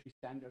regulatory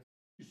standards.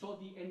 You saw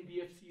the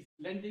NBFC's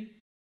lending,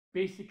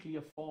 basically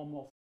a form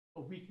of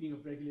a weakening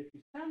of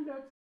regulatory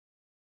standards.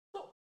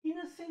 So, in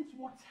a sense,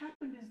 what's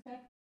happened is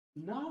that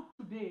now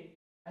today,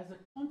 as a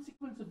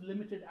consequence of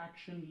limited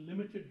action,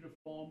 limited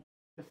reform,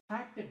 the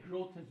fact that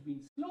growth has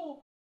been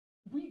slow,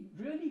 we've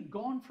really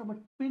gone from a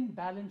twin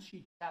balance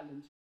sheet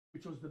challenge,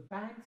 which was the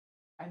banks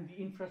and the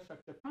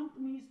infrastructure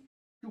companies,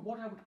 to what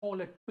I would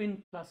call a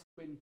twin plus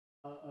twin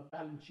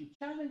balance sheet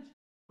challenge,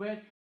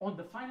 where on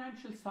the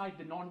financial side,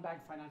 the non-bank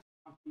financial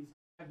companies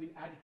have been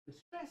added to the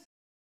stress.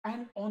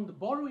 And on the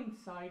borrowing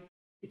side,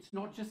 it's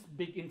not just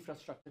big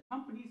infrastructure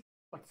companies,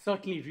 but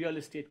certainly real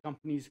estate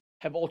companies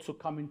have also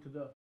come into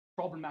the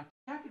problematic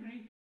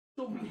category.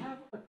 So we have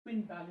a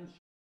twin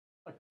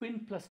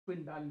plus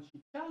twin balance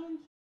sheet challenge.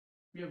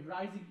 We have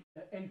rising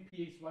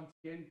NPAs once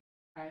again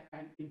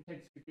and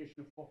intensification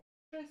of corporate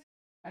stress.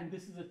 And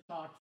this is a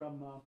chart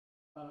from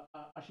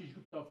Ashish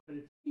Gupta of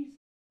Credit Suisse,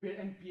 where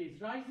NPA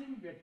is rising,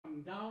 we are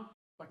coming down,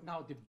 but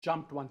now they've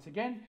jumped once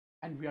again,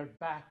 and we are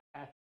back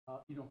at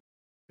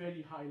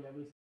very high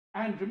levels.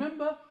 And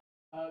remember,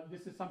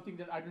 this is something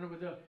that I don't know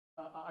whether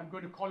I'm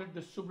going to call it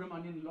the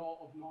Subramanian law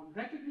of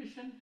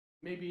non-recognition.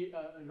 Maybe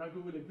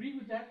Raghu will agree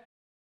with that.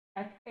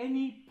 At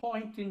any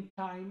point in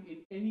time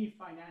in any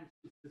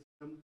financial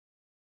system,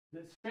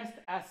 the stressed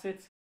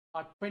assets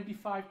are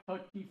 25,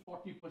 30,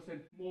 40%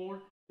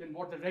 more than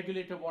what the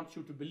regulator wants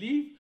you to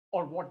believe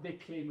or what they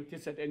claim it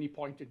is at any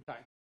point in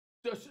time.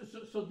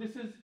 So this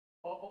is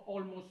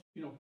almost,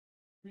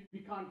 we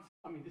can't,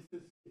 it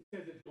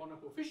says it's gone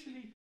up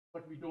officially,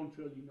 but we don't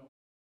really know.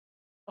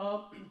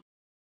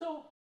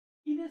 So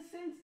in a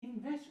sense,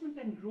 investment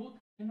and growth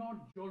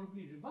cannot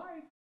durably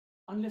revive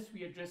unless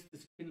we address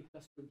this twin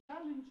plus twin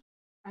challenge.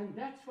 And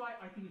that's why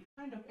I think it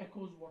kind of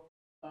echoes what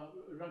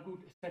Raghu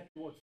said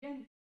towards the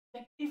end,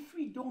 that if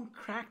we don't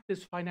crack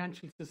this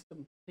financial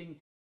system thing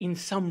in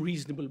some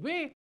reasonable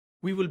way,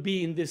 we will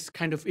be in this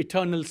kind of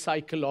eternal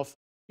cycle of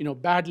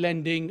bad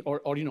lending or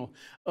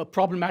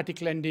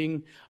problematic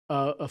lending,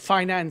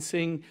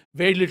 financing,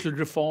 very little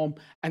reform,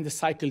 and the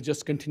cycle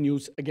just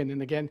continues again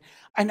and again.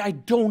 And I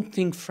don't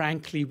think,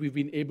 frankly, we've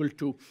been able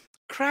to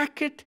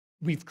crack it.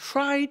 We've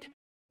tried,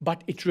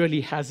 but it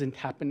really hasn't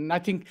happened. And I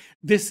think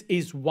this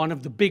is one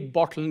of the big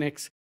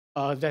bottlenecks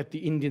that the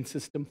Indian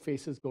system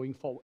faces going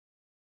forward.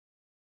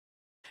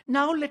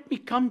 Now let me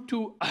come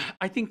to,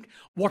 I think,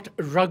 what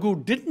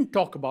Raghu didn't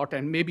talk about,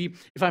 and maybe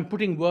if I'm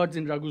putting words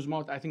in Raghu's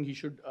mouth, I think he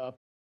should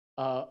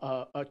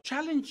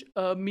challenge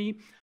me.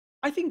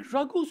 I think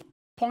Raghu's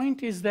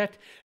point is that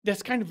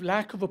there's kind of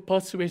lack of a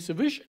persuasive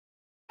vision,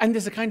 and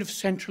there's a kind of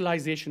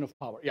centralization of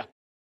power. Yeah,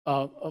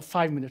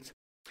 5 minutes.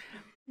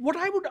 What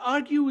I would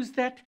argue is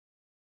that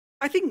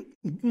I think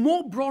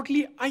more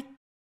broadly, I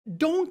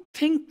don't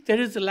think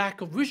there is a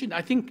lack of vision.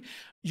 I think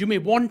you may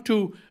want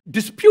to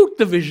dispute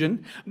the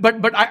vision, but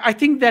I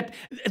think that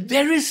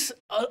there is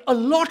a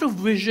lot of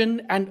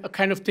vision and a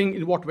kind of thing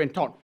in what went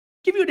on.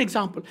 Give you an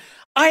example.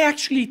 I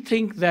actually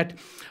think that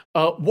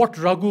what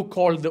Raghu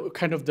called the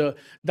kind of the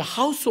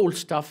household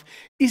stuff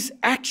is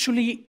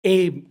actually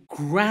a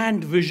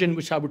grand vision,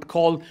 which I would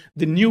call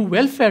the new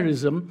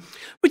welfareism,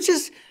 which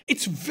is,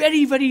 it's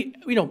very, very,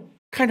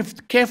 kind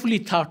of carefully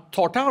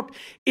thought out.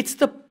 It's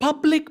the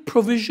public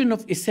provision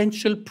of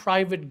essential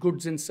private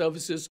goods and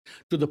services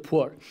to the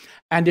poor.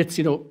 And it's,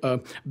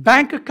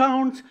 bank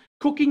accounts,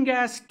 cooking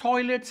gas,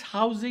 toilets,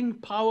 housing,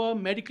 power,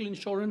 medical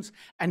insurance,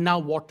 and now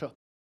water.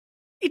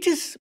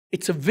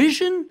 It's a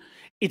vision,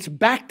 it's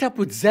backed up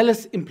with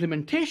zealous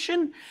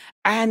implementation,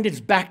 and it's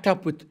backed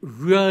up with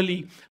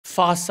really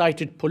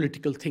far-sighted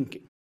political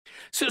thinking.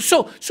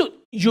 So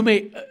you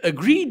may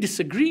agree,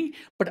 disagree,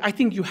 but I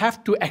think you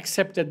have to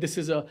accept that this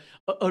is a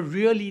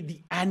really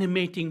the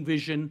animating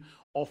vision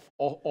of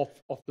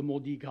the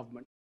Modi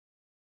government.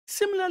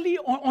 Similarly,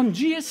 on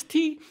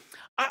GST,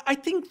 I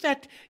think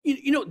that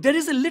there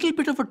is a little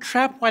bit of a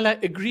trap. While I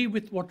agree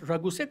with what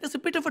Raghu said, there's a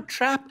bit of a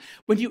trap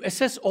when you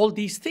assess all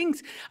these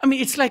things. I mean,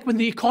 it's like when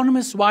the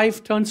economist's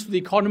wife turns to the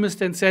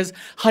economist and says,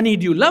 "Honey,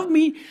 do you love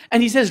me?"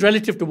 And he says,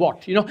 "Relative to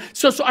what?"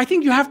 So I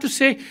think you have to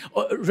say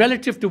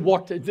relative to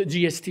what, the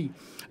GST.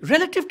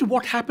 Relative to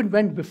what happened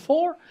when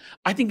before,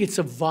 I think it's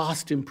a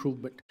vast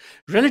improvement.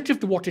 Relative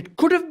to what it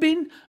could have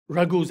been,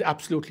 Raghu is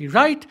absolutely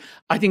right.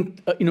 I think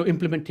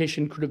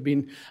implementation could have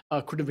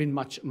been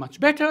much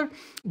better.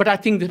 But I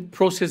think the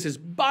process is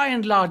by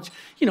and large,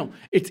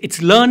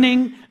 it's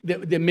learning.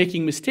 They're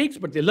making mistakes,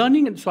 but they're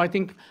learning, and so I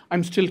think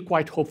I'm still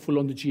quite hopeful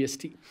on the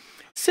GST.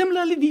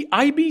 Similarly, the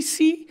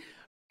IBC.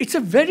 It's a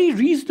very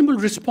reasonable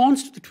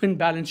response to the twin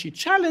balance sheet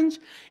challenge.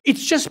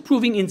 It's just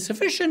proving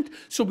insufficient,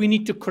 so we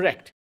need to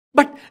correct.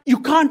 But you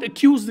can't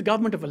accuse the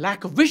government of a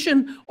lack of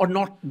vision or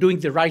not doing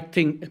the right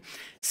thing.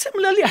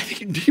 Similarly, I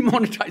think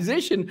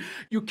demonetization,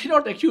 you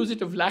cannot accuse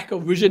it of lack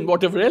of vision,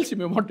 whatever else you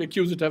may want to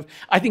accuse it of.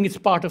 I think it's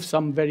part of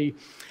some very...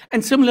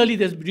 And similarly,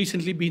 there's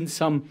recently been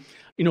some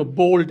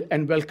bold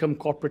and welcome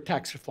corporate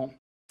tax reform.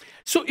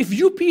 So if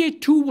UPA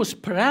 2 was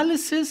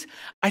paralysis,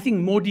 I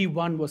think Modi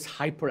 1 was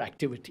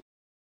hyperactivity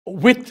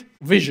with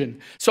vision.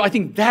 So I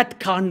think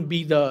that can't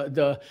be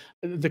the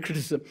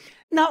criticism.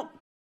 Now,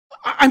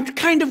 I'm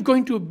kind of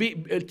going to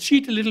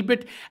cheat a little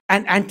bit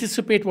and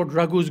anticipate what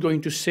Raghu is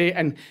going to say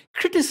and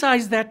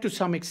criticize that to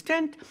some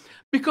extent,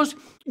 because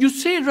you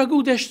say,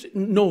 Raghu, there's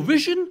no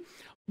vision.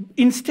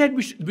 Instead,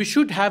 we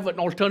should have an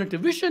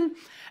alternative vision.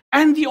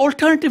 And the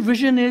alternative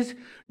vision is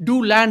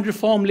do land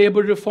reform,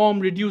 labor reform,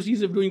 reduce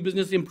ease of doing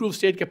business, improve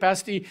state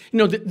capacity,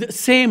 the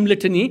same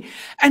litany.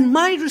 And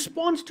my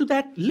response to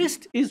that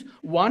list is,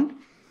 one,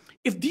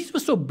 if these were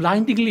so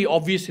blindingly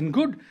obvious and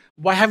good,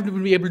 why haven't we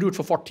been able to do it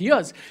for 40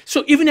 years?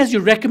 So even as you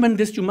recommend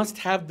this, you must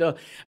have the,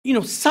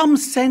 some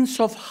sense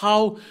of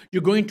how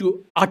you're going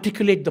to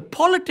articulate the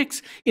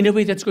politics in a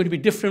way that's going to be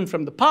different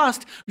from the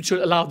past, which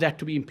will allow that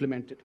to be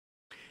implemented.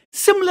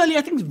 Similarly,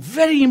 I think it's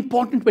very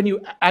important when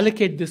you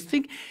allocate this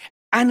thing,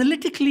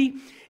 analytically,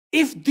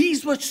 if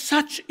these were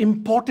such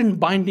important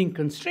binding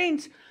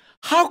constraints,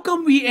 how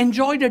come we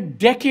enjoyed a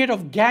decade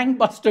of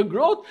gangbuster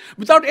growth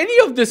without any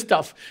of this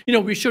stuff?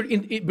 We should,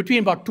 between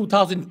about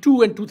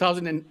 2002 and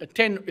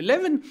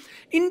 2010-11,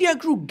 India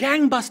grew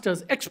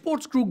gangbusters,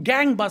 exports grew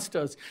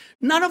gangbusters.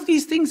 None of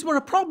these things were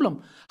a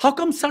problem. How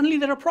come suddenly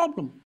they're a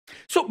problem?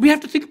 So we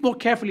have to think more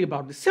carefully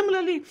about this.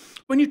 Similarly,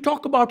 when you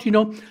talk about,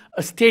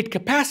 a state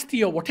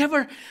capacity or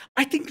whatever,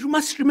 I think you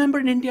must remember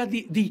in India,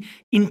 the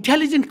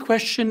intelligent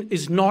question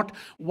is not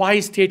why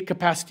is state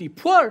capacity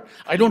poor?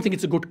 I don't think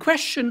it's a good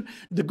question.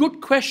 The good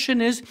question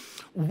is,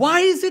 why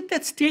is it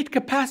that state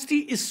capacity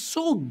is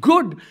so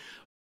good?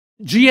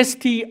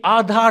 GST,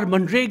 Aadhaar,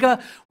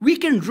 Manrega, we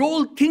can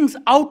roll things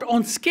out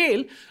on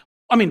scale.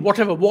 I mean,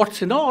 whatever,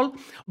 watts and all,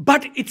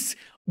 but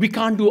we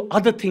can't do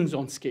other things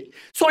on scale.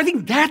 So I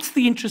think that's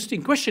the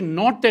interesting question,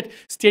 not that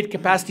state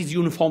capacity is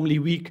uniformly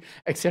weak,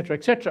 et cetera,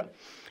 et cetera.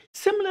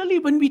 Similarly,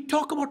 when we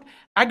talk about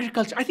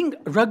agriculture, I think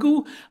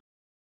Raghu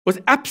was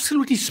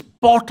absolutely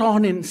spot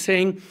on in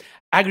saying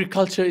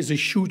agriculture is a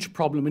huge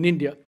problem in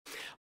India.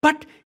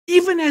 But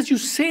even as you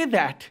say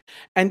that,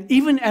 and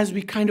even as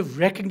we kind of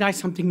recognize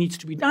something needs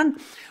to be done,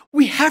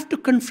 we have to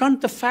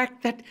confront the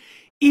fact that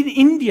in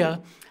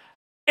India,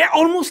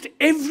 almost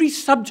every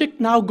subject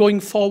now going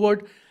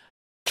forward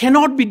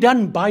cannot be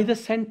done by the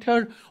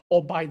center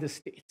or by the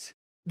states.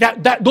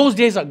 Those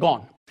days are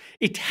gone.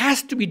 It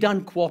has to be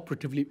done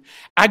cooperatively.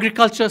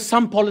 Agriculture,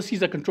 some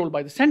policies are controlled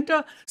by the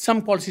center,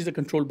 some policies are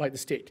controlled by the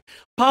state.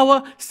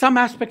 Power, some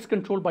aspects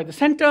controlled by the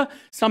center,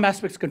 some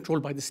aspects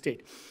controlled by the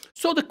state.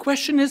 So the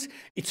question is,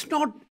 it's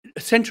not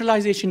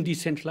centralization,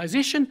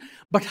 decentralization,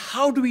 but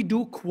how do we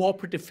do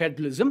cooperative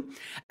federalism?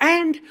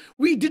 And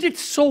we did it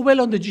so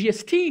well on the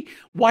GST,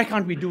 why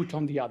can't we do it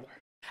on the other?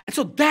 And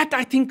so that,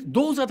 I think,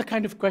 those are the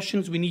kind of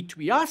questions we need to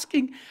be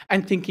asking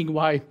and thinking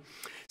why.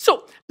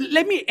 So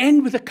let me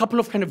end with a couple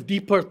of kind of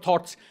deeper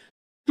thoughts,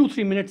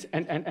 2-3 minutes,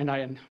 and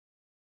I end.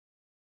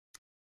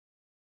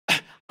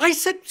 I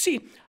said,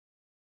 see,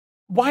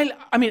 while,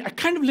 I mean, I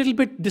kind of a little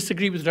bit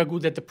disagree with Raghu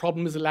that the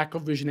problem is a lack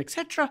of vision,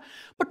 etc.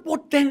 But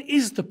what then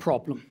is the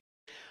problem?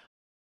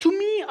 To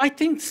me, I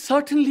think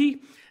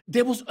certainly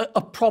there was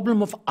a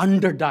problem of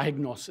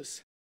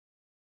underdiagnosis.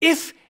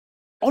 If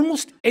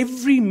almost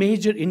every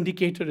major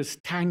indicator is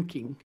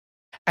tanking,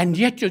 and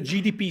yet your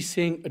GDP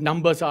saying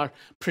numbers are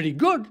pretty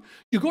good,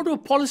 you go to a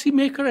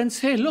policymaker and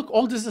say, look,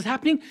 all this is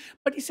happening,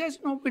 but he says,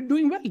 no, we're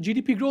doing well.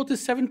 GDP growth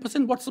is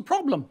 7%, what's the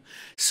problem?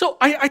 So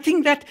I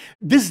think that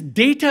this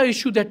data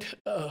issue that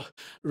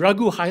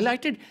Raghu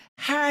highlighted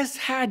has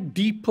had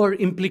deeper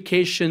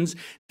implications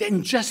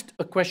than just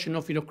a question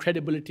of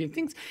credibility and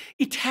things.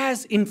 It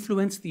has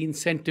influenced the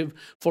incentive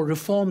for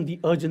reform, the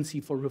urgency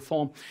for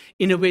reform,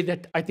 in a way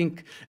that I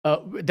think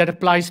that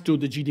applies to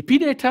the GDP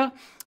data,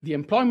 the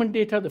employment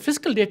data, the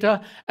fiscal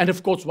data, and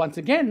of course, once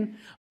again,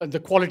 the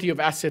quality of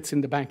assets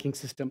in the banking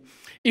system.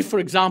 If, for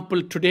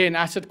example, today an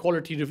asset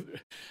quality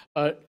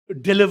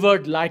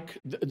delivered like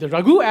the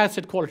Raghu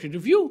asset quality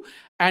review,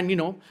 and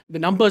the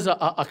numbers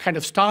are kind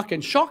of stark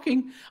and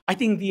shocking, I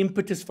think the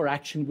impetus for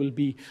action will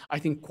be, I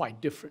think,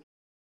 quite different.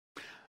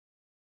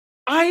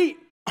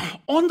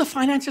 On the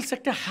financial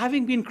sector,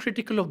 having been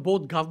critical of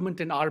both government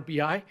and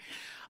RBI,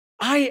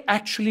 I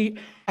actually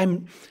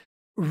am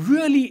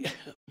really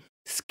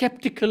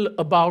skeptical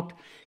about,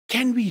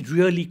 can we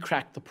really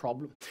crack the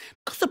problem?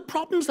 Because the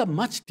problems are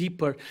much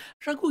deeper.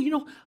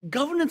 Raghu,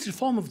 governance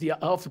reform of the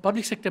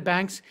public sector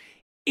banks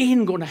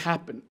ain't going to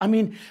happen. I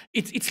mean,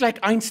 it's like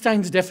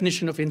Einstein's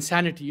definition of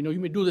insanity. You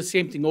may do the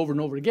same thing over and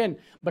over again,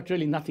 but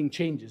really nothing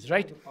changes,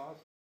 right?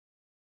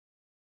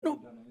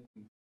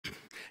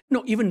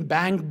 No, even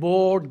bank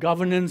board,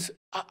 governance.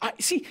 I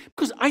see,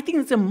 because I think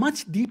it's a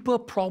much deeper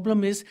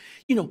problem is,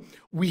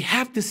 we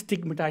have this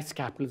stigmatized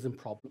capitalism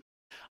problem.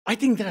 I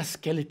think there are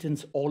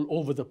skeletons all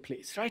over the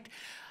place, right?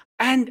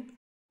 And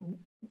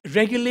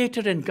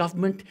regulator and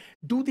government,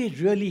 do they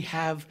really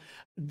have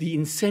the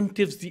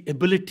incentives, the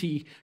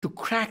ability to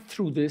crack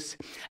through this?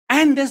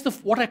 And there's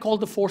what I call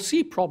the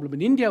 4C problem.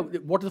 In India,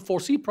 what the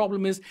 4C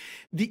problem is,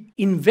 the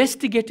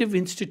investigative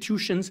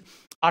institutions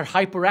are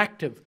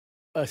hyperactive.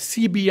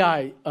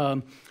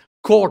 CBI,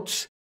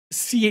 courts,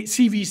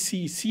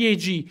 CVC,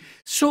 CAG.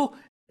 So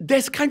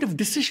there's kind of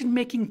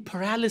decision-making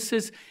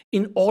paralysis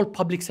in all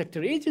public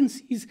sector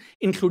agencies,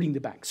 including the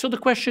banks. So the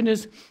question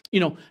is,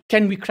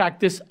 can we crack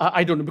this?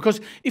 I don't know,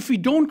 because if we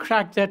don't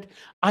crack that,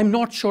 I'm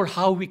not sure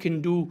how we can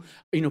do,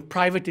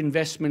 private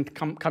investment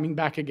coming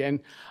back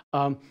again.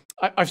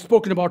 I've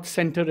spoken about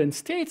center and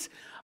states.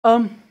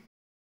 I'll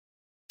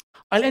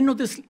end on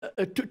this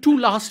two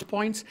last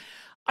points.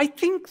 I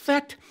think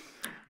that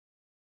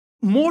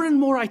more and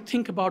more I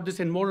think about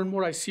this, and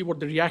more I see what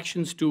the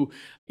reactions to,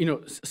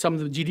 some of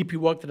the GDP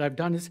work that I've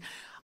done is,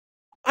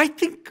 I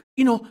think,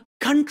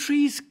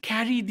 countries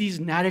carry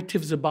these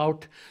narratives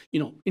about,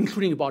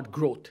 including about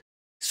growth.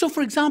 So,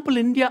 for example,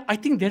 India, I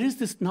think there is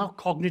this now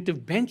cognitive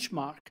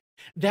benchmark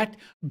that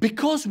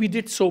because we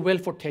did so well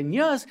for 10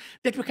 years,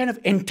 that we're kind of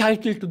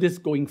entitled to this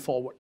going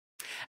forward.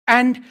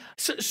 And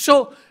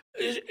so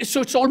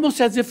it's almost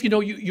as if,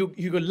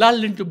 you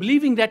lull into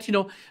believing that,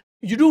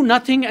 you do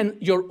nothing and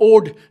you're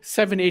owed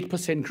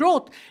 7-8%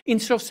 growth,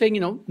 instead of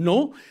saying,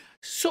 no.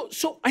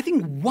 So I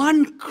think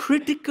one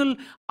critical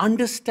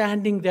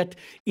understanding that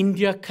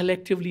India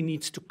collectively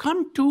needs to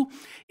come to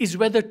is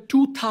whether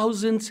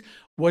 2000s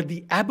were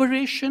the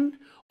aberration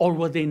or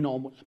were they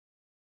normal.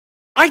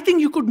 I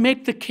think you could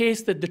make the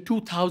case that the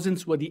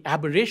 2000s were the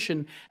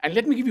aberration. And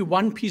let me give you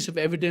one piece of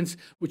evidence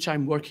which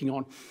I'm working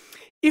on.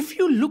 If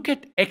you look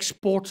at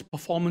exports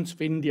performance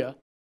of India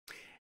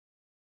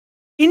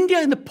in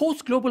the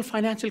post-global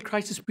financial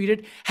crisis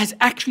period has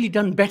actually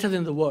done better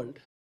than the world.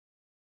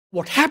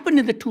 What happened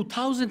in the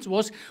 2000s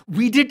was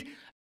we did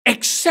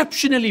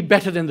exceptionally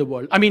better than the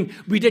world. I mean,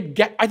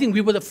 I think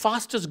we were the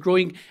fastest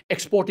growing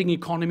exporting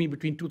economy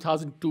between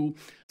 2002,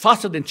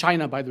 faster than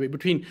China, by the way,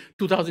 between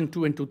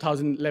 2002 and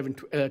 2011,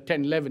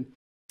 10, 11.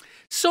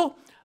 So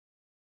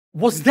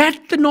was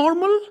that the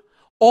normal,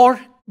 or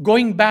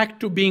going back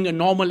to being a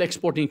normal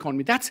exporting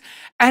economy?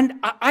 And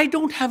I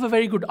don't have a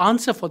very good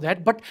answer for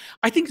that, but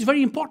I think it's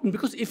very important,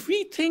 because if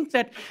we think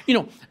that,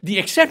 the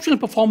exceptional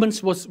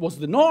performance was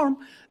the norm,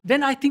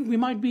 then I think we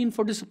might be in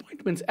for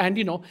disappointments. And,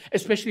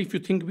 especially if you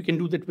think we can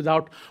do that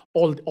without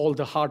all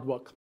the hard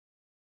work.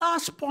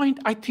 Last point,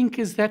 I think,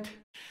 is that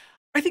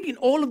I think in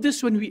all of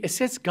this, when we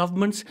assess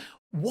governments,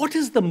 what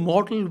is the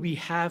model we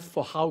have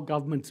for how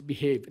governments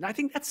behave? And I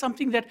think that's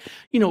something that,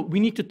 we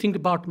need to think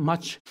about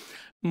much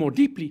more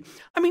deeply.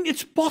 I mean,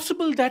 it's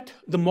possible that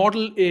the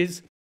model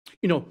is,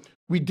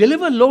 we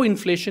deliver low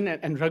inflation,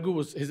 and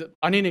his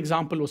onion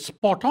example was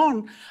spot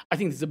on. I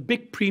think there's a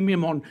big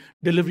premium on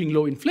delivering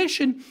low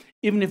inflation,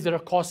 even if there are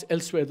costs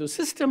elsewhere in the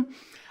system.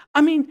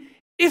 I mean,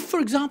 if, for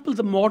example,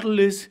 the model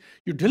is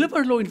you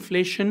deliver low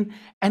inflation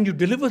and you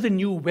deliver the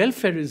new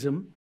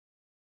welfareism,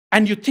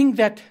 and you think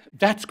that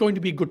that's going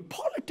to be good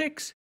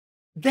politics,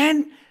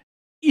 then,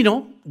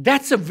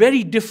 that's a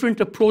very different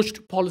approach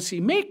to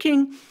policy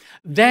making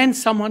than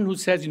someone who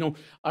says,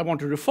 I want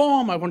to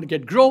reform, I want to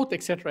get growth,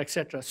 et cetera, et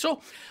cetera.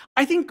 So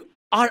I think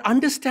our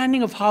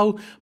understanding of how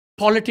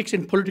politics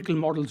and political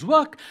models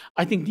work,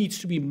 I think, needs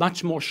to be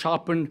much more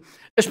sharpened,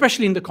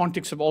 especially in the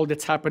context of all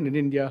that's happened in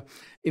India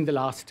in the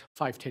last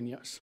 5-10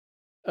 years.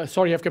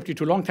 Sorry, I've kept you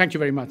too long. Thank you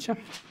very much.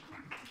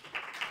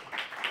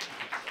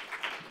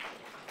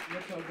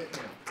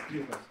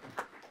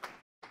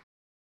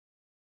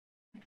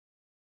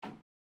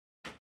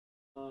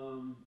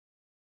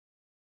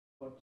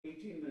 About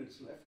 18 minutes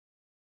left.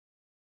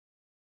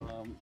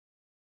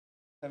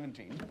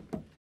 17.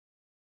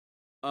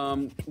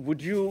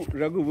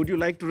 Raghu, would you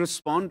like to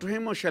respond to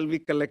him, or shall we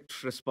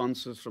collect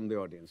responses from the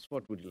audience?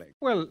 What would you like?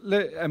 Well,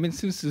 I mean,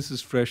 since this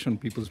is fresh on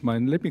people's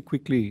mind, let me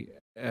quickly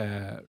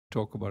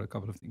talk about a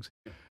couple of things.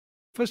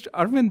 First,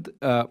 Arvind,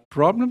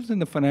 problems in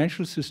the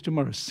financial system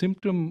are a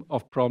symptom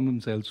of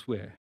problems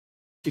elsewhere.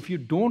 If you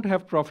don't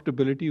have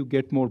profitability, you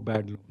get more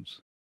bad loans.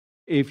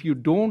 If you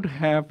don't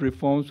have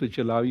reforms which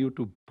allow you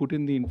to put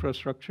in the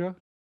infrastructure,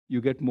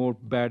 you get more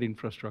bad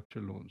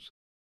infrastructure loans.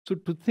 So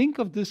to think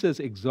of this as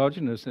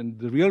exogenous, and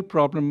the real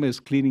problem is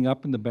cleaning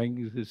up in the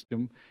banking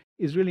system,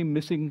 is really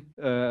missing,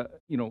 a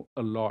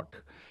lot.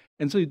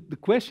 And so the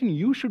question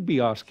you should be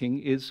asking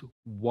is,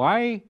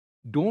 why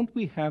don't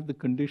we have the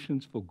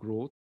conditions for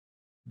growth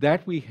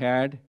that we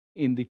had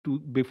in the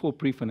before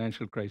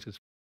pre-financial crisis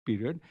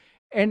period?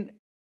 And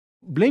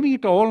blaming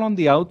it all on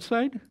the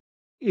outside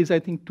is, I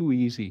think, too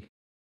easy.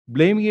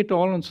 Blaming it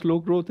all on slow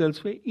growth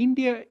elsewhere.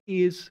 India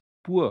is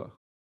poor.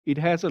 It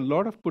has a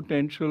lot of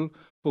potential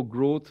for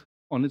growth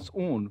on its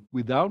own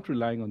without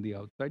relying on the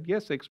outside.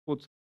 Yes,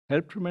 exports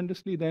help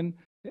tremendously then,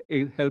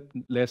 help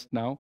less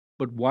now.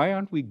 But why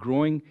aren't we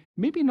growing,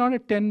 maybe not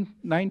at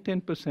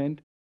 9-10%,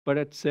 but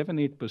at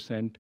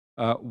 7-8%?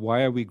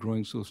 Why are we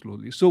growing so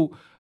slowly? So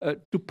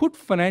to put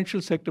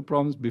financial sector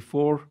problems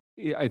before,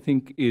 I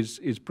think,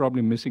 is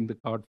probably missing the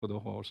cart for the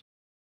horse.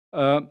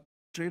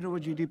 Trade over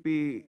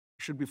GDP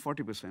should be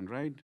 40%,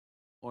 right?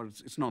 Or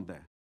it's not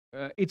there?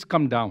 It's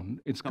come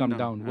down. It's come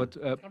down. Yeah. It's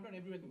come down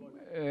everywhere in the world.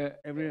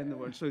 Everywhere in the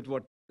world. So it's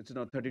what? It's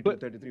not 32,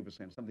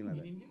 33%, something like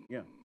that. India?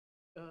 Yeah.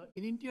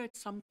 In India,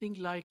 it's something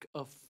like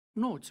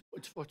no,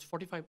 it's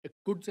 45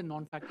 goods and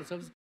non-factor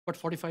services, but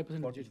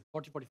 45%,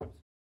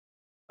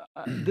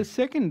 45%. The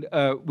second,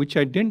 which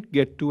I didn't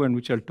get to, and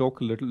which I'll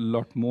talk a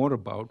lot more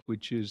about,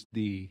 which is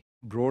the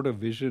broader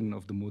vision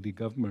of the Modi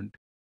government.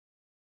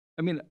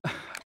 I mean,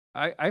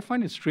 I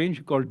find it strange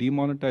you call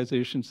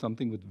demonetization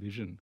something with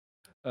vision.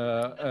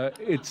 I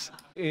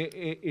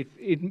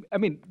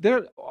mean,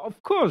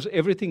 of course,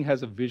 everything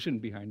has a vision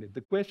behind it.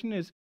 The question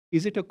is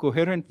it a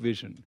coherent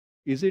vision?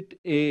 Is it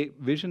a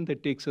vision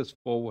that takes us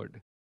forward?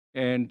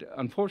 And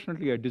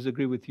unfortunately, I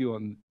disagree with you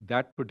on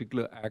that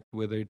particular act,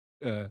 whether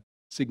it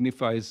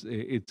signifies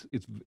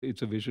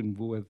it's a vision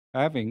worth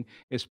having,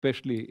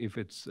 especially if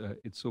it's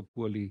so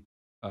poorly,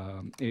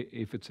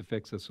 if its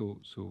effects are so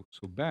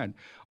bad.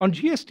 On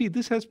GST,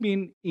 this has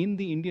been in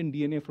the Indian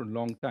DNA for a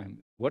long time.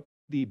 What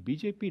the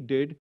BJP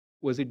did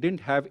was it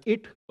didn't have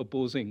it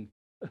opposing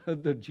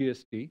the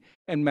GST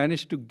and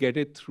managed to get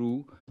it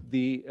through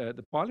the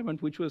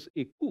parliament, which was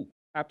a coup,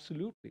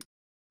 absolutely.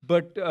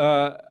 But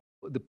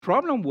the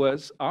problem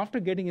was,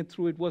 after getting it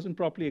through, it wasn't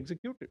properly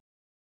executed.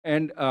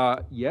 And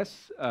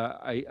yes,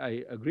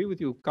 I agree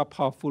with you, cup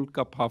half full,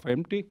 cup half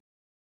empty.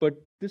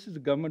 But this is a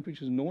government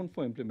which is known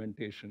for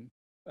implementation.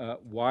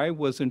 Why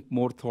wasn't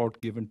more thought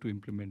given to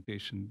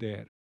implementation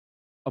there?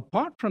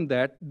 Apart from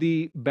that,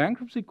 the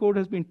bankruptcy code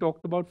has been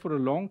talked about for a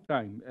long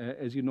time,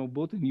 as you know,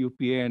 both in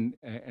UPA and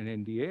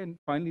NDA, and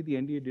finally the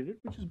NDA did it,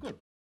 which is good.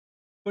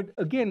 But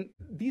again,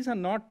 these are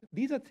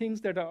things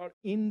that are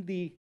in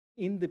the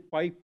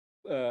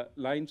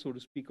pipeline, so to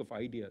speak, of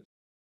ideas.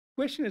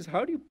 Question is,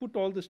 how do you put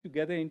all this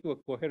together into a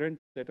coherent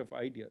set of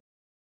ideas?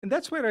 And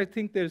that's where I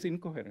think there's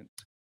incoherence.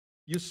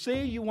 You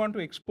say you want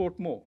to export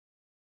more.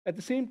 At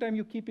the same time,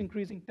 you keep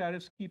increasing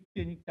tariffs, keep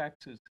changing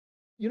taxes.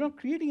 You're not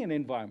creating an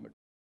environment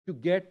to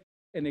get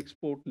an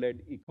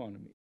export-led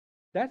economy.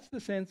 That's the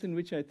sense in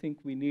which I think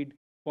we need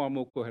far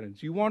more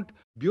coherence. You want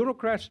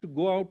bureaucrats to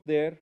go out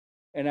there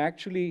and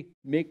actually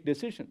make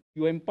decisions.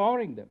 You're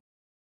empowering them.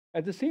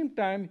 At the same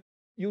time,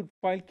 you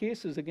file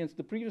cases against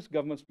the previous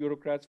government's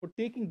bureaucrats for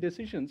taking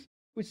decisions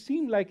which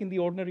seem like in the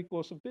ordinary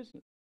course of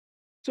business.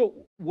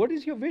 So what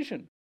is your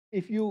vision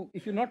if you're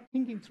not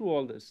thinking through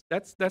all this?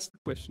 That's the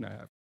question I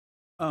have.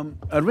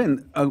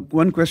 Arvind,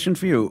 one question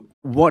for you.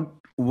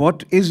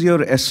 What is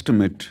your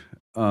estimate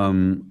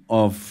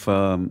of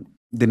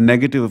the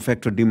negative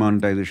effect of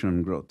demonetization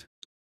on growth?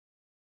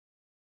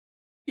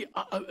 Yeah,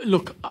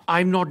 look,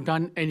 I've not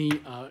done any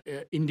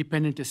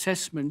independent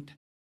assessment,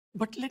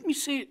 but let me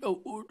say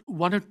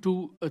one or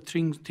two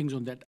things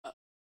on that.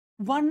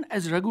 One,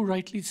 as Raghu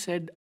rightly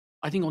said,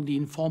 I think on the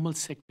informal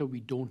sector,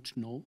 we don't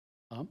know.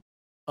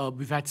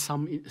 We've had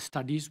some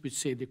studies which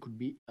say they could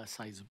be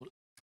sizable.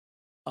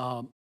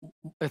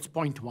 That's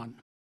point one.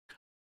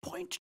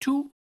 Point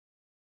two,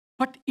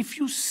 but if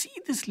you see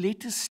this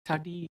latest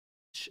study,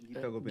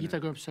 Gita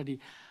Gopinath study,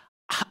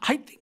 I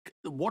think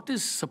what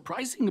is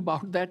surprising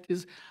about that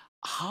is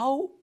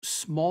how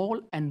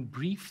small and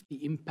brief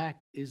the impact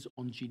is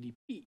on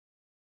GDP.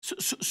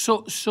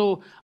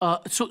 So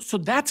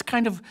that's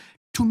kind of,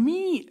 to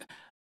me,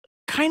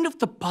 kind of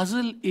the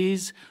puzzle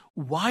is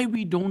why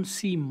we don't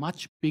see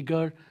much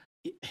bigger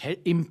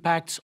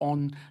impacts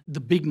on the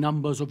big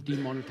numbers of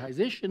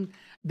demonetization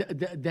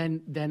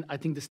than I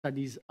think the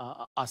studies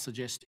are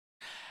suggesting.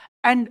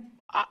 And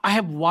I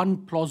have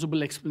one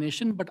plausible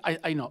explanation, but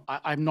I know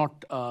I'm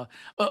not.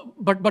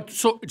 But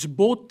so it's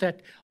both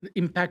that the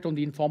impact on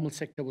the informal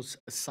sector was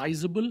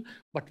sizable,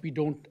 but we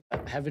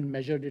haven't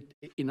measured it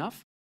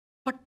enough.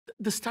 But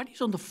the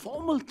studies on the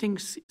formal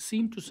things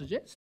seem to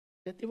suggest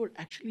that they were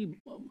actually,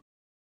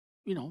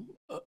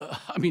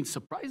 I mean,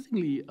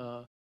 surprisingly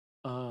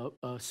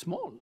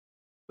small.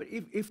 But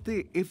if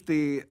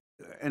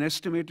an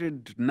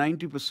estimated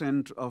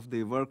 90% of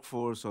the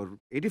workforce, or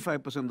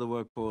 85% of the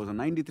workforce, or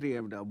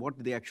 93%,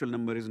 what the actual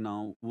number is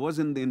now, was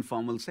in the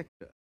informal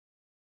sector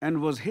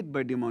and was hit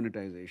by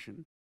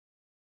demonetization,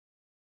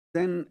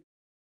 then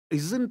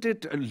isn't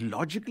it,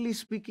 logically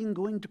speaking,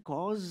 going to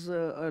cause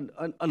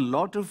a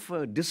lot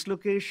of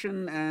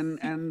dislocation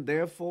and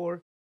therefore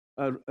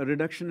a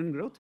reduction in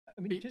growth?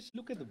 I mean, just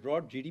look at the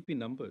broad GDP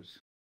numbers,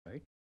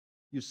 right?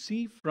 You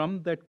see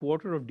from that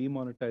quarter of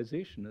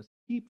demonetization a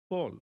steep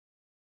fall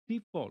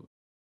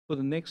for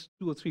the next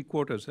 2 or 3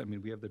 quarters. I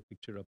mean, we have the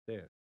picture up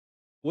there.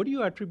 What do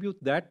you attribute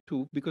that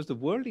to? Because the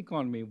world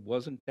economy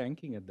wasn't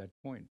tanking at that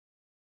point.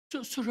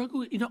 So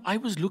Raghu, I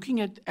was looking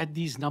at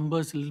these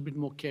numbers a little bit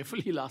more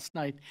carefully last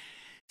night.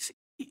 See,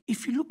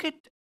 if you look at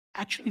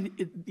actually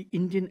the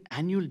Indian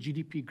annual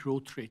GDP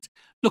growth rates,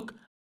 look,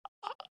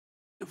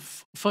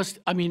 first,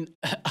 I mean,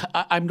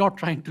 I'm not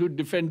trying to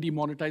defend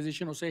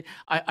demonetization or say,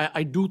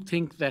 I do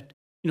think that,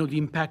 the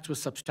impacts were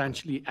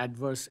substantially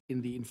adverse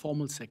in the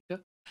informal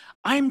sector.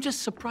 I'm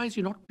just surprised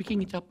you're not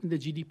picking it up in the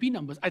GDP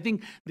numbers. I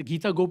think the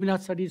Gita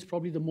Gopinath study is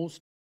probably the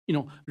most,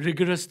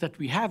 rigorous that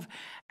we have.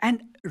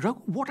 And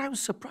what I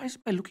was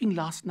surprised by looking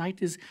last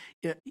night is,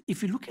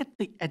 if you look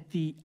at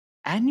the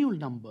annual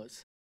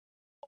numbers,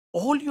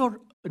 all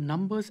your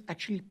numbers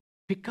actually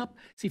pick up.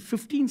 See,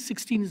 15,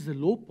 16 is the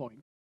low point.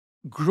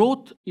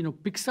 Growth,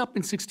 picks up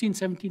in 16,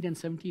 17, and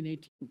 17,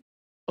 18.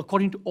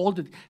 According to all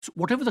so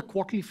whatever the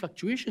quarterly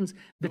fluctuations,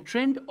 the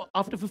trend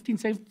after 15,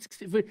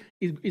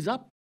 17 is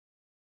up.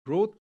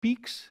 Growth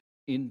peaks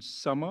in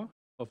summer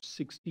of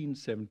 16,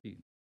 17,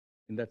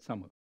 in that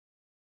summer.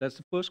 That's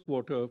the first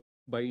quarter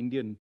by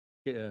Indian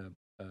calendar.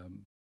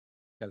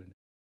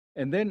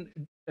 And then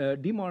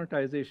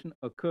demonetization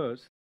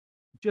occurs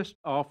just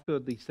after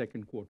the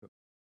second quarter.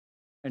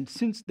 And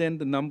since then,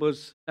 the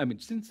numbers,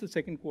 since the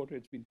second quarter,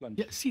 it's been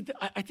plunging. Yeah, see,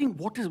 I think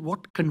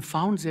what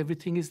confounds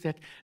everything is that,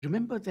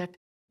 remember that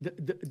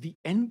the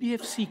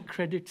NBFC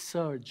credit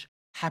surge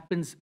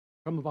happens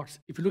from about,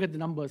 if you look at the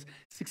numbers,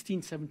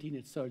 16, 17,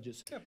 it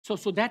surges. Yeah.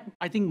 So that,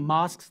 I think,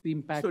 masks the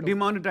impact. So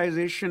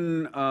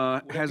demonetization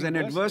has an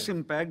adverse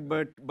impact,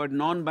 but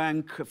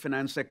non-bank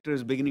finance sector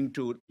is beginning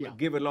to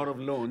give a lot of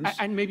loans.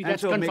 And maybe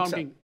that's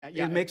confounding.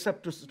 It makes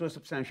up to a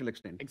substantial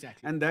extent.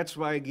 Exactly. And that's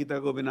why Gita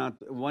Gopinath,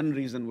 one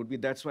reason would be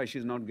that's why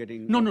she's not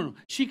getting... No.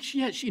 She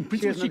in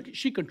principle,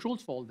 she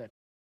controls for all that.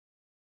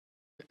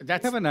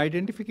 That's have an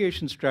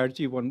identification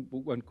strategy one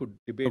could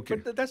debate, okay.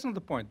 But that's not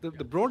the point.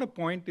 The broader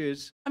point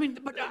is.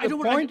 But I don't.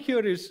 The point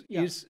here is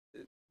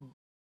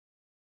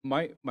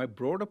my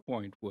broader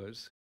point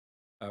was,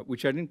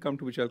 which I didn't come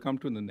to, which I'll come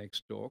to in the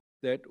next talk.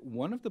 That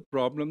one of the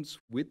problems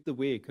with the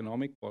way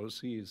economic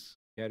policy is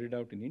carried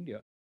out in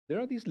India, there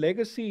are these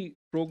legacy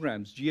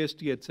programs,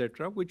 GST,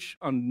 etc., which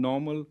are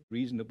normal,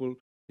 reasonable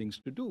things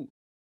to do,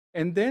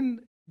 and then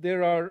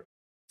there are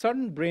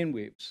sudden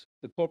brainwaves.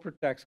 The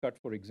corporate tax cut,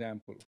 for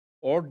example,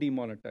 or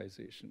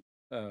demonetization,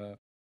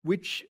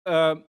 which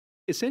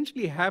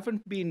essentially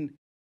haven't been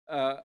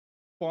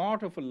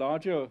part of a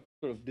larger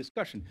sort of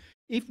discussion.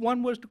 If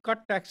one was to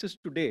cut taxes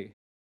today,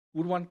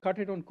 would one cut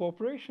it on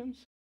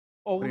corporations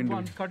or would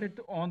one cut it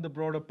on the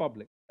broader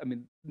public? I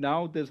mean,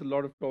 now there's a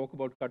lot of talk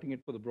about cutting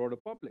it for the broader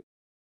public.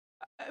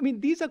 I mean,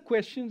 these are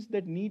questions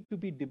that need to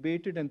be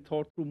debated and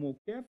thought through more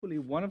carefully.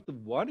 One of the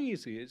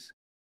worries is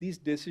these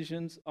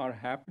decisions are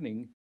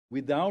happening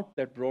without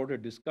that broader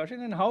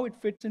discussion and how it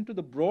fits into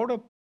the broader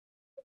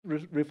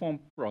reform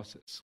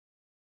process.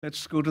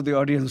 Let's go to the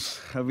audience.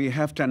 We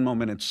have 10 more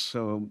minutes,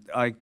 so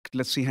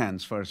let's see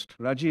hands first.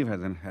 Rajiv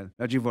has a hand.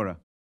 Rajiv Vora.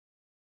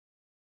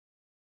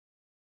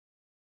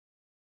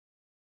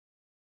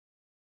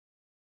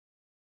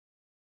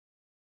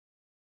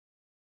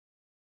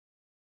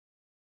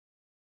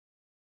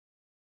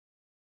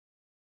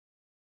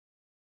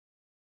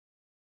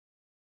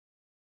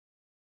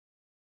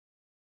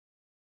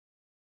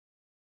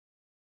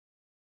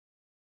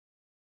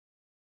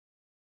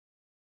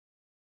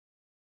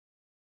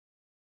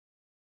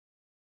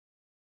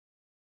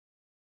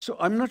 So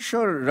I'm not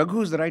sure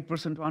Raghu is the right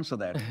person to answer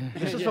that.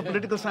 This is for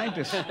political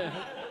scientists.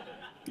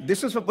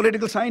 This is for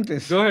political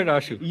scientists. Go ahead,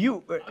 Ashu.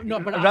 No,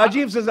 but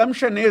Rajiv's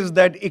assumption is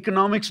that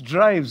economics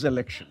drives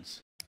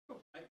elections.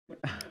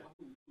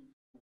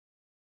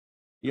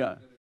 Yeah.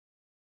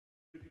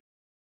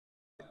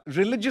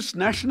 Religious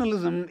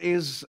nationalism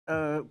is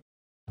a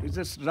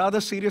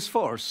rather serious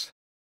force.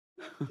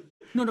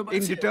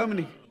 In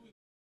determining.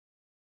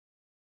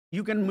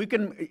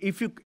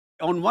 If you,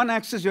 on one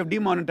axis you have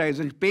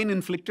demonetization, pain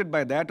inflicted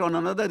by that. On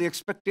another, the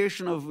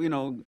expectation of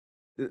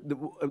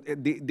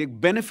the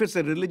benefits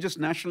that religious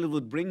nationalism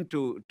would bring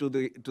to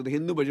the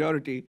Hindu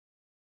majority.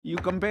 You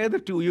compare the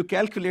two, you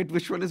calculate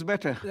which one is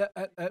better.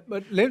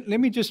 But let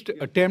me just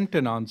attempt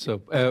an answer.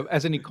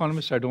 As an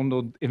economist, I don't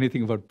know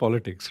anything about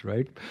politics,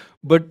 right?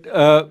 But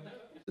I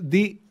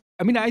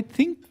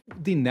think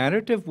the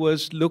narrative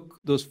was, look,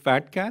 those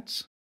fat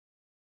cats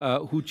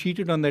who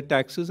cheated on their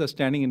taxes are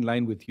standing in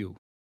line with you.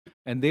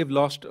 And they've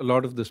lost a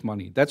lot of this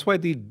money. That's why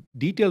the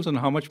details on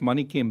how much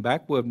money came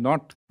back were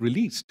not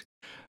released,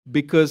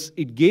 because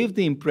it gave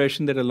the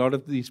impression that a lot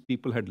of these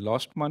people had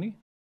lost money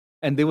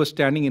and they were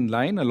standing in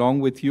line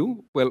along with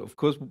you. Well, of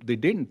course, they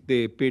didn't.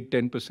 They paid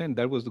 10%.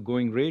 That was the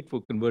going rate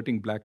for converting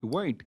black to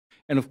white.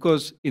 And of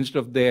course, instead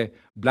of their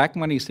black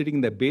money sitting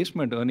in their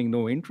basement earning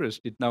no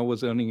interest, it now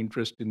was earning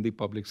interest in the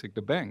public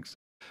sector banks.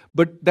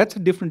 But that's a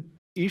different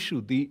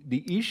issue. The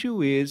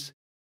issue is,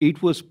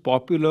 it was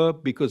popular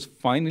because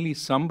finally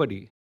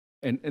somebody,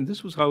 and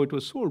this was how it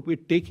was sold, we're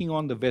taking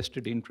on the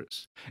vested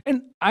interests.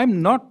 And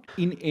I'm not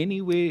in any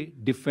way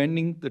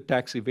defending the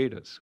tax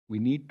evaders. We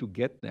need to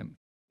get them.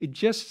 It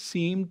just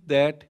seemed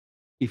that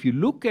if you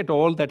look at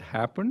all that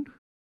happened,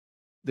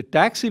 the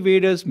tax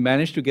evaders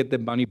managed to get their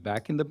money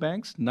back in the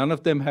banks. None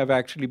of them have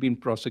actually been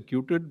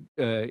prosecuted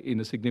in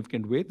a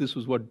significant way. This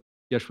was what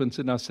Yashwant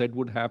Sinha said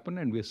would happen,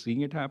 and we're seeing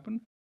it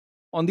happen.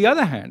 On the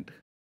other hand,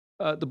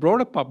 the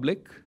broader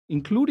public,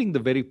 including the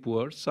very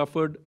poor,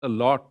 suffered a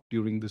lot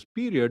during this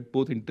period,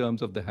 both in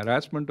terms of the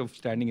harassment of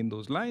standing in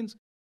those lines,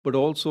 but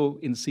also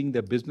in seeing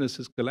their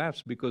businesses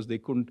collapse because they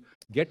couldn't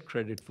get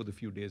credit for the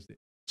few days there.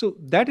 So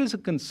that is a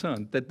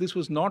concern, that this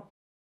was not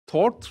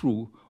thought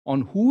through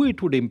on who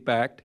it would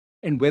impact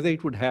and whether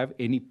it would have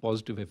any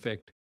positive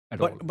effect at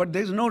all. But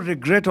there's no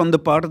regret on the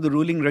part of the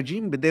ruling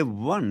regime, but they've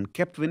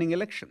kept winning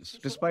elections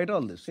despite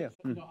all this. Yeah.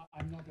 No,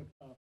 I'm not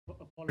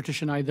a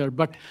politician either,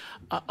 but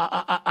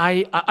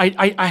I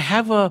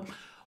have a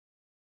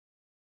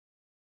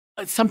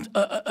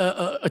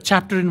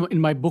chapter in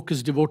my book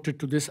is devoted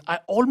to this. I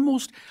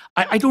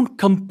don't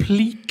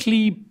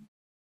completely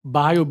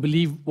buy or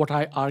believe what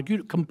I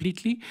argue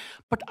completely,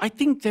 but I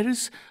think there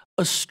is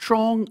a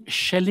strong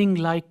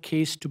Schelling-like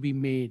case to be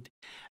made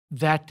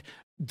that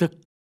the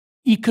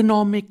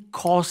economic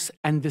costs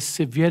and the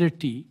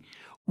severity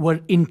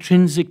were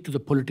intrinsic to the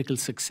political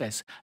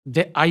success,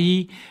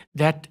 i.e.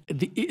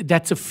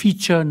 that's a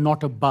feature,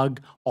 not a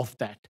bug of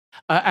that.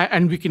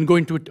 And we can go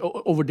into it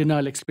over dinner.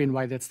 I'll explain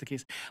why that's the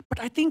case. But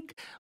I think,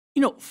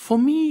 for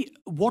me,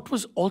 what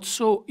was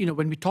also,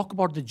 when we talk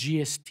about the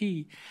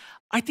GST,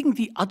 I think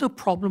the other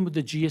problem with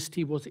the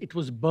GST was it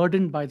was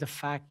burdened by the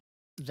fact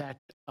that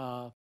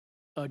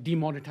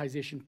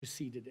demonetization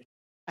preceded it.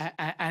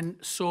 And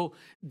so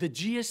the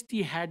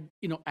GST had,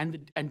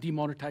 and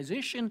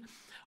demonetization,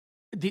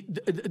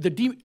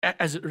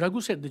 as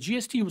Raghu said, the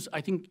GST was,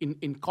 I think,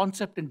 in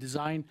concept and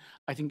design,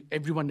 I think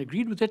everyone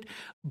agreed with it,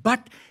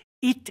 but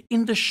it,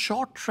 in the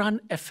short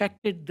run,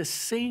 affected the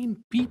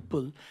same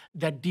people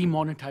that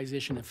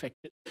demonetization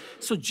affected.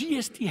 So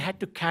GST had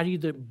to carry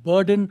the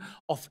burden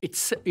of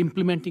its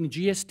implementing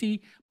GST,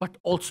 but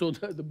also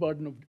the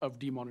burden of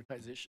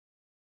demonetization.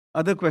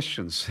 Other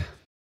questions?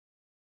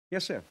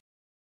 Yes, sir.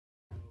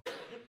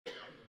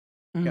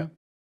 Mm-hmm. Yeah.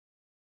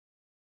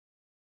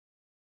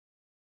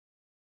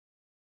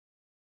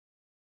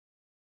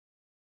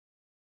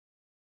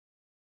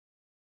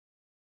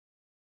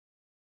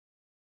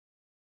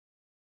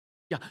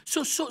 Yeah.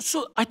 So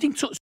I think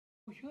so.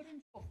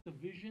 Coherence of the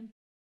vision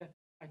that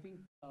I think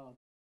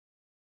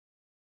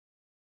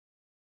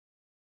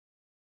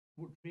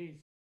would raise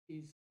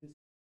is this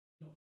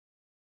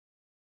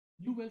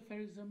new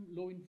welfareism,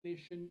 low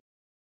inflation,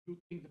 you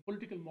think the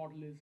political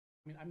model is,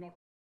 I mean, I'm not,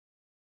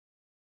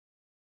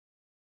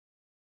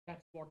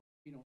 that's what,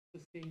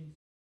 sustains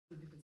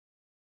political.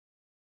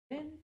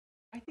 Then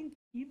I think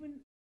even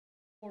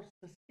for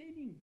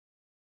sustaining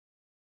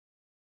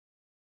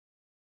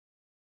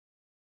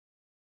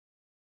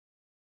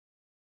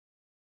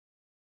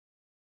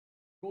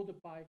grow the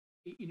pie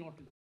in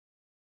order.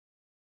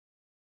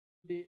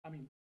 I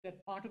mean,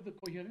 that part of the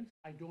coherence,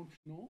 I don't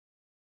know.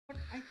 But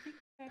I think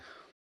that,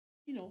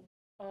 you know,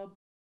 uh,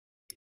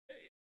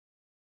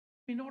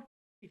 may not,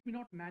 it may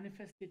not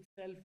manifest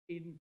itself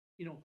in,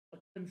 a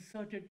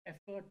concerted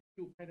effort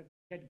to kind of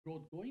get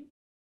growth going,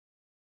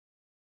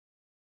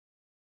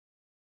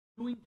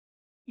 doing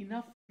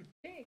enough to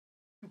take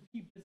to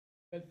keep this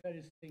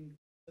welfareist thing.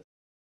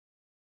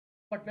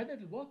 But whether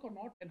it'll work or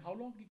not and how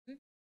long it will.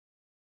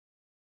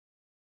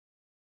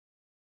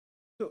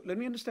 So let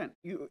me understand.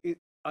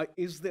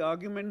 Is the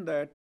argument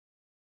that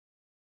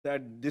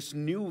this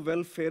new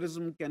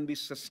welfareism can be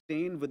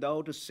sustained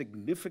without a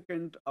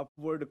significant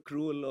upward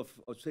accrual of,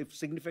 or say,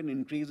 significant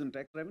increase in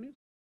tax revenues?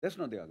 That's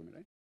not the argument,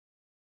 right?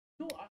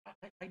 No,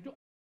 I don't.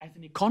 As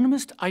an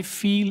economist, I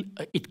feel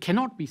it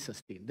cannot be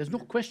sustained. There's no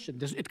question.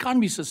 It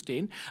can't be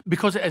sustained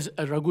because, as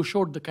Raghu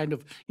showed, the kind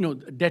of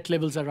debt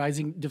levels are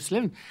rising.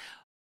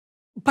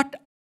 But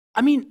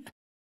I mean,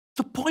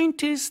 the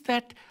point is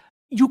that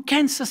you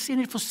can sustain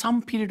it for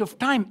some period of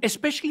time,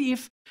 especially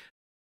if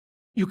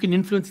you can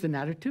influence the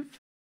narrative.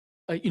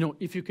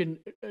 If you can,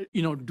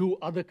 do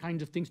other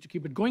kinds of things to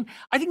keep it going.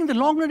 I think in the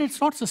long run,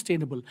 it's not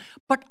sustainable.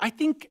 But I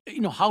think,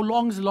 how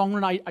long is the long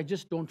run? I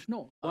just don't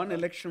know. One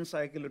election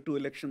cycle or two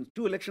election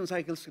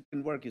cycles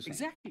can work, you say?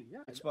 Exactly, yeah.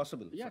 It's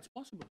possible. Yeah, it's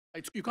possible.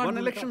 You can't one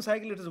election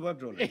cycle, it has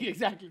worked already.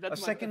 Exactly. A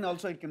second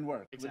also it can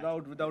work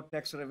without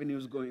tax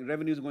revenues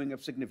going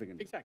up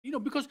significantly. Exactly.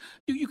 Because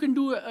you can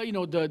do,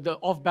 the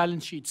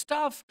off-balance sheet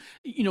stuff.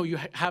 You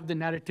have the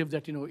narrative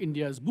that,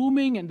 India is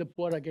booming and the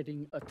poor are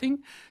getting a thing.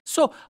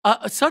 So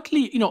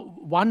certainly,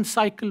 one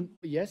cycle,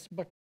 yes,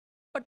 but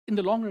in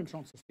the long run, it's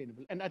not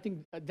sustainable. And I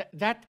think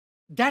that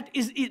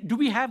is it. Do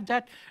we have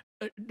that?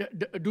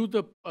 Do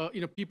the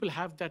people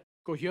have that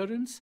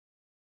coherence?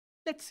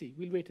 Let's see.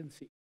 We'll wait and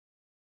see.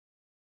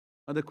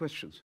 Other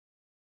questions?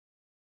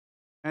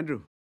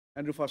 Andrew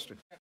Foster.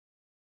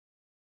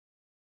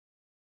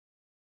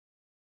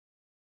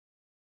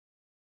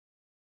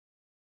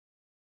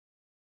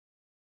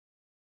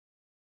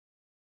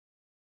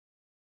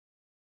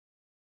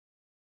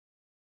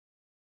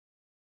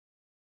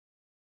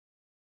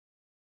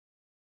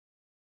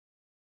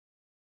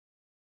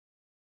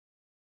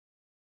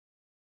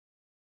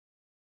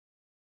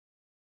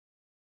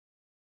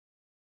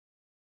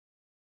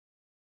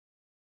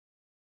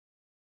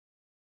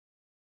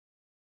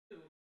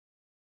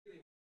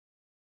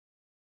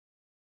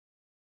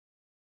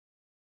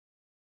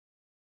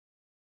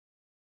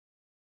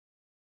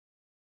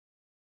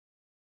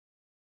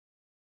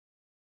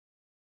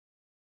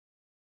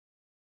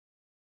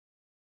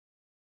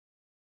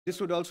 This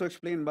would also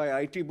explain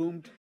why IT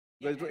boomed.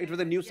 It was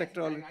a new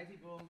sector already.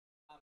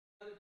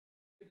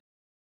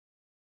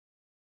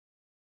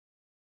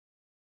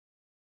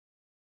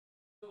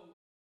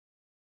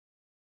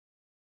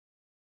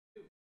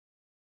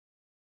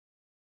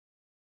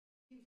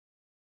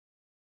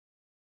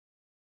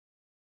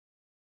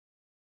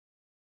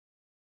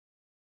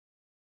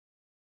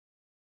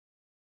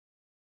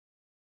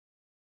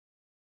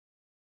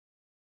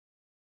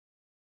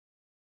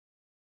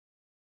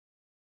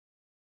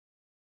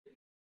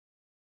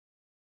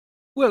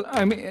 Well,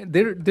 I mean,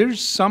 there's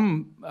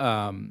something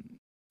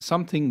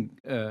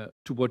to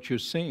what you're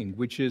saying,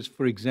 which is,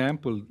 for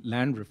example,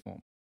 land reform,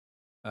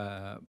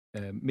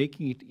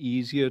 making it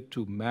easier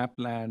to map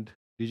land,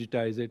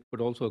 digitize it,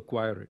 but also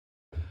acquire it,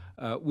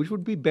 which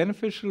would be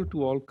beneficial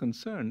to all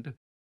concerned,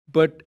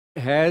 but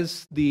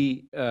has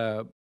the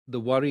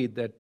worry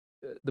that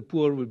the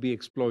poor will be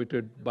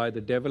exploited by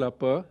the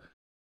developer,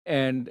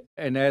 and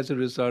as a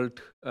result,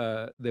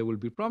 there will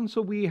be problems.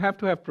 So we have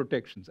to have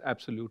protections,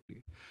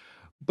 absolutely.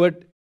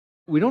 But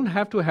we don't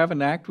have to have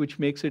an act which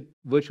makes it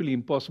virtually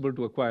impossible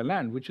to acquire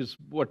land, which is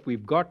what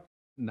we've got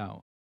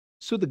now.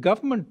 So the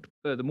government,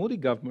 the Modi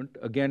government,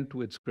 again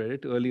to its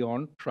credit, early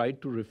on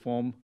tried to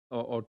reform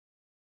or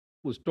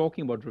was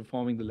talking about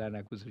reforming the Land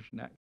Acquisition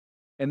Act.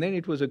 And then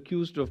it was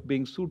accused of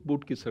being Soot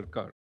Boot Ki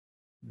Sarkar,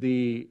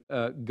 the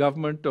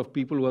government of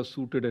people who are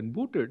suited and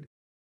booted,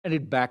 and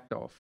it backed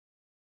off.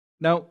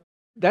 Now,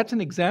 that's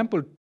an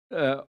example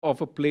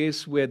of a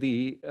place where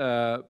the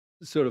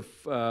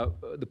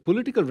the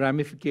political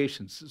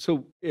ramifications.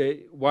 So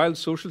while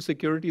social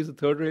security is the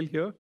third rail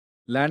here,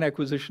 land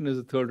acquisition is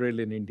the third rail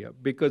in India,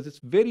 because it's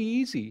very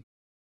easy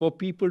for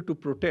people to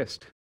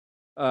protest.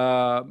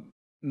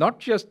 Not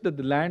just that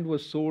the land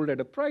was sold at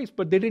a price,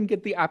 but they didn't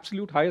get the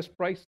absolute highest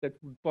price that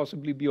would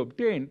possibly be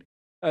obtained,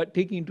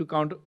 taking into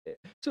account.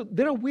 So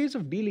there are ways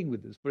of dealing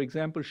with this. For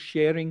example,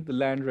 sharing the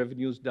land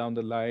revenues down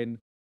the line,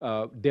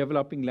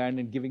 developing land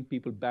and giving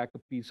people back a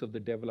piece of the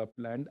developed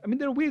land. I mean,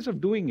 there are ways of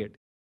doing it,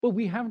 but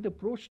we haven't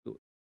approached those.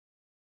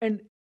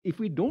 And if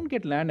we don't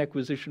get land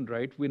acquisition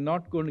right, we're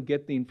not going to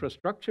get the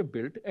infrastructure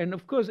built. And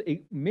of course,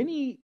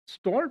 many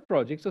stalled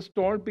projects are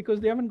stalled because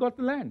they haven't got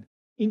the land,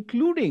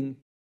 including,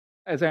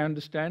 as I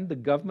understand, the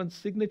government's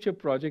signature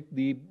project,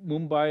 the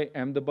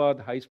Mumbai-Ahmedabad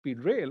high-speed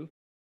rail,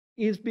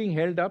 is being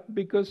held up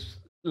because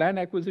land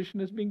acquisition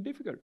is being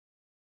difficult.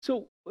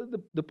 So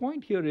the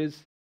point here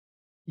is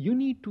you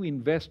need to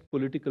invest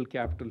political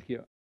capital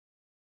here.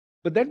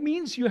 But that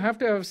means you have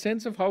to have a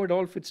sense of how it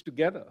all fits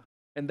together.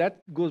 And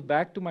that goes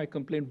back to my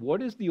complaint.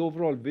 What is the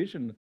overall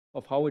vision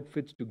of how it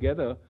fits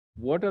together?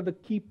 What are the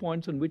key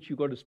points on which you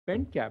got to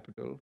spend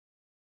capital?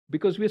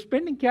 Because we're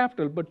spending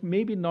capital, but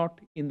maybe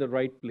not in the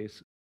right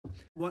places.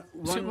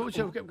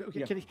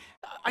 Okay.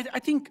 I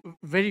think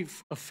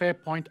a fair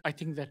point. I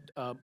think that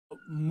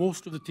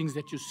most of the things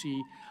that you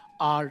see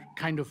are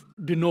kind of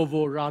de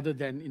novo rather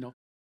than,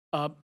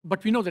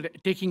 but we know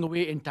that taking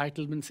away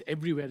entitlements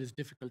everywhere is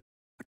difficult.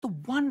 But the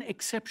one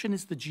exception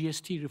is the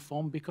GST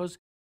reform, because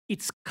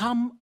it's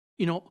come,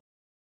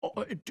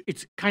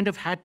 it's kind of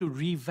had to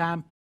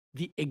revamp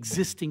the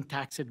existing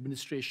tax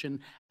administration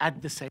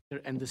at the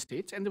center and the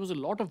states. And there was a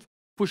lot of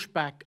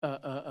pushback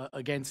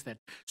against that.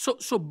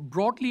 So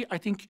broadly, I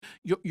think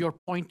your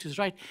point is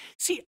right.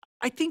 See,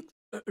 I think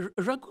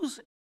Raghu's,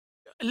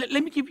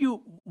 let me give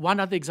you one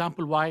other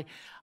example why,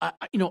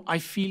 I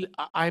feel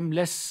I'm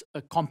less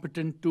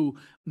competent to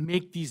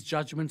make these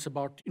judgments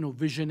about,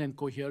 vision and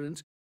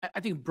coherence. I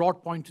think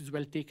broad point is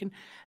well taken.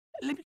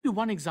 Let me give you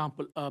one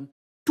example,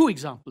 two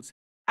examples.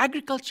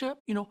 Agriculture,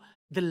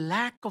 the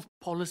lack of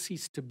policy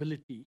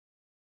stability,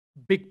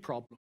 big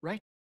problem, right?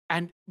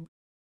 And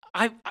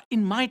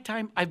in my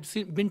time, I've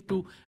been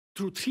through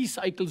 3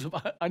 cycles of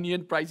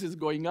onion prices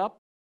going up,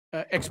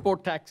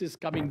 export taxes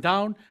coming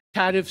down,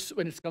 tariffs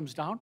when it comes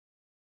down.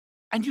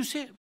 And you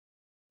say,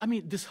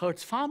 this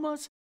hurts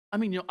farmers,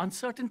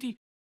 uncertainty.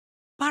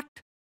 But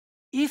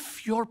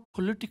if your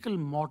political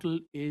model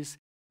is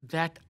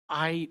that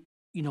I'm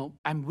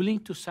willing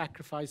to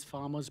sacrifice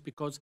farmers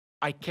because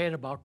I care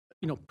about,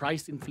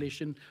 price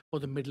inflation for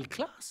the middle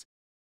class,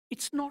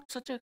 it's not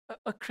such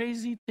a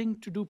crazy thing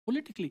to do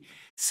politically.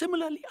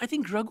 Similarly, I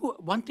think, Raghu,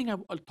 one thing I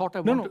thought I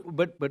wanted... No,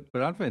 but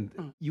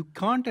Arvind, you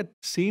can't at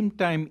the same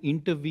time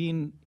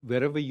intervene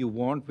wherever you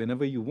want,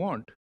 whenever you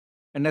want,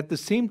 and at the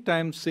same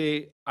time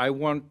say, I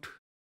want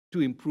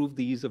to improve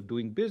the ease of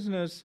doing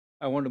business,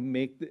 I want to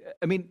make...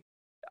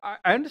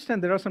 I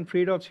understand there are some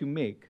trade-offs you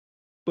make,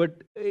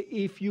 but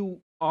if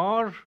you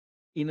are,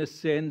 in a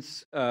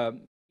sense,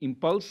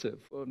 impulsive,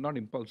 or not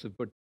impulsive,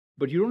 but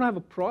you don't have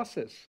a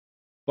process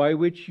by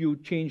which you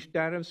change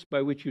tariffs,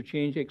 by which you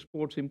change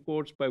exports,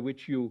 imports, by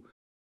which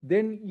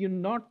then you're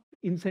not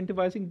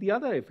incentivizing the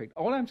other effect.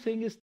 All I'm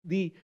saying is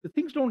the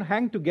things don't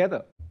hang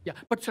together. Yeah,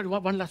 but sorry,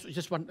 one last,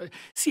 just one.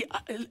 See,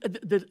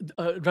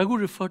 Raghu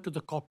referred to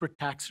the corporate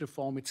tax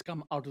reform. It's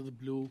come out of the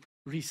blue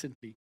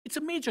recently. It's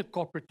a major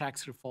corporate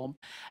tax reform,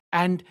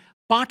 and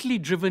partly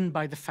driven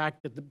by the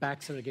fact that the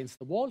backs are against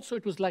the wall. So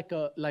it was like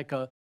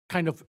a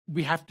kind of,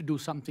 we have to do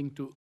something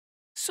to.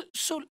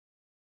 So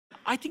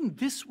I think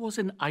this was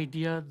an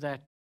idea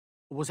that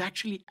was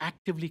actually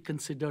actively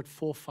considered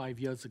 4 or 5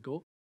 years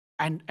ago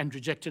and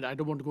rejected. I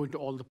don't want to go into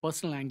all the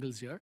personal angles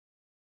here.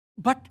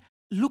 But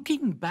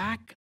looking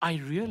back, I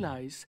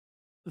realize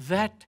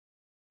that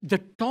the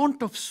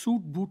taunt of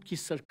Soot Boot Ki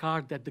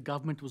Sarkar that the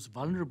government was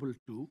vulnerable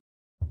to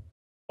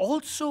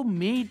also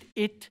made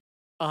it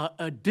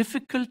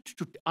difficult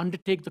to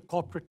undertake the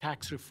corporate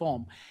tax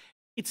reform.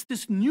 It's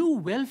this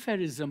new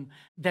welfareism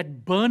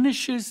that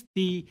burnishes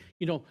the,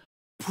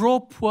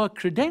 pro-poor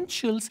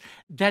credentials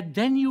that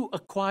then you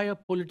acquire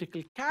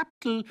political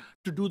capital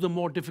to do the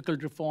more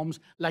difficult reforms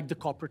like the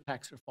corporate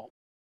tax reform.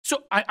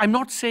 So I'm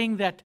not saying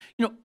that,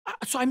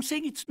 so I'm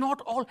saying it's not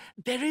all,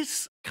 there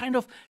is kind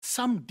of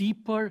some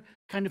deeper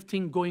kind of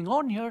thing going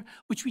on here,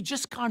 which we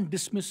just can't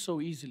dismiss so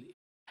easily.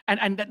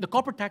 And the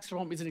corporate tax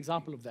reform is an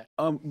example of that.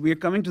 We are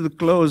coming to the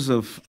close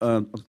of,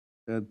 to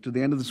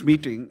the end of this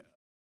meeting.